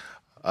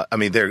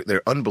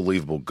 they're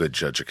unbelievable good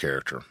judge of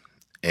character.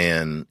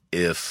 And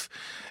if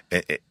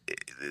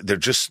they're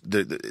just,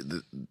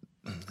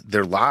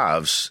 their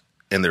lives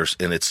and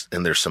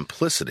their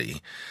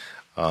simplicity,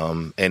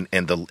 and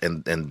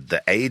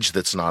the age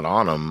that's not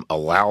on them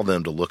allow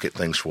them to look at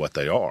things for what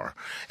they are.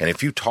 And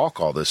if you talk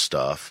all this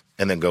stuff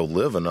and then go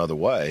live another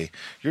way,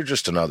 you're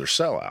just another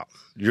sellout.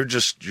 You're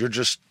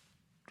just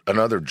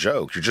another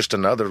joke. You're just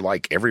another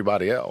like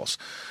everybody else.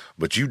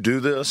 But you do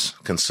this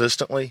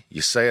consistently,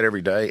 you say it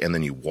every day, and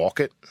then you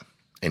walk it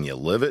and you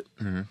live it,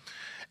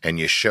 and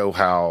you show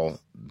how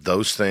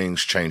those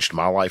things changed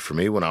my life for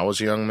me when I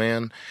was a young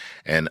man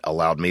and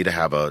allowed me to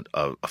have a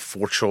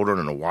 4 children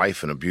and a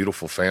wife and a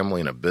beautiful family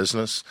and a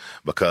business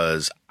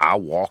because I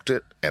walked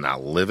it and I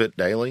live it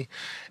daily.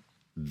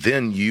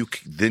 Then you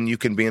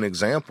can be an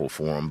example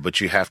for them,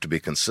 but you have to be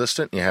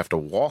consistent. And you have to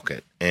walk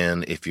it.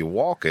 And if you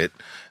walk it,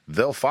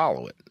 they'll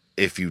follow it.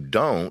 If you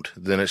don't,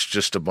 then it's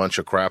just a bunch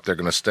of crap they're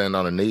going to stand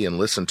on a knee and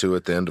listen to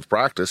at the end of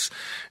practice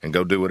and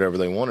go do whatever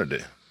they want to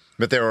do.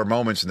 But there are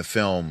moments in the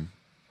film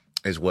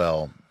as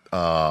well.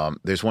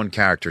 There's one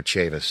character,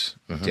 Chavis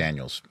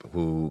Daniels,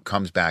 who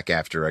comes back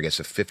after, I guess,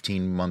 a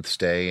 15-month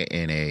stay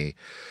in a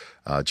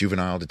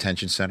juvenile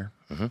detention center.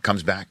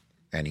 Comes back,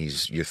 and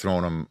you're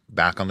throwing him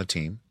back on the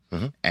team.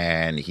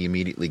 And he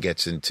immediately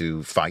gets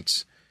into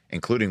fights,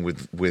 including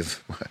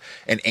with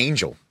an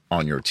angel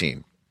on your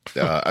team.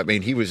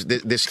 He was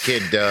this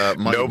kid.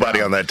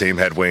 Nobody on that team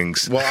had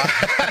wings. Well,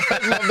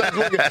 I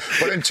love that.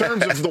 But in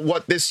terms of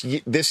what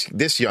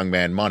this young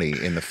man, Money,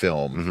 in the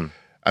film.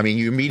 I mean,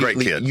 you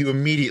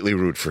immediately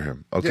root for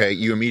him. Okay,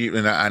 you immediately,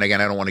 and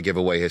again, I don't want to give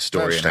away his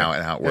story and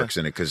how it works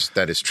in it, because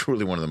that is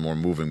truly one of the more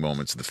moving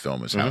moments of the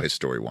film is how his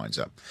story winds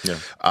up.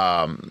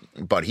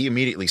 But he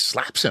immediately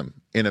slaps him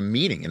in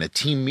a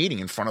team meeting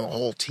in front of the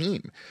whole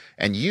team,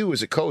 and you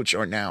as a coach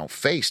are now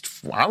faced.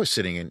 I was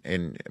sitting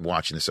and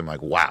watching this. I'm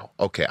like, wow,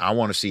 okay, I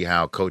want to see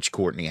how Coach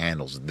Courtney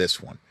handles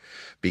this one.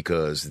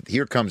 because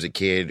here comes a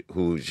kid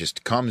who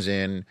just comes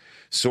in,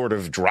 sort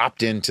of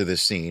dropped into the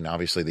scene.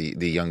 Obviously,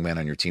 the young men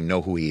on your team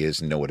know who he is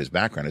and know what his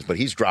background is, but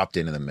he's dropped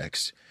into the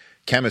mix.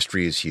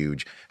 Chemistry is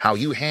huge. How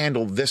you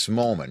handle this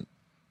moment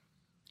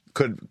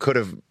could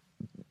have,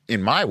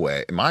 in my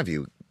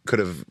view, could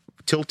have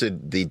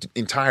tilted the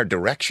entire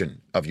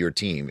direction of your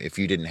team if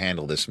you didn't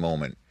handle this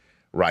moment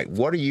right.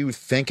 What are you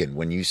thinking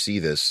when you see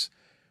this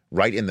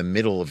right in the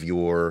middle of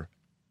your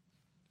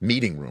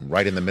meeting room,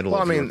 right in the middle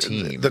of your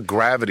team? The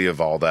gravity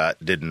of all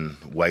that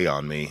didn't weigh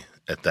on me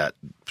at that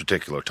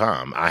particular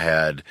time. I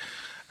had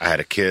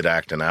a kid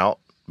acting out,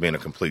 being a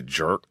complete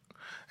jerk,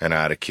 and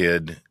I had a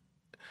kid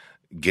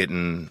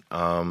getting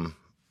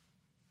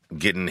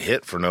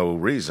hit for no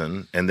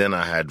reason, and then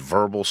I had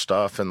verbal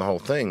stuff and the whole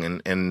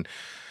thing, and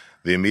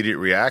the immediate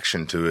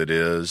reaction to it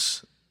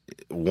is,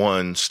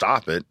 one,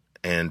 stop it,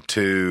 and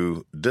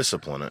two,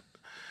 discipline it,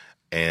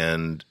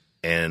 and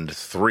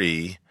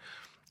three,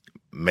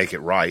 make it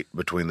right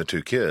between the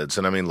two kids.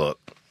 And I mean, look,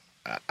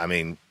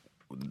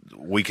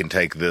 we can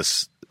take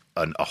this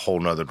a whole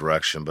nother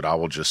direction, but I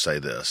will just say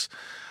this.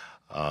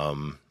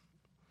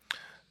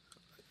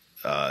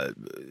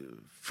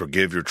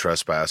 Forgive your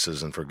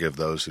trespasses and forgive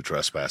those who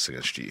trespass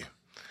against you.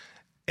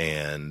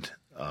 And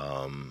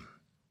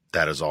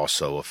that is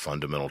also a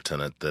fundamental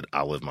tenet that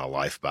I live my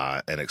life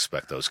by and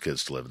expect those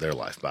kids to live their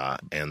life by.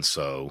 And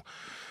so,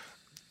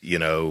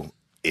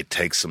 it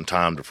takes some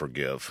time to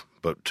forgive,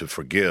 but to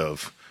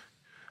forgiveness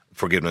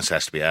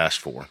has to be asked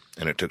for.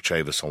 And it took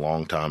Chavis a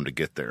long time to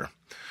get there.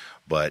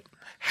 But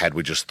had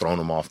we just thrown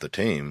him off the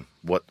team,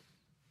 what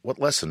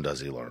lesson does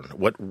he learn?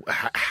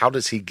 How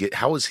does he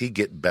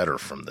get better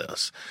from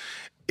this?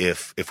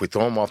 If we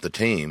throw him off the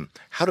team,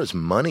 how does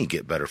Money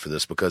get better for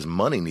this? Because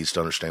Money needs to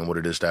understand what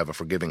it is to have a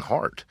forgiving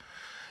heart.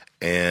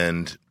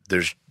 And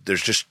there's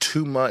just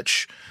too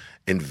much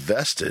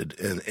invested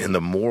in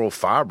the moral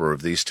fiber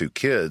of these two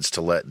kids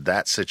to let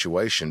that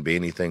situation be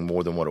anything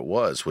more than what it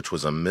was, which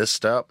was a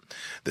misstep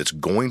that's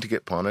going to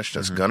get punished,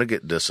 that's going to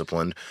get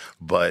disciplined,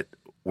 but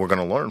we're going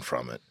to learn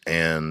from it.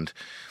 And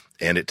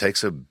it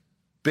takes a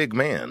big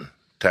man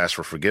to ask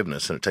for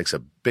forgiveness, and it takes a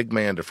big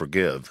man to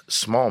forgive.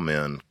 Small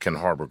men can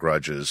harbor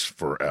grudges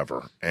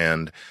forever.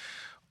 And,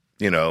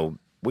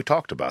 we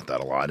talked about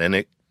that a lot, and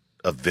it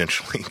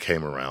eventually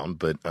came around.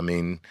 But,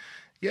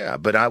 yeah,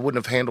 but I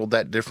wouldn't have handled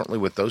that differently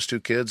with those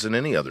two kids than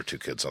any other two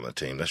kids on the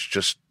team. That's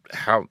just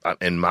how,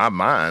 in my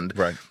mind,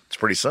 right. It's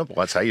pretty simple.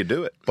 That's how you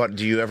do it. But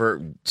do you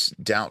ever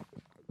doubt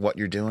what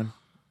you're doing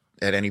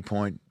at any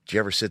point? Do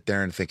you ever sit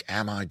there and think,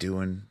 am I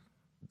doing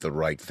the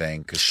right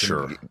thing?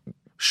 Sure.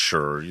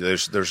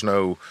 There's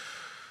no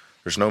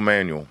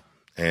manual,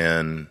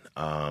 and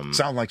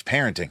sound like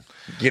parenting.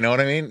 You know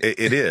what I mean?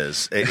 It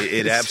is.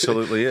 It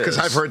absolutely is. Because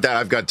I've heard that.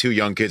 I've got two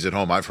young kids at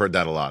home. I've heard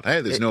that a lot. Hey,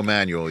 there's no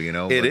manual.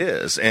 It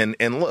is. And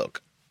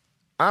look,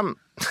 we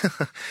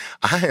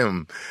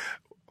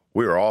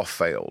are all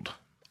failed,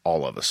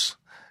 all of us,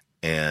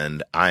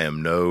 and I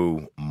am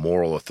no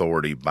moral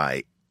authority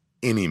by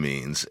any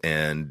means,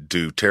 and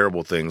do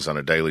terrible things on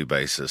a daily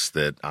basis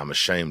that I'm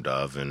ashamed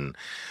of, and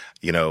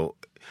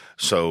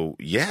So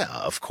yeah,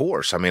 of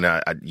course.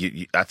 I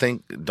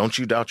think, don't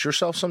you doubt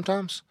yourself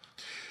sometimes?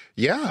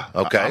 Yeah.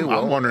 Okay.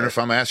 I'm wondering if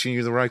I'm asking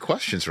you the right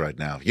questions right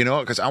now.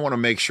 Because I want to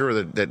make sure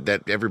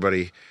that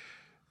everybody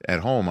at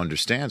home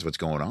understands what's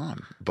going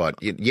on.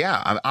 But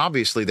yeah,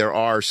 obviously there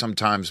are some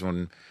times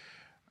when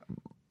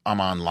I'm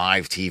on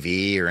live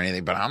TV or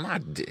anything, but I'm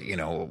not,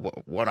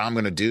 what I'm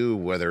going to do,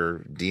 whether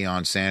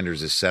Deion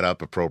Sanders is set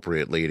up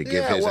appropriately to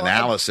give his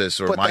analysis,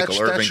 or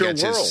Michael Irvin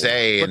gets his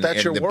say in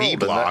the B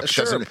block,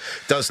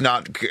 does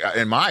not,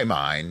 in my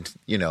mind,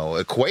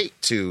 equate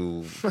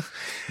to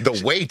the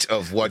weight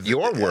of what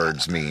your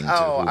words mean.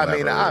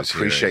 I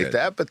appreciate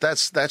that, but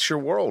that's your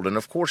world, and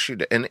of course you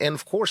do, and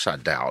of course I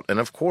doubt, and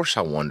of course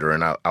I wonder,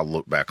 and I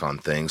look back on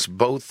things,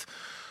 both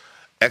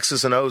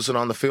X's and O's and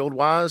on the field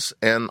wise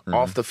and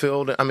off the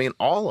field.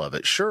 All of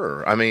it,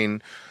 sure.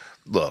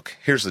 Look,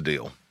 here's the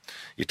deal.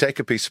 You take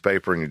a piece of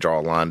paper and you draw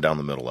a line down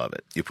the middle of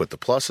it. You put the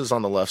pluses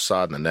on the left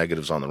side and the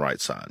negatives on the right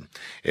side.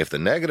 If the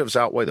negatives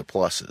outweigh the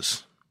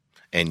pluses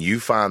and you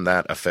find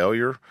that a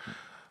failure,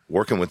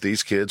 working with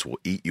these kids will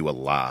eat you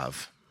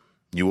alive.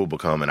 You will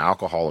become an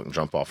alcoholic and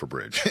jump off a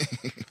bridge.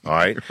 All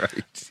right?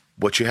 Right.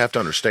 What you have to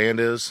understand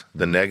is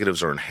the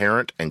negatives are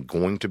inherent and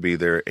going to be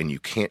there, and you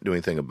can't do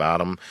anything about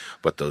them.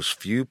 But those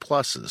few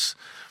pluses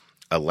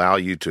allow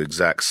you to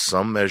exact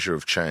some measure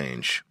of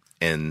change,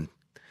 and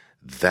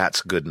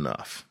that's good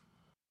enough.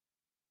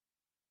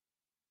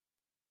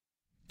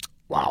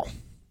 Wow.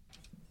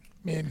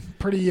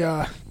 Pretty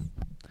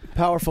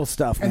powerful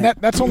stuff, man.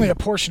 And that's only a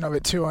portion of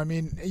it, too.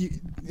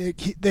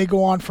 They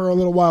go on for a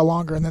little while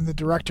longer, and then the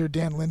director,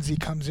 Dan Lindsay,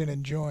 comes in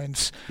and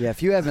joins. Yeah,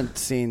 if you haven't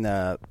seen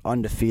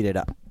Undefeated,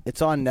 it's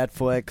on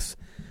Netflix.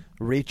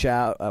 Reach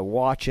out,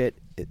 watch it.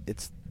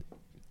 It's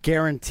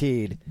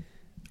guaranteed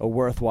a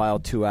worthwhile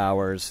 2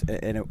 hours,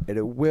 and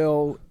it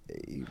will,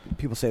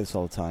 people say this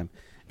all the time,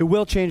 it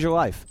will change your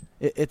life.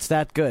 It's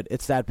that good.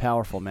 It's that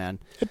powerful, man.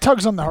 It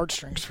tugs on the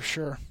heartstrings for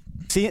sure.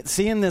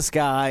 Seeing this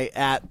guy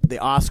at the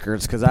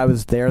Oscars, because I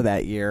was there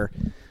that year,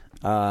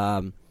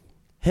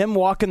 him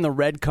walking the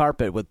red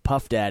carpet with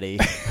Puff Daddy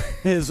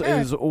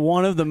is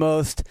one of the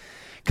most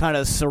kind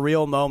of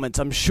surreal moments,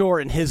 I'm sure,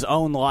 in his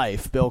own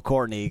life. Bill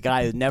Courtney, a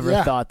guy who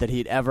never thought that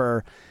he'd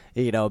ever,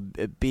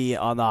 be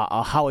on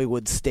a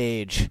Hollywood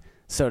stage,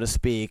 so to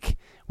speak,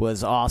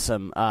 was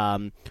awesome.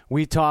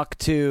 We talked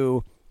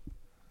to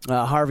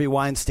Harvey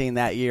Weinstein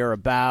that year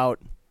about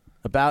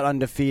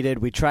Undefeated.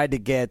 We tried to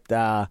get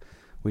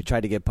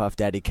Puff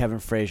Daddy. Kevin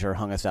Frazier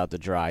hung us out to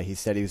dry. He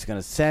said he was going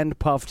to send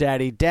Puff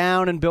Daddy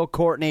down and Bill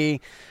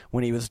Courtney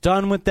when he was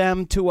done with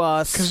them to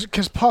us.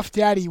 Because Puff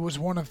Daddy was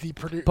one of the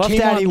producers. Puff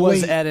Daddy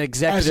was an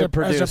executive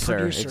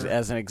producer.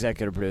 As an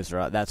executive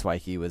producer. That's why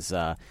he was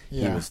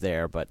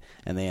there.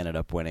 And they ended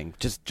up winning.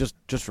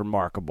 Just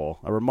remarkable.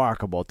 A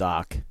remarkable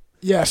doc.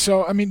 Yeah.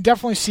 So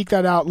definitely seek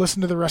that out.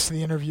 Listen to the rest of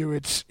the interview.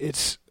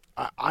 It's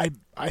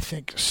I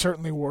think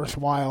certainly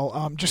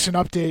worthwhile. Just an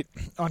update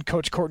on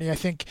Coach Courtney. I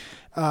think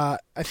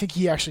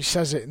he actually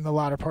says it in the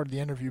latter part of the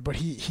interview. But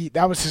he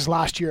that was his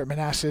last year at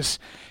Manassas.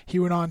 He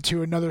went on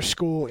to another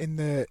school in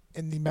the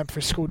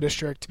Memphis school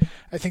district.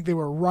 I think they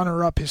were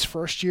runner-up his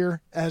first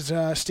year as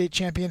state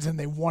champions, and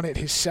they won it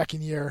his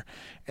second year.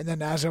 And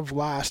then as of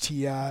last,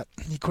 he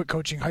quit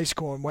coaching high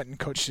school and went and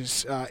coached his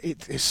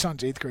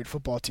son's 8th grade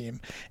football team.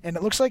 And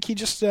it looks like he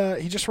just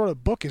wrote a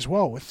book as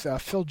well with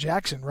Phil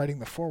Jackson writing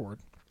the foreword.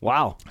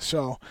 Wow.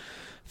 So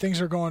things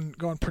are going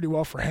pretty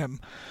well for him.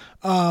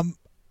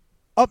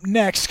 Up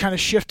next, kind of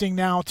shifting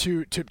now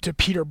to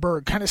Peter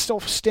Berg, kind of still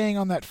staying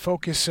on that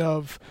focus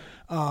of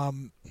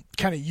kind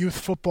of youth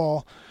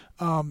football.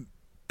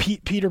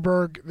 Peter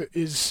Berg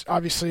is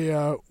obviously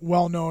a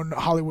well-known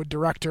Hollywood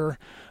director,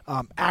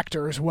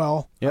 actor as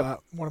well.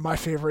 Yep. One of my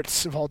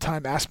favorites of all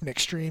time, Aspen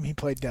Extreme. He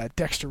played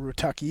Dexter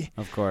Rutucky.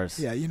 Of course.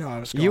 Yeah, I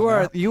was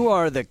going You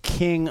are the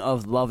king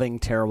of loving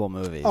terrible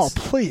movies. Oh,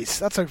 please.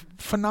 That's a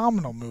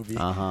phenomenal movie.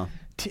 Uh-huh.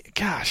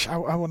 Gosh, I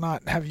will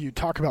not have you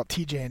talk about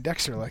TJ and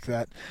Dexter like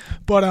that.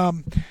 But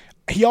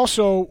he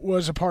also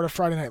was a part of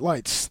Friday Night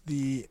Lights,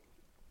 the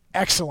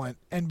excellent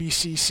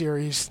NBC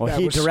series. Well,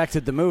 he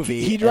directed the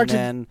movie. He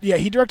directed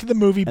the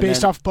movie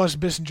based off Buzz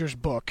Bissinger's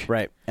book.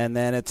 Right, and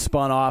then it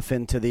spun off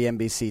into the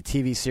NBC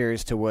TV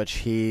series, to which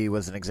he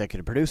was an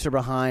executive producer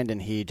behind,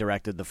 and he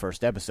directed the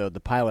first episode, the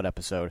pilot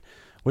episode,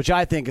 which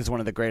I think is one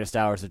of the greatest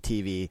hours of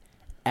TV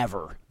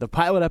ever. The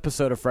pilot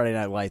episode of Friday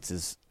Night Lights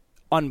is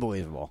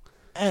unbelievable.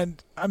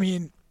 And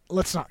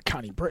let's not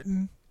Connie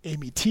Britton,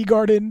 Amy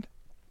Teagarden.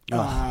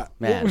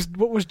 Man.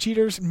 What was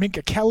Jeter's?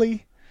 Minka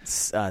Kelly.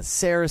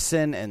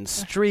 Saracen and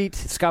Street,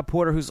 Scott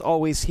Porter, who's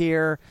always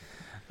here,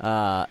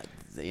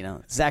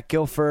 Zach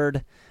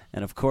Gilford,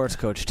 and of course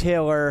Coach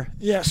Taylor.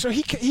 Yeah, so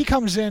he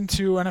comes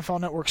into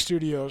NFL Network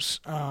Studios,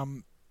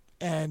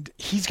 and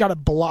he's got a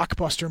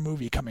blockbuster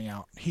movie coming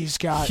out. He's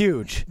got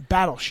huge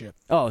Battleship.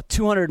 Oh,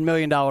 $200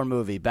 million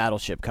movie,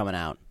 Battleship, coming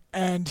out.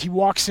 And he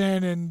walks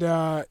in, and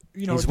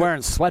he's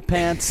wearing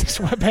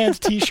sweatpants,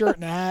 t-shirt,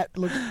 and hat.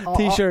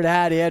 T-shirt,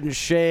 hat. He hadn't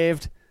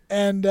shaved,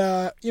 and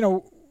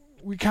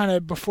we kind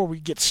of, before we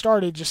get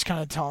started, just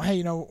kind of tell him,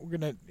 hey, we're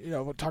going to,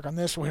 we'll talk on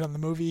this, we'll hit on the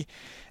movie.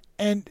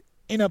 And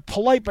in a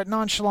polite but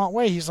nonchalant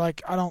way, he's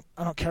like, I don't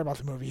care about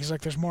the movie. He's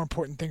like, there's more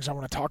important things I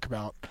want to talk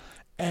about.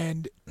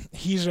 And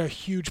he's a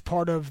huge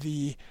part of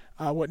the,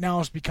 what now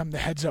has become the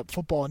Heads Up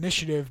Football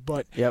Initiative,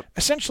 but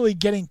essentially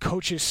getting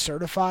coaches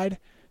certified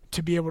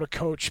to be able to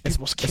coach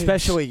people's kids.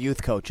 Especially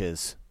youth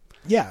coaches.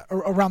 Yeah,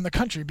 around the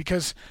country,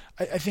 because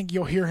I think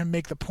you'll hear him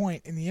make the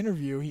point in the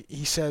interview.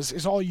 He says,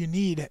 is all you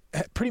need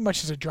pretty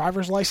much is a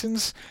driver's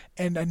license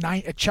and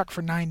a check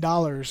for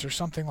 $9 or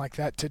something like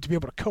that to be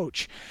able to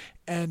coach.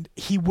 And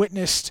he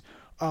witnessed,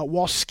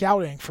 while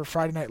scouting for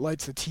Friday Night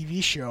Lights, the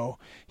TV show,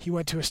 he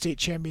went to a state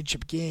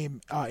championship game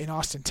in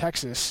Austin,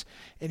 Texas,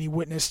 and he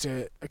witnessed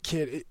a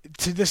kid.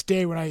 To this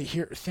day, when I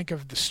think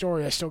of the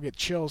story, I still get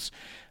chills.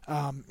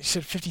 He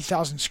said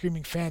 50,000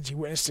 screaming fans. He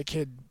witnessed a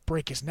kid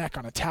break his neck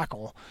on a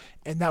tackle,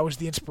 and that was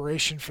the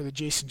inspiration for the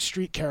Jason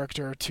Street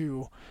character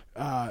to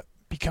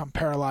become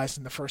paralyzed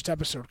in the first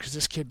episode, because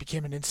this kid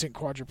became an instant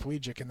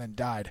quadriplegic and then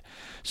died.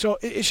 So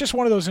it's just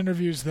one of those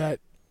interviews that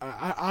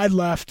I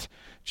left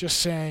just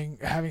saying,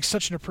 having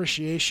such an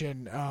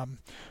appreciation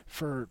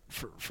for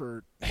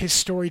his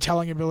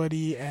storytelling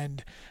ability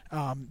and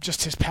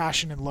just his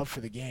passion and love for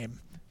the game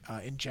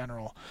in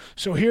general.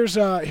 So here's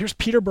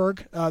Peter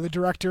Berg, the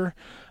director,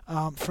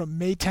 from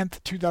May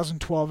 10th,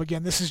 2012.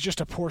 Again, this is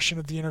just a portion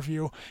of the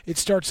interview. It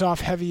starts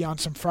off heavy on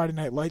some Friday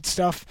Night Lights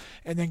stuff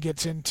and then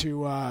gets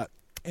into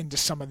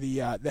some of the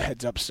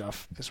Heads Up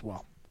stuff as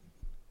well.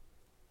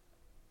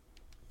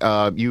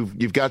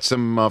 You've got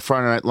some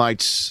Friday Night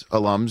Lights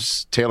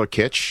alums. Taylor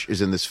Kitsch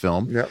is in this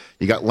film. Yep.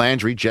 You got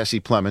Landry,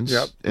 Jesse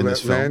Plemons in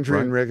this film. Landry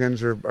right? and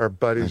Riggins are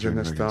buddies Landry in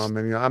this and film,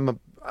 and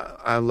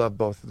I love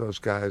both of those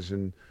guys,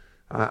 and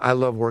I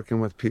love working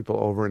with people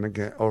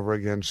over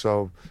again.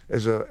 So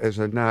as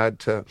a nod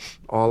to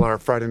all our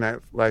Friday Night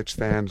Lights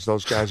fans,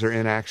 those guys are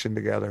in action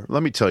together.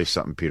 Let me tell you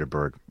something, Peter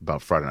Berg,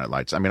 about Friday Night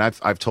Lights. I mean,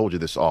 I've told you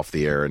this off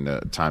the air in the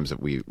times that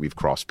we've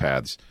crossed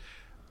paths.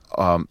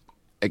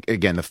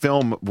 again, the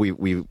film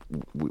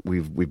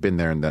we've been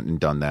there and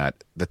done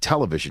that. The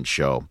television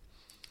show,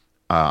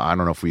 I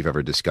don't know if we've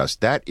ever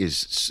discussed that.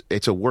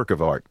 It's a work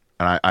of art,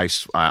 and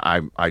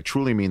I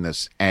truly mean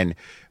this. And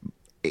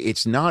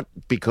it's not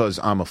because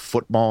I'm a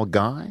football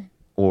guy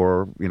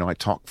or I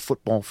talk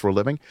football for a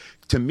living.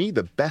 To me,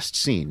 the best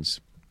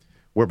scenes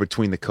were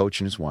between the coach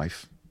and his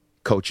wife,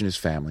 coach and his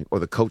family, or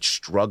the coach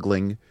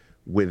struggling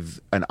with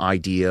an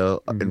idea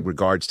in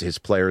regards to his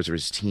players or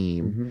his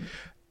team.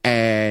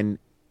 And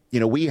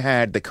we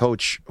had the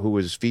coach who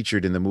was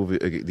featured in the movie,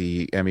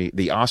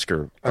 the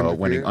Oscar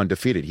winning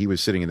Undefeated. He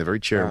was sitting in the very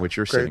chair in which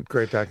you're sitting.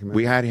 Great documentary.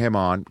 We had him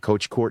on,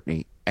 Coach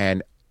Courtney,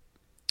 and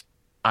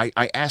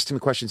I asked him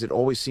questions. It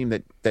always seemed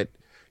that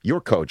your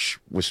coach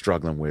was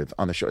struggling with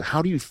on the show.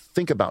 How do you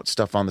think about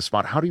stuff on the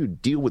spot? How do you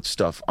deal with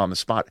stuff on the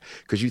spot?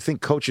 Because you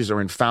think coaches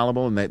are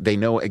infallible and that they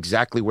know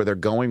exactly where they're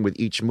going with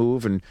each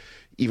move. And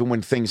even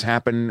when things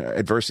happen,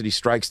 adversity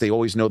strikes, they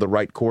always know the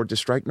right chord to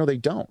strike. No, they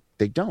don't.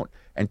 They don't.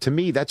 And to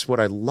me, that's what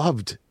I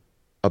loved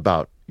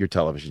about your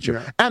television show.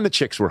 Yeah. And the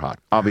chicks were hot.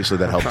 Obviously,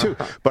 that helped too.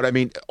 But I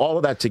mean, all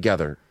of that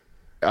together.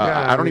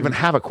 I don't even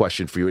have a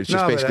question for you. It's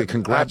just basically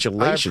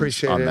congratulations I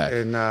appreciate on it. that.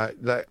 And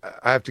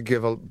I have to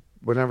give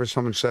whenever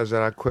someone says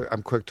that,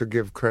 I'm quick to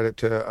give credit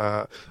to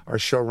our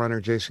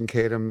showrunner, Jason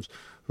Katims,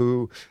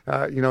 who,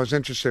 is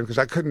interesting because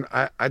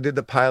I did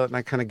the pilot and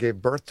I kind of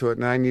gave birth to it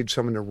and I need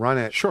someone to run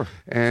it. Sure.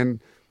 And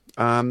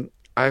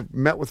I've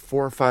met with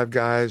 4 or 5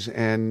 guys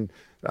and,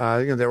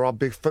 they were all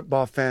big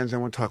football fans. I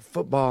want to talk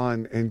football.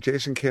 And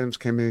Jason Katims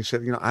came in and he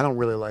said, I don't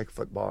really like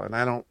football and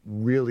I don't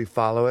really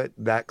follow it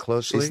that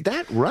closely. Is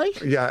that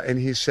right? Yeah. And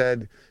he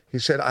said,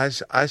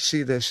 I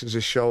see this as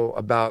a show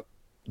about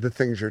the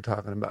things you're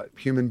talking about,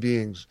 human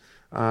beings.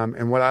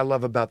 And what I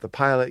love about the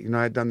pilot,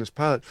 I'd done this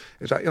pilot,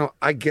 is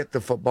I get the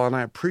football and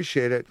I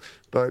appreciate it,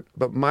 but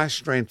my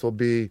strength will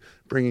be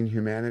bringing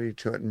humanity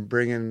to it and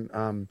bringing,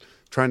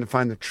 trying to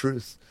find the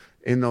truth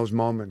in those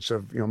moments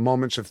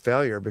of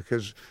failure,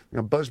 because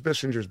Buzz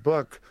Bissinger's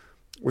book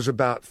was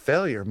about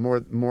failure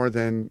more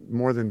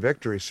than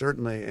victory,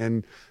 certainly,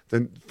 and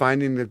then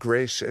finding the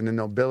grace and the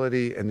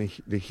nobility and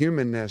the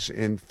humanness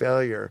in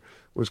failure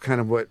was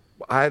kind of what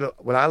I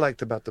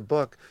liked about the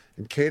book.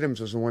 And Katims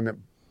was the one that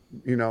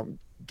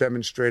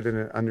demonstrated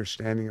an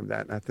understanding of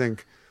that, and I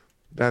think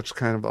that's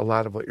kind of a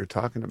lot of what you're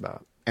talking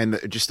about. And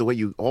just the way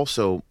you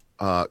also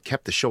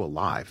kept the show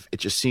alive. It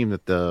just seemed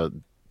that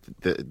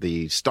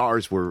the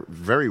stars were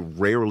very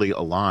rarely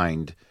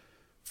aligned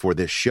for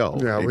this show.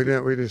 Yeah,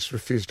 we just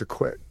refused to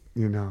quit.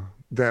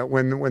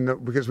 That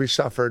because we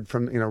suffered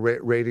from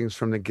ratings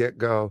from the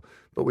get-go,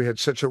 but we had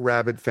such a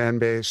rabid fan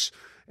base.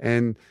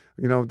 And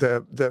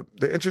the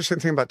interesting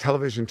thing about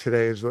television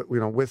today is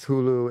with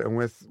Hulu and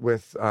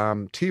with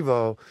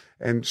TiVo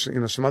and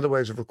some other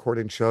ways of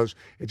recording shows,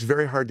 it's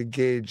very hard to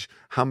gauge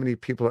how many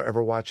people are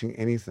ever watching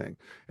anything.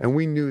 And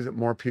we knew that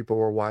more people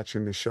were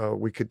watching the show.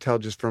 We could tell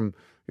just from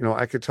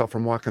I could tell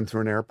from walking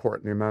through an airport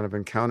and the amount of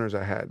encounters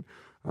I had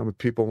with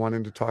people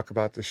wanting to talk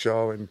about the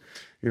show, and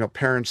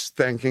parents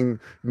thanking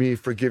me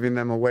for giving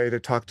them a way to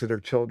talk to their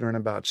children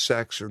about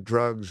sex or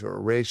drugs or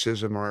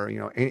racism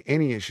or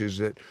any issues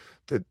that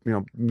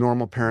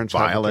normal parents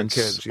violence,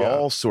 have with their kids. Yeah.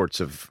 All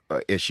sorts of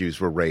issues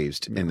were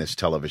raised in this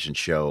television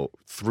show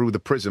through the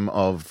prism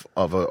of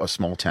a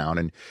small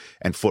town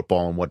and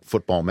football and what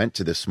football meant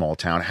to this small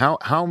town.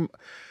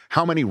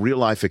 How many real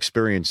life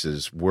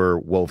experiences were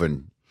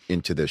woven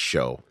into this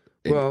show?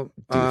 Well,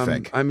 do you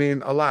think? I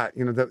mean, a lot.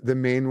 The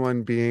main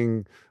one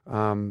being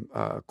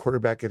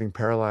quarterback getting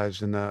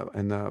paralyzed in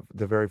the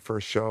very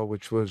first show,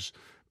 which was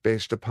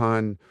based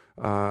upon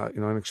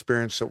an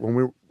experience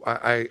that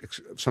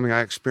something I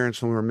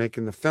experienced when we were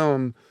making the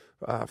film,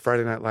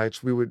 Friday Night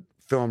Lights. We would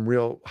film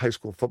real high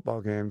school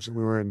football games, and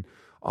we were in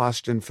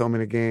Austin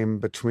filming a game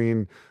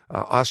between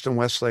Austin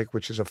Westlake,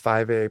 which is a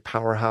 5A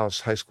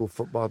powerhouse high school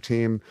football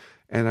team,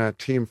 and a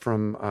team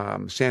from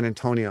San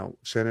Antonio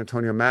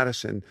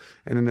Madison.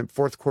 And in the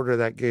fourth quarter of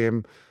that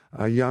game,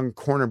 a young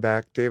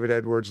cornerback, David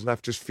Edwards,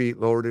 left his feet,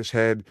 lowered his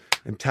head,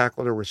 and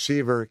tackled a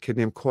receiver, a kid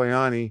named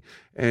Koyani,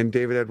 and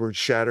David Edwards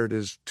shattered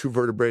his 2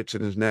 vertebrae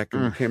in his neck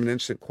and became an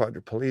instant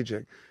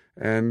quadriplegic.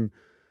 And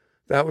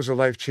that was a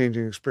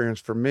life-changing experience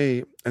for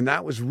me, and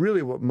that was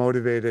really what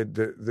motivated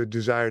the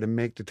desire to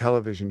make the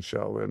television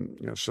show.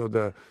 And so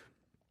the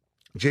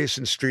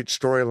Jason Street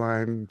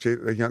storyline,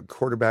 the young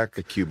quarterback,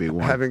 the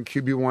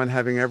QB1,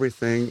 having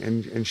everything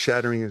and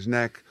shattering his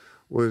neck,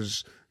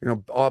 was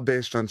all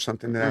based on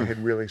something that I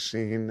had really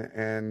seen,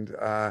 and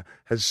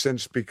has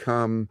since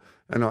become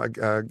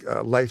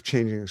a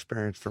life-changing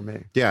experience for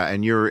me. Yeah,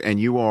 and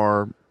you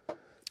are.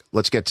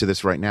 Let's get to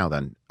this right now.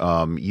 Then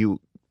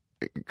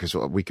because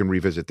we can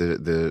revisit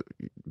the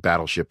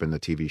Battleship and the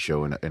TV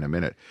show in a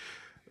minute.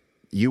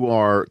 You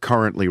are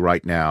currently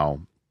right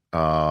now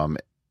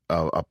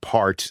a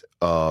part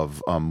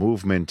of a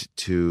movement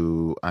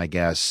to, I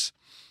guess,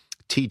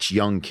 teach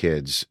young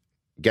kids,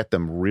 get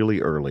them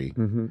really early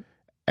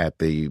at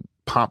the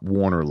Pop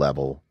Warner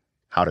level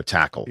how to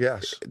tackle.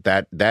 Yes,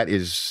 that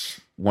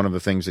is one of the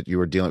things that you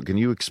were dealing. Can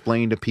you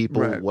explain to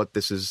people Right. what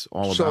this is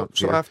all So, about?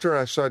 so here? after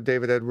I saw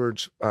David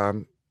Edwards,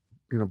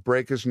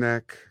 break his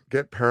neck,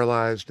 get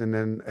paralyzed, and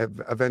then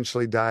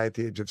eventually die at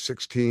the age of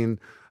 16,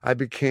 I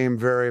became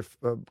very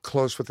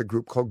close with a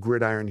group called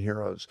Gridiron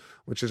Heroes,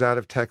 which is out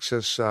of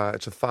Texas.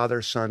 It's a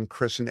father-son,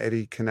 Chris and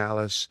Eddie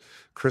Canales.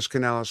 Chris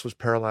Canales was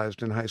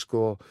paralyzed in high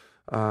school,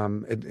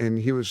 and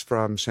he was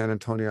from San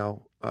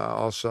Antonio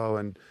also,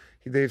 and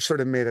they've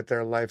sort of made it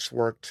their life's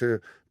work to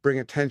bring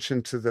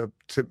attention to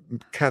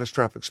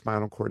catastrophic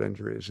spinal cord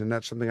injuries, and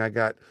that's something I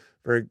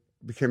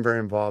became very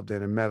involved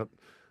in, and met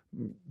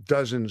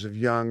dozens of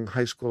young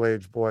high school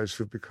age boys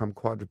who've become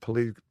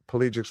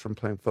quadriplegics from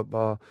playing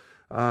football.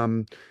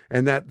 And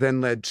that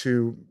then led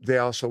to, they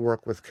also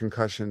work with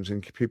concussions,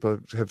 and people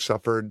have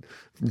suffered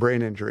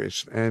brain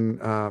injuries. And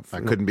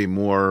that couldn't be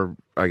more,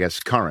 I guess,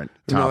 current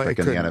topic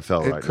in the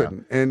NFL right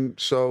now. And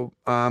so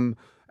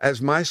as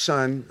my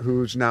son,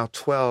 who's now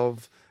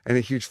 12 and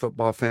a huge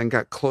football fan,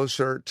 got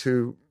closer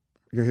to,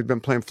 he'd been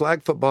playing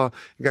flag football,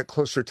 he got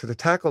closer to the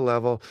tackle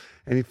level,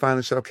 and he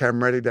finally said, okay,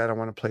 I'm ready, Dad, I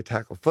want to play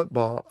tackle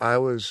football. I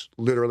was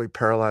literally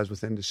paralyzed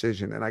with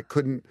indecision, and I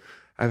couldn't,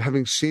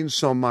 having seen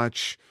so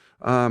much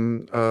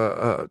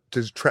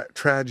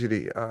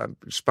tragedy,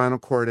 spinal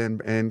cord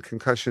and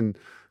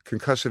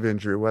concussive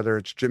injury, whether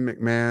it's Jim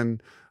McMahon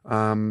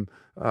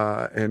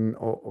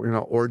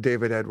or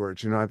David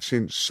Edwards. I've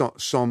seen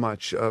so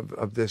much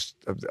of this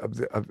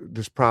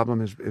problem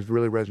has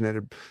really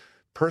resonated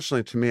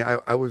personally to me.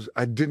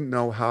 I didn't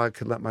know how I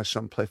could let my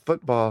son play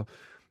football,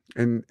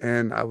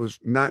 and I was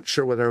not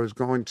sure whether I was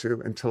going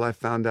to until I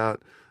found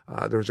out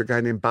there was a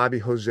guy named Bobby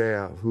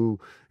Hosea who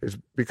is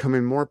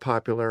becoming more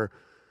popular,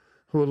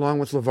 who, along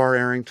with LeVar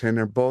Arrington,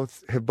 have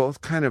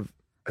both kind of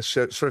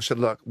said,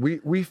 look,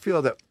 we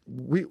feel that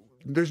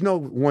there's no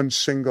one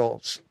single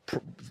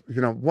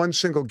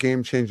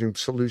game-changing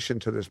solution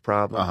to this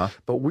problem.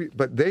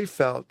 But they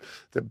felt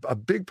that a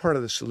big part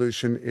of the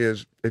solution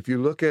is, if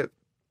you look at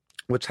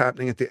what's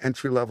happening at the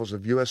entry levels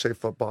of USA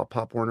football,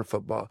 Pop Warner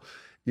football,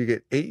 you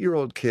get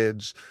 8-year-old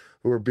kids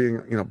who are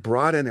being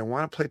brought in and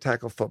want to play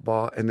tackle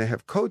football, and they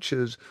have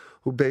coaches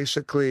who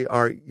basically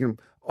are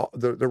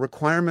the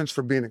requirements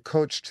for being a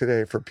coach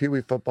today for Pee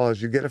Wee football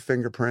is you get a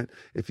fingerprint.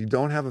 If you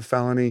don't have a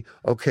felony,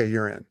 okay,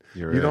 you're in.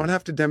 You don't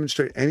have to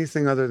demonstrate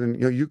anything other than,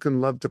 you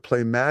can love to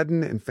play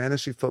Madden and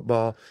fantasy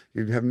football.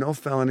 You have no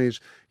felonies.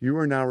 You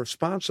are now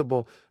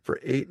responsible for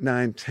 8,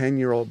 9,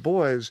 10-year-old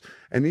boys,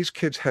 and these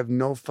kids have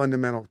no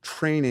fundamental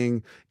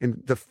training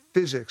in the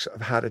physics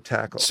of how to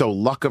tackle. So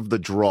luck of the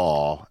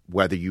draw,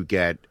 whether you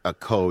get a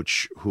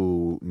coach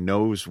who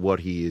knows what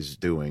he is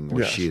doing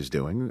or she is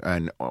doing,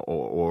 and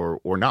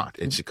or not.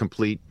 It's a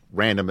complete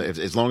random,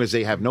 as long as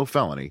they have no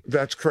felony.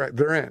 That's correct.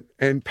 They're in.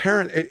 And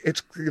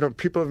it's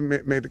people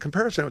have made the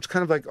comparison. It's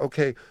kind of like,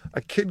 okay,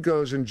 a kid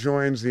goes and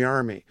joins the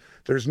Army.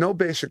 There's no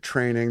basic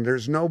training.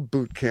 There's no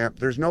boot camp.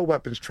 There's no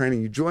weapons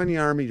training. You join the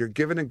Army, you're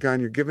given a gun,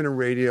 you're given a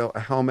radio, a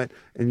helmet,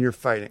 and you're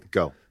fighting.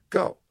 Go.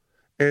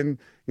 And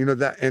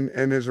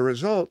and as a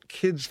result,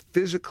 kids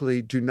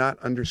physically do not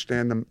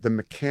understand the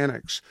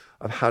mechanics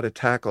of how to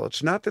tackle.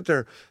 It's not that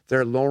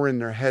they're lowering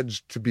their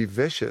heads to be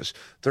vicious.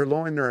 They're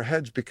lowering their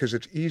heads because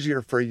it's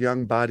easier for a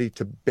young body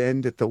to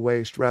bend at the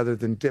waist rather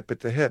than dip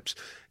at the hips.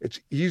 It's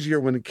easier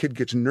when a kid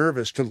gets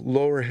nervous to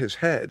lower his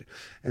head.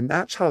 And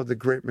that's how the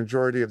great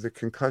majority of the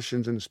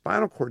concussions and the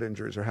spinal cord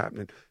injuries are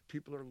happening.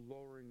 People are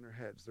lowering their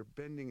heads. They're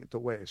bending at the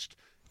waist.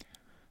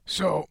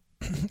 So,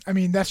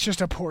 that's just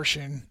a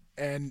portion,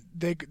 and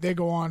they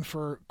go on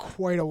for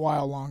quite a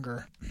while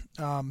longer.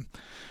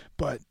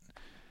 But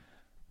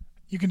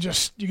you can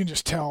just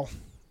tell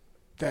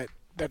that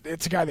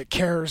it's a guy that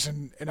cares,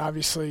 and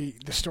obviously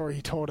the story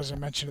he told, as I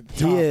mentioned at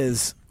the top. He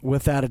is,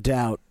 without a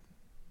doubt,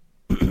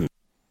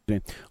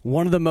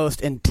 one of the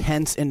most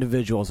intense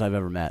individuals I've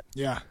ever met.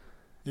 Yeah.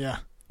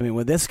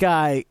 When this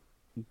guy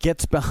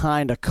gets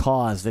behind a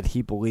cause that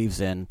he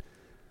believes in,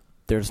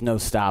 there's no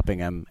stopping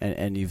him,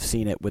 and you've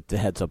seen it with the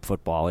Heads Up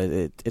Football.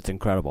 It's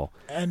incredible.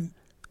 And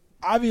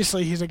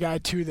obviously he's a guy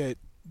too that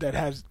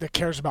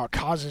cares about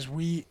causes.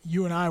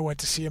 You and I went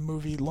to see a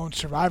movie, Lone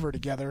Survivor,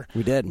 together.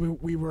 We did.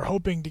 We were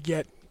hoping to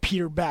get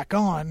Peter back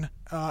on,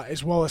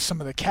 as well as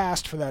some of the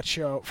cast for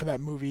that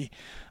movie.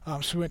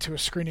 So we went to a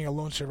screening of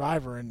Lone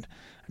Survivor, and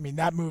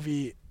that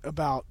movie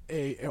about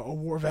a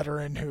war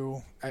veteran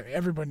who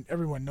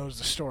everyone knows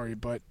the story,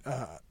 but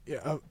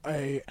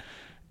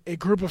a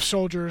group of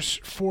soldiers,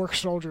 4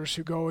 soldiers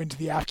who go into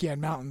the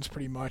Afghan mountains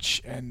pretty much,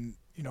 and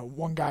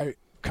one guy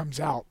comes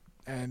out,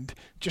 and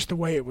just the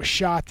way it was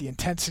shot, the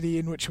intensity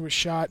in which it was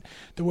shot,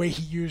 the way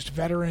he used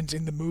veterans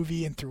in the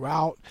movie and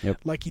throughout,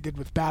 like he did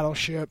with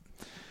Battleship.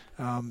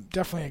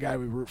 Definitely a guy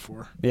we root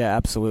for. Yeah,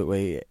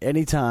 absolutely.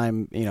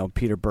 Anytime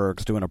Peter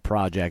Berg's doing a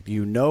project,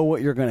 you know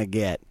what you're going to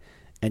get,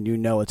 and you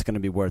know it's going to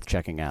be worth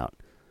checking out.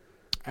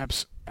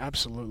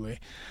 Absolutely.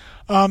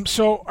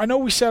 So I know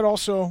we said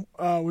also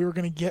we were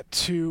going to get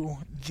to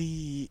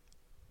the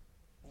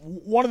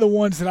one of the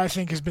ones that I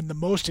think has been the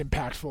most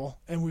impactful,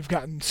 and we've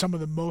gotten some of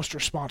the most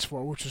response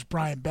for, which was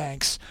Brian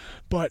Banks.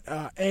 But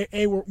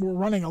A, we're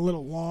running a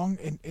little long,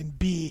 and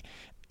B,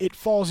 it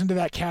falls into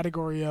that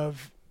category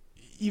of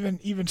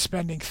even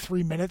spending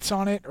 3 minutes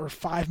on it or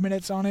 5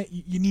 minutes on it,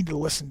 you need to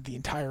listen to the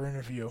entire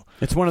interview.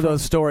 It's one of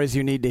those stories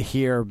you need to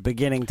hear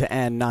beginning to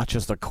end, not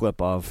just a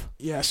clip of.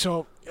 Yeah,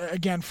 so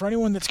again, for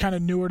anyone that's kind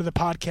of newer to the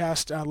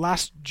podcast,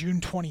 last June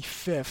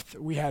 25th,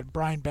 we had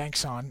Brian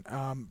Banks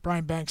on.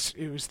 Brian Banks,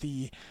 it was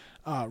the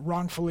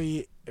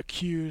wrongfully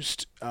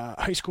accused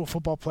high school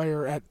football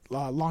player at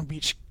Long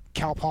Beach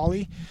Cal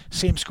Poly,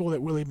 same school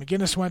that Willie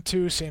McGinnis went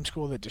to, same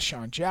school that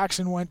Deshaun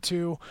Jackson went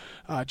to,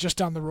 just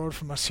down the road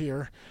from us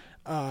here.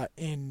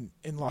 In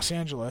Los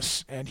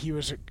Angeles, and he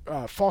was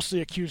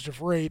falsely accused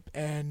of rape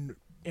and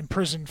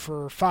imprisoned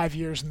for 5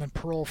 years and then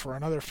parole for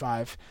another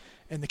 5.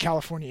 And the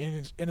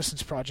California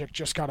Innocence Project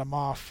just got him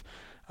off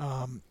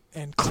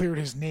and cleared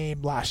his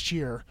name last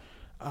year.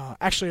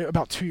 Actually,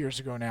 about 2 years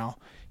ago now.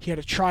 He had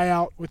a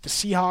tryout with the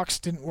Seahawks,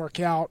 didn't work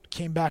out,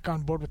 came back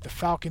on board with the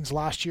Falcons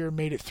last year,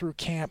 made it through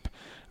camp,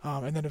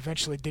 and then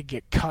eventually did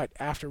get cut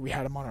after we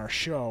had him on our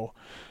show.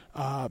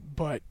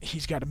 But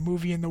he's got a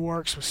movie in the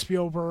works with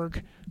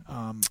Spielberg.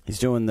 He's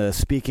doing the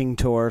speaking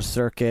tour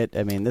circuit.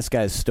 I mean, this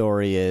guy's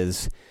story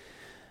is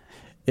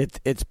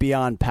it's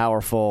beyond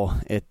powerful.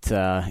 It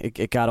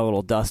got a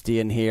little dusty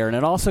in here, and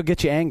it also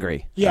gets you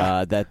angry.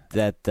 Yeah.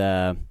 That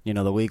the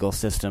legal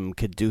system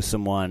could do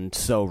someone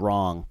so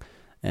wrong.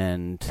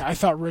 And I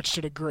thought Rich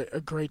did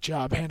a great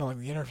job handling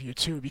the interview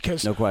too,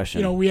 because no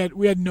question. We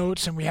had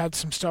notes and we had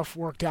some stuff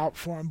worked out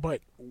for him,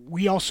 but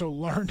we also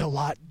learned a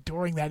lot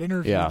during that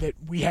interview that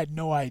we had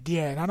no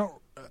idea. And I don't.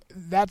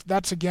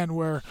 That's again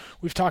where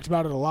we've talked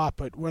about it a lot,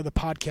 but where the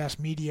podcast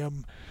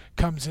medium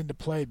comes into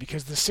play,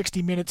 because the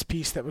 60 Minutes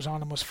piece that was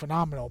on him was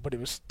phenomenal, but it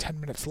was 10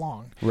 minutes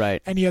long.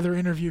 Right. Any other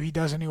interview he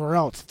does anywhere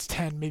else, it's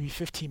 10, maybe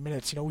 15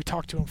 minutes. We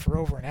talked to him for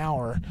over an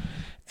hour,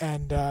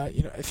 and I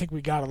think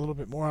we got a little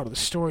bit more out of the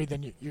story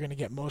than you're going to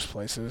get most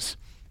places.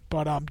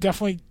 But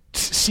definitely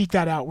seek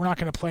that out. We're not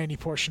going to play any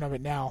portion of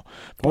it now.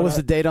 What was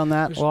the date on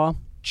that, Law?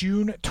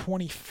 June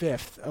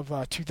 25th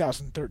of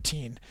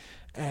 2013,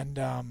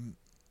 and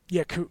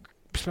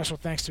special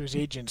thanks to his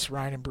agents,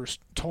 Ryan and Bruce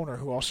Toner,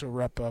 who also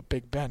rep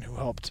Big Ben, who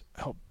helped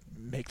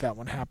make that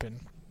one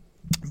happen.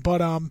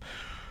 But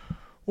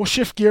we'll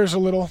shift gears a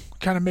little,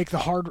 kind of make the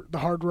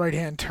hard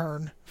right-hand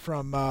turn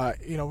from,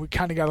 we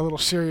kind of got a little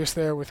serious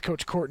there with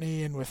Coach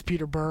Courtney and with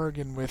Peter Berg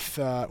and with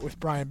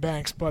Brian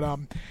Banks. But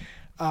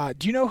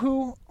do you know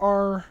who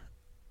our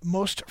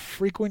most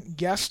frequent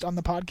guest on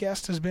the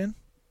podcast has been?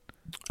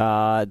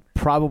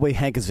 Probably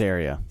Hank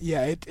Azaria.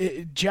 Yeah,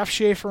 Jeff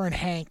Schaefer and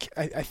Hank,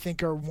 I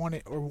think, are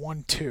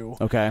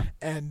 1-2. Okay.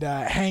 And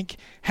Hank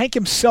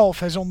himself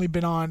has only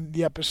been on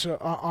the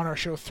episode on our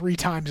show 3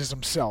 times as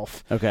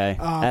himself. Okay.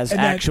 As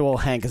actual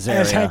Hank Azaria.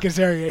 As Hank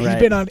Azaria. Right. He's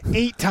been on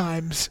 8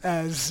 times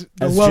as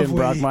the lovely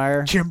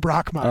Jim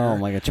Brockmeyer. Oh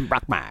my God, Jim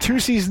Brockmeyer. 2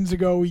 seasons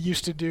ago, we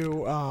used to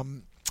do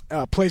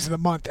Plays of the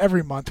Month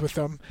every month with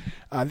him.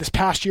 This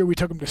past year, we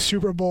took him to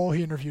Super Bowl.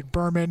 He interviewed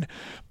Berman,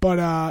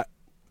 but.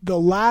 The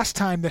last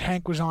time that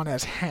Hank was on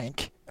as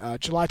Hank,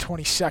 July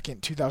 22nd,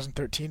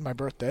 2013, my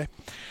birthday,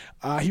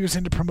 he was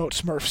in to promote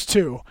Smurfs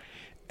 2.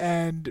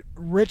 And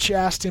Rich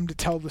asked him to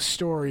tell the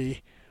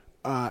story.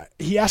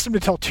 He asked him to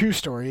tell 2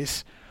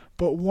 stories,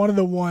 but one of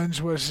the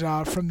ones was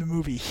from the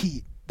movie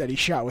Heat that he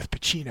shot with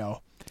Pacino.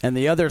 And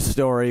the other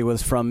story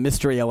was from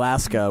Mystery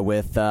Alaska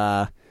with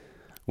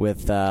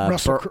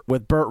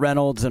Burt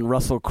Reynolds and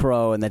Russell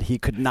Crowe, and that he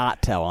could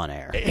not tell on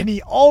air. And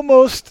he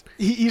almost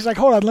he's like,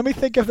 hold on, let me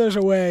think if there's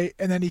a way,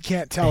 and then he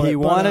can't tell it. He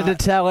wanted to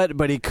tell it,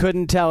 but he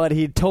couldn't tell it.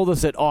 He told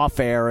us it off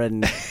air,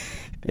 and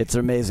it's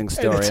an amazing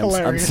story. It's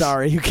I'm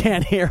sorry you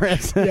can't hear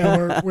it.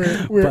 Yeah,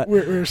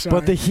 we're sorry.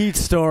 But the Heat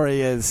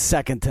story is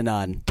second to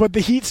none. But the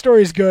Heat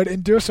story is good,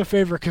 and do us a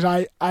favor, because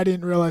I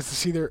didn't realize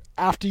this either.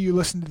 After you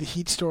listen to the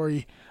Heat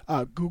story,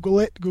 Google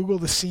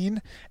the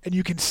scene, and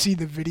you can see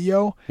the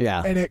video.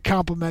 Yeah. And it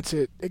complements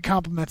it. It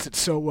complements it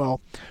so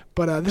well.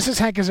 But this is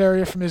Hank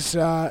Azaria from his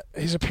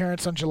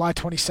appearance on July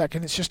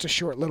 22nd. It's just a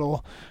short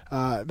little,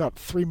 about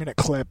 3-minute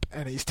clip,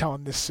 and he's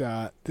telling this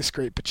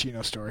great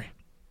Pacino story.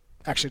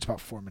 Actually, it's about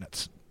 4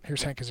 minutes.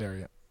 Here's Hank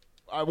Azaria.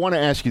 I want to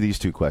ask you these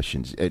 2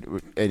 questions,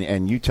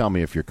 and you tell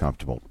me if you're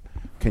comfortable.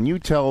 Can you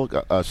tell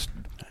us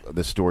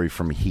the story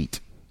from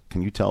Heat?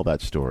 Can you tell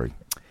that story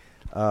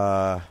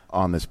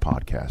on this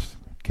podcast?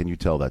 Can you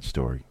tell that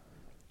story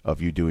of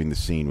you doing the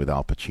scene with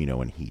Al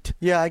Pacino in Heat?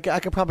 Yeah, I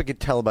could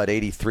tell about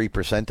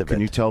 83% of it.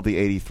 Can you tell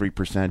the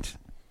 83%?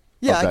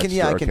 Yeah, I can.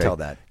 Yeah, I can tell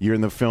that. You're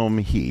in the film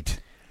Heat.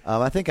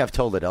 I think I've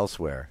told it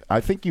elsewhere.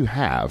 I think you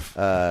have,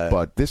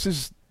 but this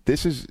is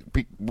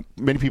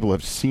many people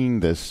have seen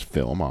this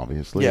film.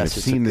 Obviously, yes,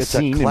 have seen the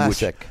scene in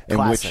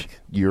which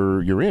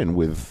you're in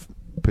with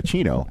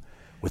Pacino.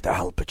 With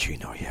Al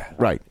Pacino, yeah.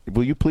 Right.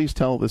 Will you please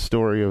tell the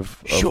story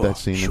of that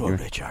scene? Sure,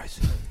 Rich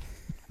Eisen.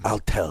 I'll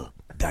tell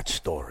that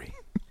story.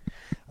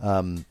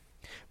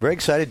 Very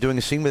excited doing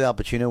a scene with Al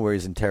Pacino where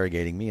he's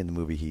interrogating me in the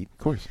movie Heat. Of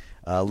course.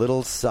 A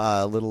little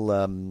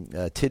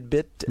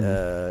tidbit,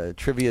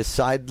 trivia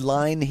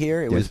sideline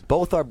here. It was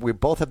we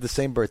both have the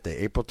same birthday,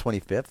 April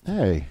 25th.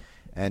 Hey.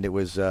 And it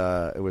was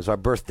our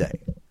birthday.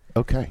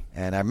 Okay.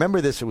 And I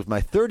remember this. It was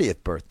my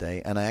 30th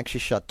birthday, and I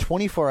actually shot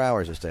 24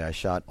 hours this day. I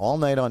shot all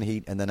night on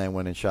Heat, and then I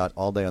went and shot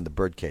all day on the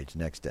Birdcage the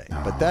next day.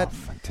 Oh, but that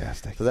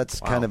fantastic. So that's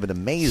kind of an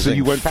amazing so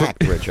you went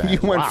fact, Rich. You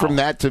went from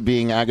that to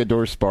being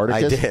Agador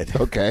Spartacus? I did.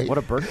 Okay. What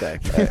a birthday.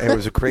 It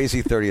was a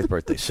crazy 30th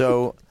birthday.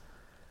 So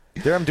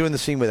there I'm doing the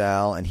scene with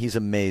Al, and he's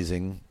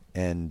amazing.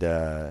 And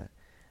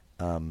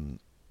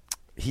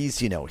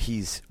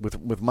he's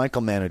with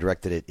Michael Mann, who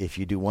directed it. If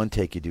you do one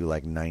take, you do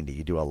like 90.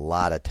 You do a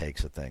lot of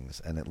takes of things,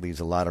 and it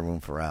leaves a lot of room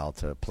for Al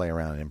to play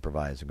around and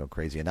improvise and go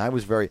crazy. And I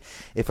was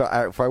if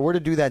I were to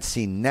do that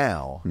scene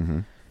now,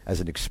 as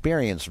an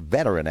experienced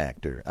veteran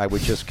actor, I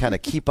would just kind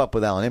of keep up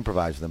with Al and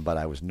improvise with him. But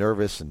I was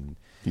nervous, and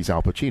he's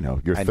Al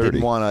Pacino. You're 30. I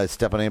didn't want to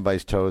step on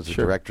anybody's toes. The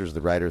directors,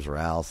 the writers, or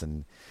Al's,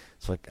 and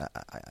it's like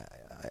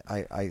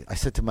I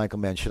said to Michael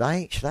Mann, should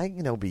I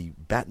be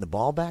batting the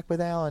ball back with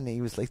Al? And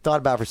he thought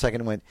about it for a second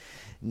and went,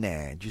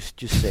 nah, just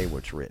say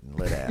what's written.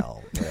 Let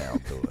Al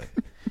do it.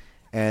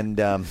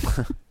 And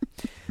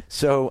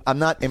so I'm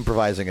not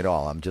improvising at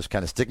all. I'm just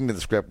kind of sticking to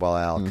the script while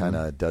Al kind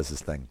of does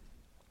his thing.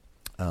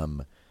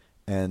 So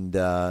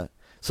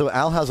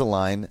Al has a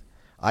line.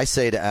 I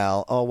say to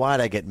Al, oh, why'd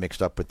I get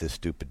mixed up with this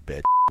stupid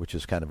bitch? Which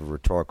is kind of a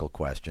rhetorical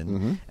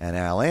question. And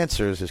Al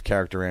answers, his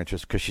character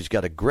answers, because she's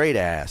got a great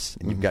ass,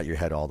 and you've got your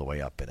head all the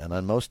way up it. And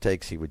on most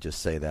takes, he would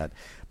just say that.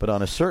 But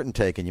on a certain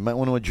take, and you might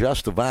want to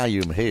adjust the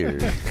volume here,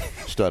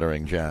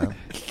 stuttering John.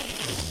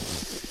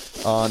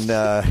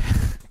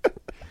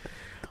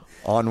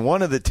 On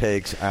one of the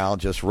takes, Al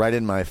just right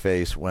in my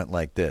face went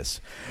like this.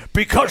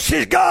 Because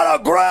she's got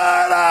a great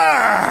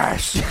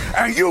ass,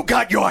 and you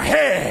got your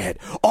head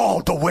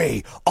all the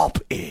way up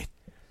it.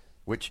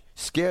 Which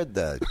scared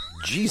the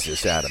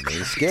Jesus out of me.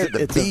 Scared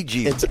the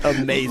bejesus. It's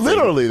amazing.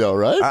 Literally, though,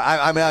 right?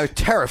 I mean, it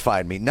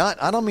terrified me.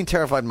 I don't mean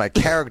terrified my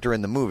character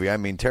in the movie. I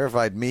mean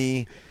terrified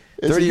me.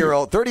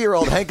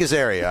 30-year-old Hank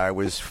Azaria. I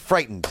was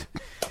frightened,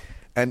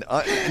 and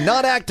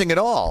not acting at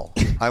all.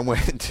 I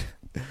went,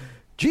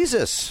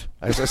 Jesus.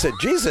 I said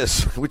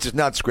Jesus, which is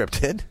not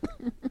scripted,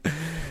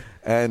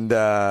 and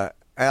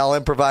Al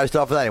improvised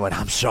off of that. He went,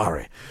 I'm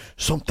sorry.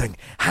 Something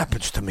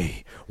happens to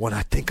me when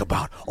I think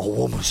about a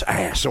woman's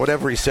ass, or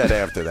whatever he said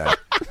after that.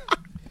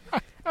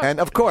 And,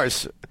 of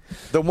course,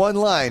 the one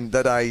line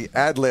that I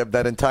ad-libbed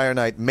that entire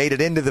night made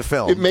it into the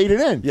film. It made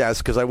it in? Yes,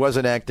 because I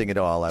wasn't acting at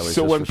all. I was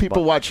so when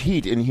people watch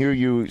Heat and hear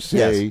you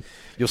say... Yes.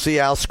 You'll see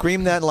Al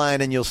scream that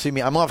line, and you'll see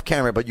me... I'm off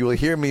camera, but you will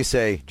hear me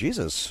say,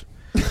 Jesus.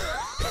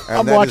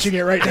 I'm watching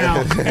it right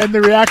now, and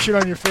the reaction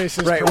on your face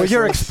is right. Well,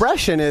 your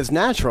expression is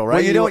natural,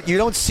 right? Well, you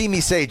don't see me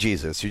say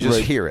Jesus. You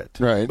just hear it,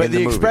 right? But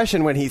the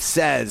expression when he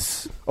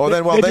says,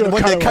 then when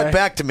they cut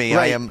back to me,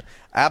 I am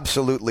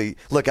absolutely.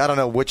 Look, I don't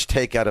know which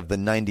take out of the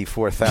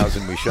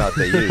 94,000 we shot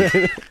they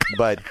used,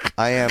 but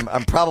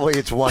I'm probably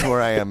it's one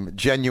where I am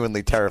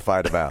genuinely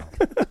terrified about.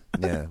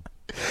 Yeah.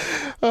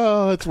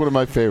 Oh, that's one of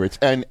my favorites.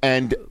 And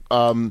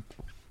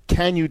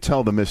can you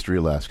tell the Mystery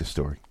Alaska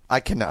story? I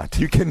cannot.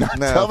 You cannot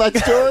tell that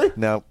story?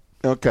 No.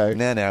 Okay.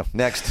 No.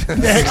 Next.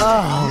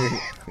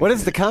 What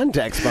is the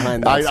context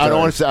behind that? I don't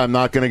want to say. I'm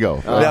not going to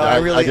go. No,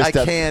 I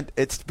can't.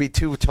 It's be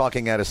too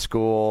talking out of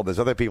school. There's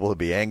other people who'd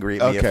be angry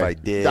at me if I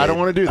did. I don't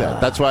want to do that.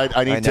 That's why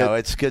I need to. I know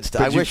it's good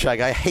stuff.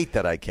 I hate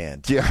that I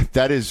can't. Yeah,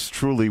 that is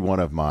truly one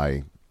of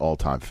my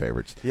all-time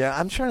favorites. Yeah,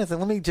 I'm trying to think.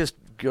 Let me just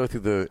go through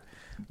the.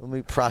 Let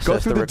me process go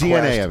through the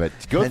DNA of it.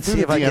 Go and through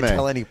see the if DNA. I can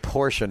tell any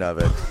portion of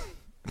it.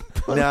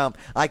 No,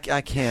 I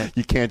can't.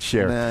 You can't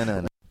share.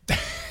 No.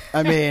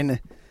 I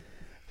mean,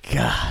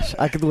 gosh,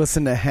 I could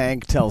listen to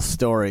Hank tell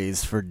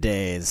stories for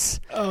days.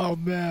 Oh,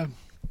 man.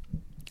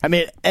 I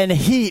mean, and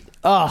Heat,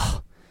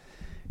 oh,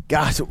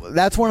 gosh,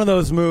 that's one of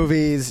those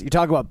movies. You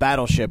talk about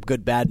Battleship,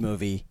 good, bad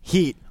movie.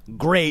 Heat,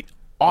 great,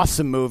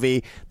 awesome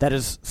movie that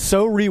is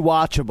so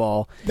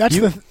rewatchable.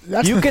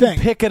 You can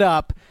pick it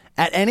up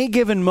at any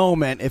given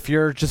moment if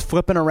you're just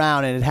flipping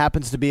around and it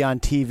happens to be on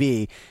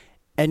TV.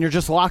 And you're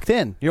just locked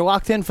in. You're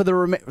locked in for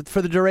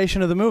the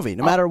duration of the movie,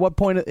 no matter what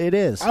point it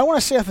is. I want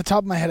to say off the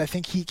top of my head, I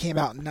think Heat came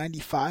out in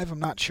 95. I'm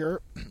not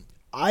sure.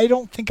 I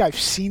don't think I've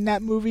seen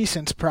that movie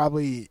since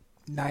probably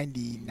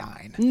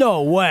 99.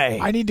 No way.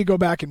 I need to go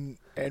back and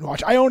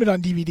watch. I own it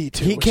on DVD,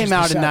 too. Heat came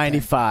out in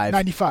 95.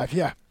 95,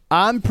 yeah.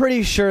 I'm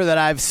pretty sure that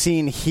I've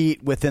seen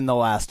Heat within the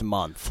last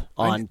month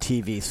on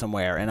TV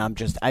somewhere, and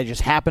I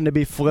just happen to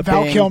be flipping.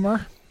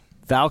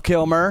 Val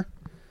Kilmer,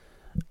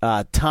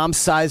 Tom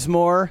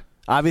Sizemore.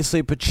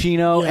 Obviously,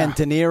 Pacino and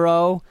De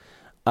Niro.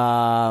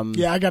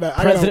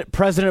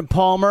 President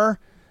Palmer,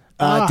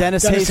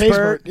 Dennis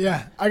Haysbert.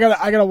 Yeah, I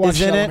gotta watch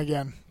that one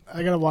again.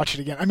 I gotta watch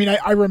it again. I mean,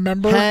 I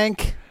remember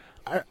Hank.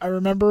 I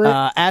remember it.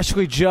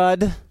 Ashley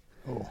Judd.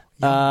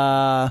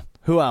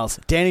 Who else?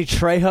 Danny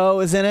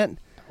Trejo is in it.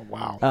 Oh,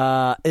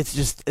 wow.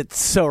 It's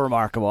so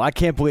remarkable. I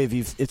can't believe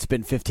it's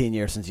been 15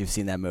 years since you've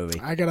seen that movie.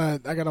 I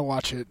gotta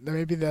watch it.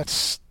 Maybe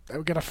that's.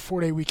 We got a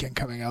 4-day weekend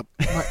coming up.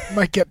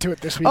 Might get to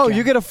it this weekend. Oh,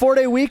 you get a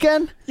 4-day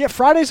weekend? Yeah,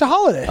 Friday's a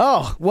holiday.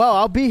 Oh, well,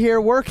 I'll be here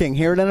working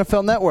here at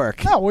NFL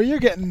Network. Oh, well, you're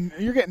getting.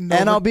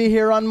 And I'll be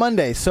here on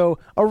Monday, so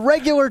a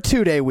regular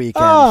 2-day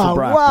weekend. Oh, for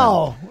Brockman.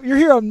 wow! You're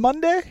here on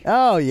Monday?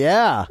 Oh,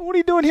 yeah. What are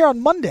you doing here on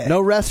Monday?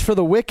 No rest for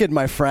the wicked,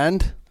 my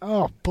friend.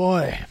 Oh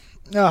boy.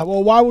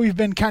 Well, while we've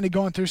been kind of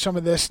going through some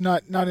of this,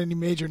 not any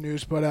major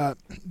news, but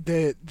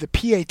the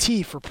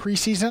PAT for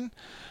preseason.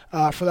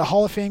 For the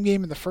Hall of Fame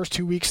game in the first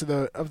 2 weeks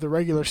of the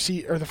regular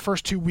season, or the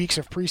first 2 weeks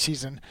of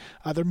preseason,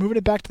 they're moving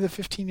it back to the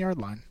 15-yard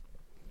line.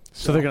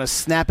 So they're going to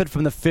snap it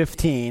from the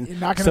 15,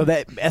 so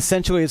that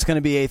essentially it's going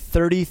to be a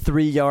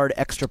 33-yard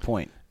extra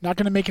point. Not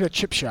going to make it a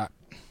chip shot.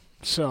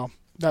 So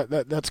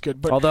that's good.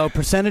 But although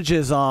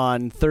percentages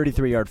on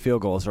 33-yard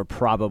field goals are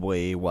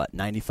probably,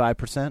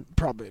 95%?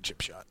 Probably a chip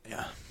shot,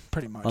 yeah.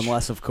 Pretty much.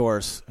 Unless, of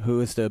course,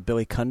 who is the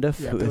Billy Cundiff?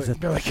 Yeah,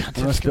 Billy Cundiff.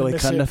 Unless Billy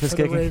Cundiff is for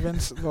kicking. The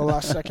Ravens, the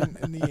last second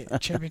in the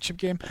championship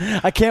game.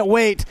 I can't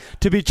wait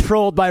to be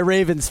trolled by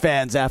Ravens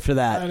fans after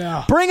that. I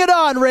know. Bring it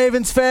on,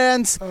 Ravens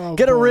fans.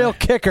 Get a real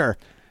kicker.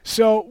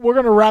 So we're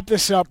going to wrap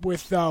this up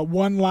with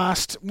one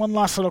last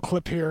little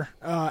clip here.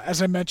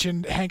 As I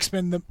mentioned, Hank's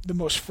been the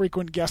most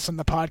frequent guest on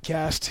the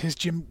podcast. His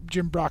Jim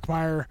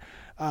Brockmeyer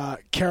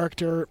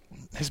character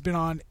has been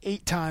on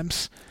 8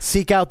 times.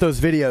 Seek out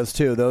those videos,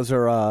 too. Those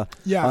are on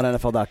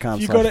NFL.com.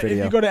 If you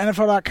go to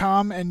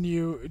NFL.com and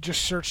you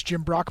just search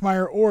Jim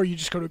Brockmeyer, or you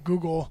just go to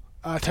Google,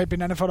 type in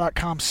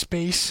NFL.com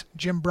space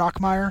Jim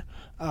Brockmeyer,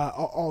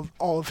 all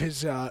of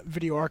his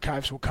video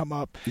archives will come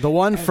up. The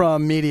one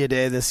from Media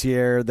Day this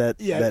year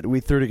that we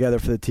threw together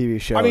for the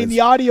TV show. I mean,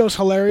 the audio's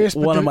hilarious,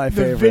 but one of my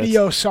favorites. The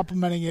video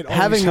supplementing it always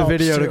having the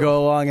video too. to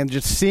go along and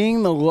just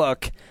seeing the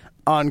look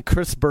on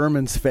Chris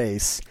Berman's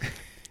face,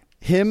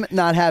 him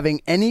not having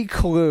any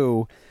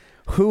clue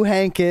who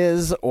Hank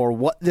is or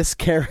what this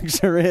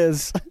character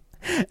is,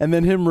 and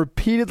then him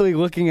repeatedly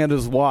looking at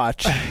his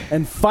watch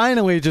and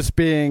finally just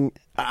being,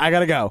 I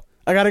gotta go.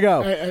 I gotta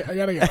go.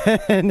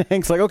 And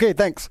Hank's like, okay,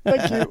 thanks.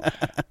 Thank you.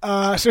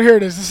 So here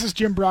it is. This is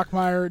Jim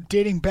Brockmeyer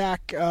dating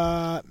back,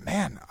 I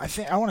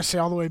want to say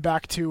all the way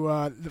back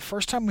to the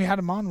first time we had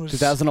him on was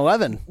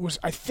 2011. Was,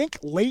 I think,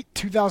 late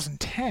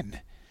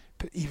 2010.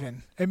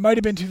 Even. It might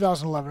have been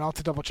 2011. I'll have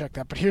to double check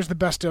that. But here's the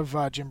best of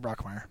Jim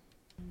Brockmeyer.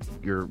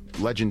 Your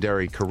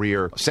legendary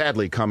career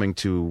sadly coming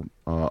to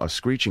a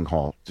screeching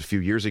halt a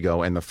few years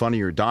ago, and the Funny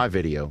or Die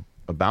video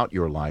about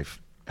your life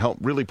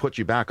helped really put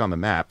you back on the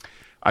map.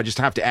 I just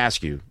have to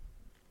ask you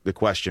the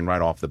question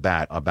right off the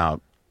bat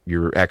about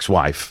your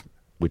ex-wife,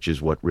 which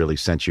is what really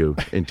sent you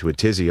into a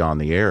tizzy on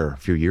the air a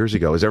few years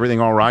ago. Is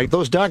everything all right?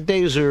 Those dark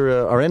days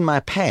are in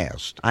my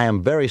past. I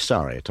am very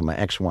sorry to my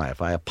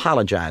ex-wife. I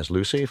apologize,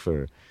 Lucy,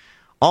 for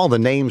all the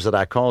names that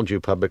I called you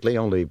publicly.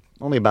 Only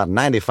about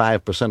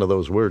 95% of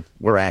those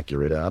were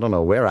accurate. I don't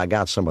know where I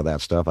got some of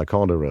that stuff. I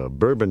called her a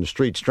Bourbon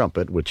Street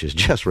Strumpet, which is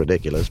just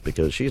ridiculous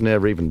because she's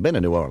never even been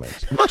in New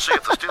Orleans. Let's see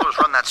if the Steelers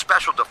run that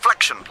special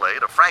deflection play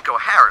to Franco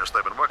Harris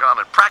they've been working on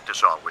in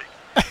practice all week.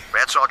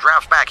 Redsaw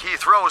drafts back, he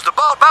throws, the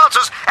ball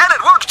bounces, and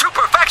it works to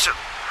perfection.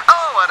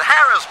 Oh, and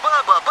Harris,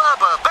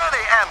 Bubba,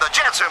 Benny, and the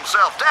Jets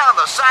himself down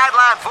the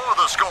sideline for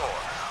the score.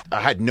 I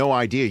had no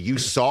idea you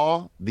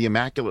saw the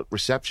Immaculate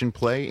Reception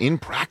play in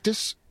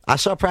practice. I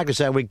saw practice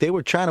that week. They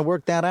were trying to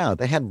work that out.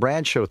 They had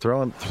Bradshaw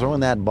throwing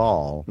that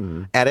ball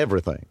at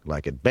everything,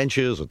 like at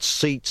benches, at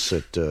seats,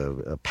 at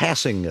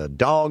passing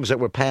dogs that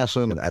were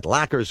passing, at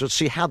lockers, to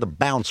see how the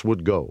bounce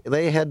would go.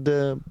 They had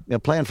a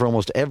plan for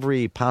almost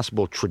every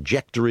possible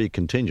trajectory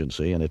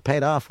contingency, and it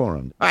paid off for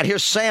them. All right,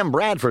 here's Sam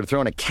Bradford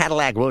throwing a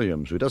Cadillac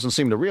Williams, who doesn't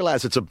seem to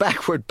realize it's a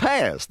backward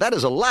pass. That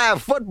is a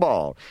live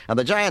football. And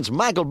the Giants'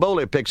 Michael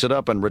Boley picks it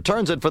up and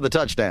returns it for the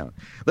touchdown.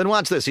 Then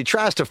watch this. He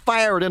tries to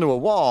fire it into a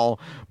wall,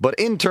 but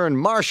intern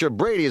Marcia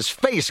Brady's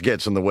face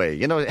gets in the way.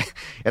 You know,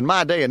 in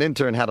my day, an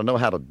intern had to know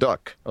how to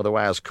duck.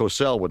 Otherwise,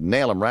 Cosell would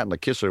nail him right in the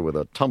kisser with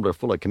a tumbler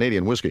full of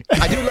Canadian whiskey.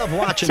 I do love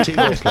watching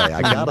T.O. play,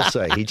 I gotta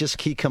say.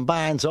 He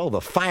combines all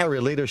the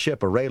fiery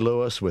leadership of Ray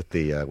Lewis with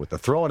the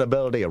throwing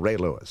ability of Ray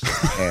Lewis.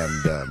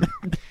 And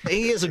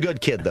he is a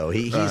good kid, though.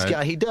 He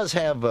does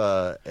have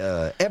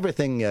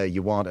everything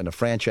you want in a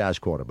franchise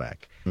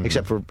quarterback,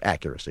 except for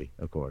accuracy,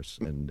 of course,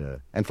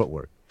 and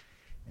footwork.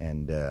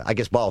 And I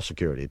guess ball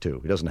security, too.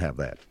 He doesn't have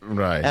that.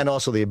 Right. And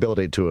also the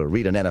ability to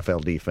read an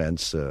NFL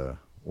defense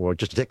or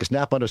just to take a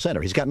snap under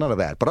center. He's got none of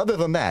that. But other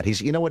than that,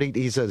 he's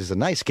a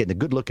nice kid and a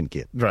good-looking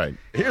kid. Right.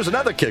 Here's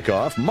another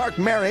kickoff. Mark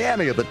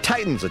Mariani of the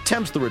Titans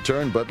attempts the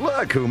return, but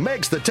look who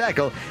makes the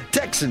tackle.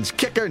 Texans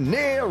kicker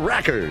Neil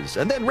Rackers.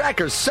 And then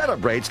Rackers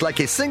celebrates like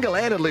he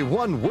single-handedly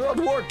won World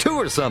War II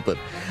or something.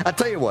 I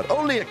tell you what,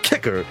 only a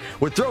kicker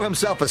would throw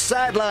himself a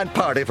sideline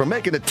party for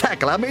making a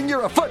tackle. I mean,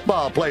 you're a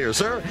football player,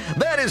 sir.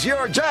 That is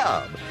your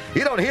job.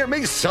 You don't hear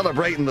me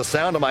celebrating the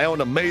sound of my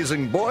own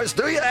amazing voice,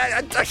 do you?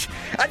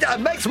 It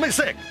makes me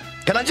sick.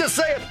 Can I just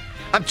say it?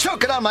 I'm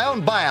choking on my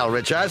own bile,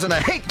 Rich Eisen. I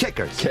hate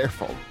kickers.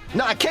 Careful.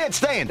 No, I can't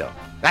stand them.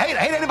 I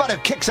hate anybody who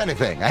kicks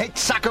anything. I hate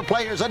soccer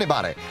players,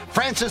 anybody.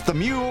 Francis the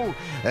Mule,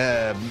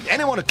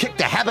 anyone who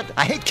kicked a habit.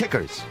 I hate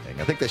kickers.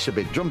 I think they should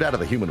be drummed out of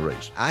the human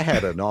race. I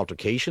had an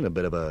altercation, a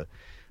bit of a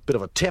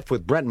tiff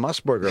with Brent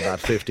Musburger about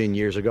 15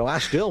 years ago. I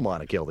still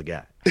want to kill the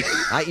guy.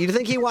 You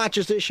think he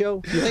watches this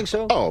show? You think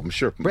so? Oh, I'm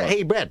sure.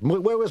 Hey, Brett,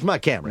 where was my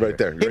camera? Right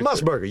there. Hey,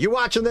 Musburger, you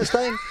watching this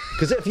thing?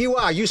 Because if you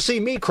are, you see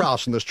me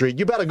crossing the street,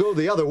 you better go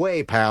the other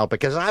way, pal,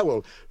 because I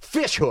will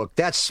fish hook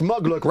that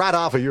smug look right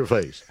off of your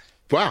face.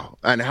 Wow.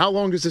 And how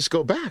long does this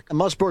go back?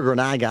 Musburger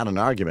and I got an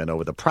argument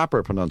over the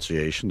proper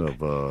pronunciation of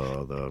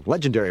the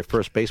legendary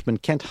first baseman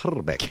Kent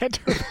Hurlbeck.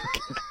 Kent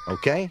Hurlbeck.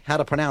 Okay? How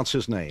to pronounce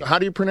his name. How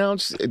do you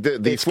pronounce Kent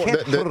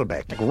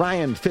Hurlbeck.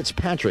 Ryan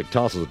Fitzpatrick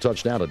tosses a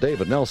touchdown to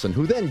David Nelson,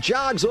 who then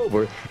jogs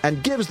over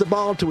and gives the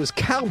ball to his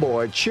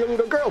cowboy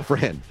cheerleader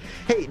girlfriend.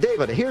 Hey,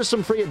 David, here's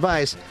some free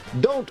advice.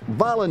 Don't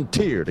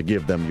volunteer to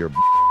give them your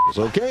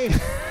okay?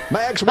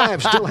 My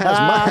ex-wife still has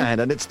mine,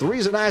 and it's the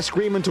reason I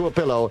scream into a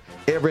pillow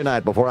every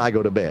night before I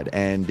go to bed.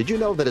 And did you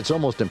know that it's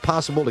almost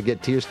impossible to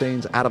get tear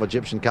stains out of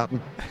Egyptian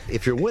cotton?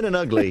 If you're winning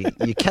ugly,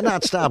 you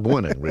cannot stop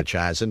winning, Rich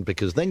Eisen,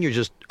 because then you're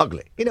just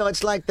ugly. You know,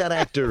 it's like that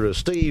actor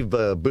Steve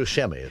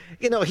Buscemi.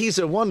 You know, he's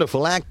a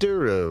wonderful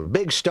actor, a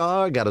big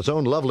star, got his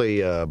own lovely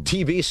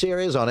TV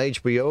series on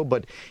HBO,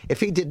 but if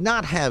he did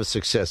not have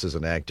success as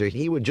an actor,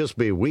 he would just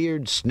be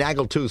weird,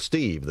 snaggletooth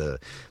Steve, the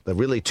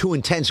really too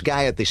intense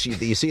guy that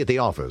you see at the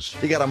office.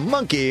 You got a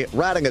monkey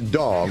riding a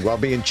dog while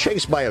being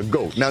chased by a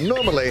goat. Now,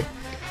 normally,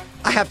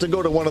 I have to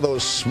go to one of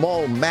those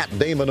small Matt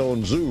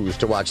Damon-owned zoos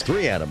to watch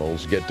three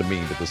animals get to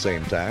meet at the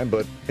same time,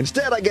 but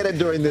instead I get it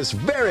during this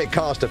very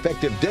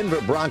cost-effective Denver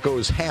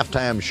Broncos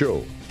halftime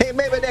show. Hey,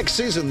 maybe next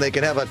season they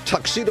can have a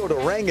tuxedoed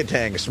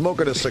orangutan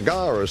smoking a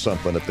cigar or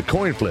something at the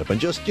coin flip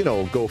and just,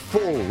 go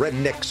full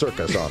redneck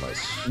circus on us.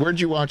 Where'd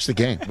you watch the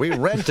game? We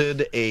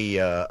rented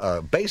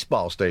a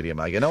baseball stadium.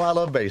 I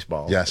love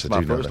baseball. Yes, it's I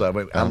my do know first that.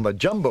 love. On the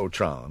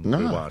Jumbotron,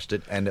 we watched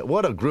it. And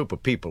what a group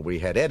of people. We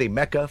had Eddie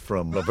Mecca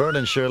from Laverne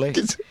and Shirley.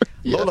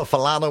 Lola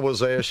Falana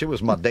was there. She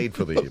was my date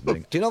for the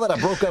evening. Do you know that I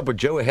broke up with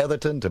Joey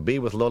Heatherton to be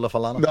with Lola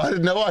Falana? No, I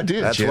had no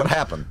idea, That's Jim. what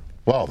happened.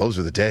 Wow, those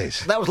are the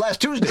days. That was last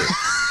Tuesday.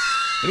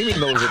 What do you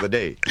mean those are the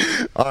days?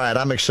 All right,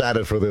 I'm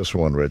excited for this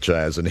one, Rich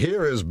Eisen.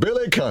 Here is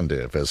Billy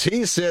Cundiff as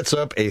he sets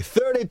up a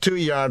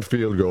 32-yard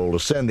field goal to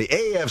send the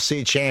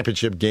AFC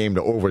Championship game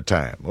to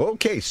overtime.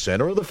 Okay,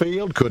 center of the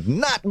field could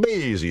not be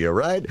easier,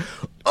 right?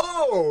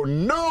 Oh,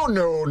 no.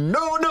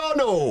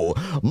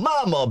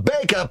 Mama,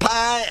 bake a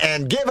pie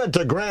and give it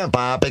to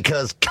Grandpa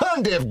because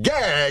Cundiff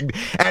gagged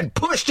and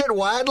pushed it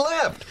wide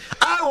left.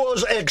 I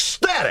was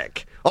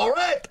ecstatic. All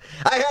right?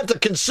 I had to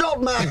consult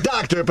my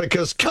doctor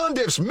because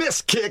Cundiff's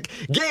missed kick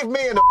gave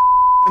me an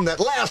that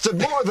lasted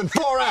more than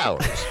 4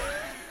 hours.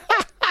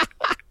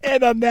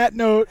 And on that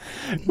note,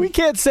 we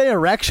can't say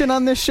erection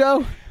on this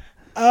show?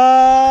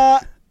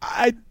 I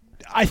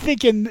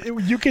think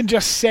you can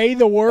just say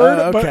the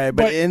word. Okay,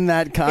 but in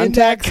that context? In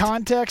that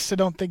context, I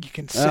don't think you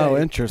can say. Oh,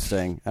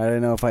 interesting. I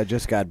didn't know if I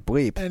just got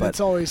bleeped. And but, it's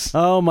always...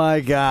 Oh,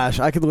 my gosh.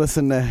 I could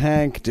listen to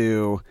Hank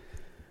do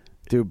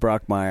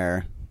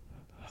Bruckmeyer.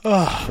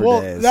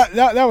 Well,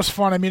 that was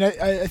fun. I mean,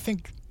 I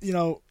think,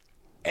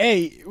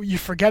 A, you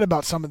forget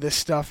about some of this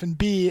stuff, and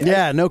B,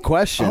 no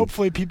question.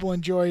 Hopefully people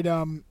enjoyed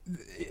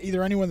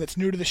either anyone that's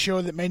new to the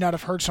show that may not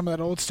have heard some of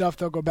that old stuff,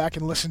 they'll go back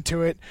and listen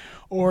to it,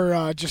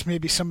 or just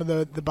maybe some of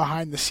the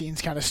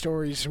behind-the-scenes kind of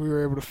stories we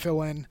were able to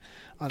fill in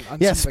on some of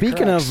the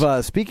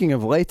cracks. Speaking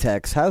of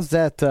latex, how's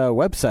that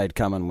website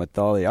coming with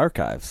all the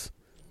archives?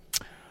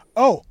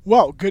 Oh,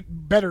 well,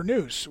 better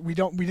news. We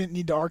didn't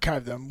need to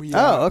archive them.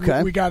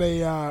 Okay. We got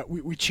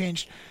we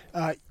changed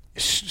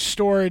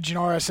storage and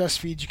RSS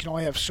feeds. You can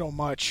only have so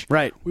much.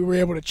 Right. We were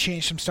able to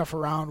change some stuff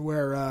around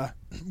where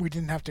we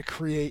didn't have to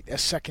create a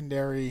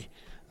secondary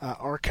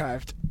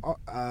archived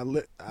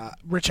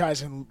Rich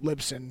Eisen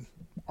Libsyn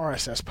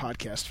RSS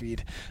podcast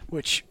feed,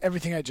 which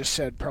everything I just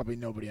said probably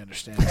nobody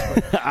understands.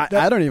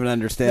 I don't even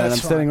understand. I'm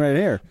sitting right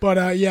here.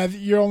 But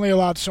you're only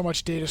allowed so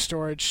much data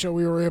storage, so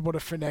we were able to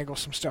finagle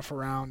some stuff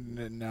around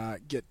and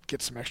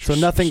get some extra.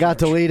 So nothing got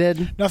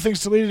deleted?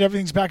 Nothing's deleted.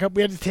 Everything's back up.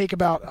 We had to take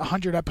about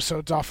 100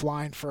 episodes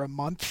offline for a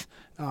month,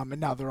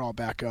 and now they're all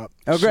back up.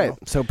 Oh, great.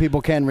 So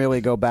people can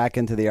really go back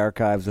into the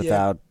archives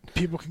without...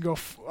 People can go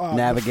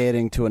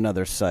navigating to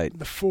another site.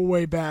 The full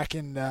way back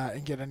and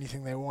get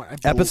anything they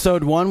want.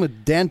 Episode 1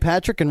 with Dan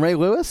Patrick and Ray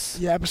Lewis?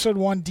 Yeah, episode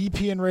 1,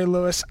 DP and Ray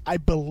Lewis. I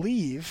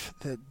believe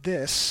that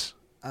this,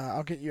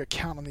 I'll get you a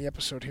count on the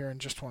episode here in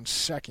just 1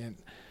 second.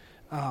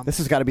 This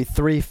has got to be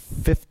 3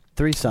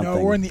 something.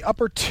 No, we're in the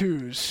upper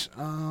twos.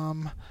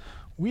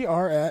 We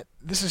are at,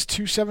 this is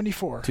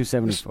 274.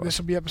 274. This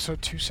will be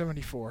episode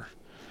 274.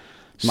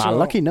 My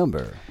lucky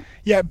number.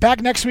 Yeah, back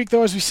next week,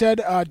 though, as we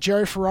said,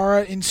 Jerry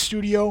Ferrara in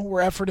studio.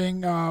 We're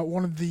efforting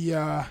one of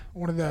the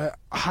one of the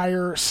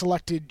higher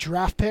selected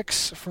draft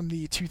picks from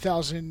the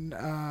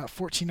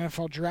 2014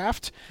 NFL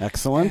Draft.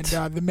 Excellent.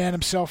 And the man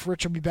himself,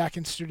 Rich, will be back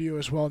in studio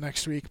as well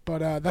next week.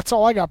 But that's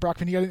all I got,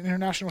 Brockman. You got an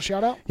international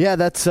shout-out? Yeah,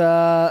 that's,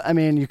 I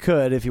mean, you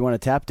could if you want to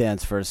tap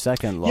dance for a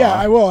second, Law. Yeah,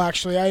 I will,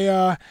 actually.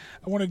 I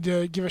wanted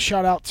to give a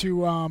shout-out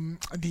to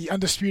the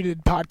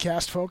Undisputed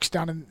podcast folks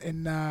down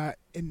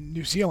in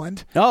New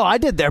Zealand. Oh, I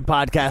did their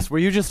podcast. Were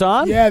you just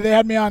on? Yeah, they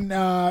had me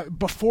on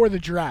before the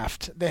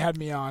draft. They had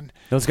me on.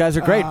 Those guys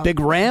are great. Big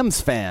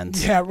Rams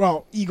fans. Yeah,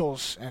 well,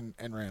 Eagles and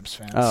Rams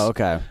fans. Oh,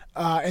 okay.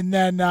 And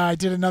then I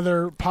did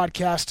another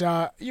podcast.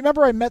 You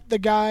remember I met the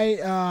guy,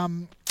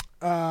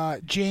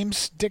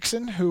 James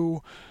Dixon,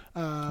 who...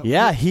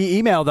 yeah,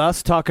 he emailed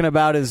us talking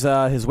about his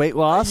weight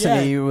loss,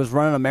 and he was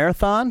running a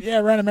marathon. Yeah,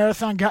 ran a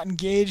marathon, got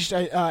engaged.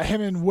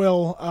 Him and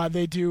Will,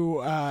 they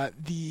do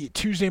the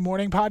Tuesday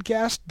Morning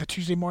podcast, the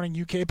Tuesday Morning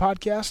UK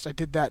podcast. I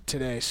did that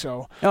today.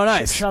 So, oh,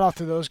 nice. Shout out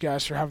to those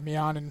guys for having me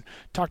on and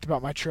talked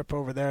about my trip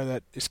over there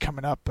that is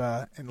coming up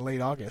in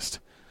late August.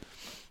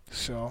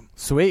 So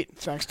sweet.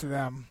 Thanks to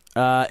them.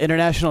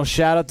 International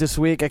shout out this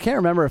week. I can't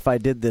remember if I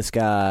did this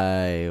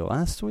guy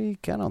last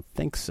week. I don't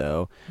think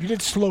so. You did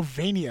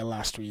Slovenia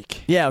last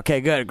week. Yeah, okay,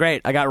 good,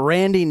 great. I got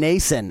Randy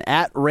Nason,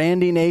 at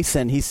Randy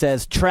Nason. He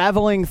says,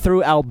 traveling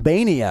through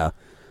Albania,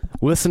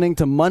 listening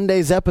to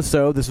Monday's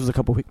episode, this was a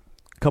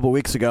couple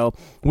weeks ago,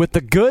 with the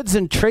Goods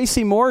and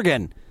Tracy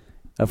Morgan.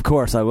 Of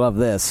course, I love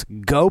this.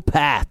 Go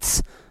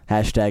Pats.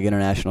 Hashtag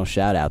international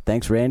shout out.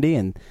 Thanks, Randy,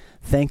 and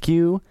thank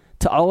you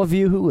to all of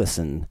you who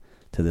listen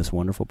to this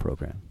wonderful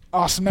program.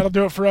 Awesome. That'll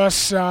do it for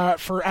us.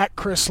 For at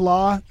Chris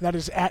Law, that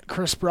is at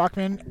Chris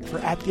Brockman. For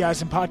at the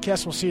Eisen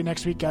Podcast, we'll see you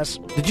next week, guys.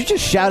 Did you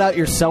just shout out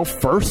yourself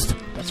first?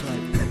 That's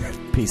right.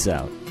 Peace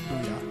out.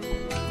 Oh,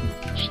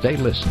 yeah. Stay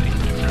listening,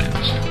 my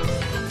friends.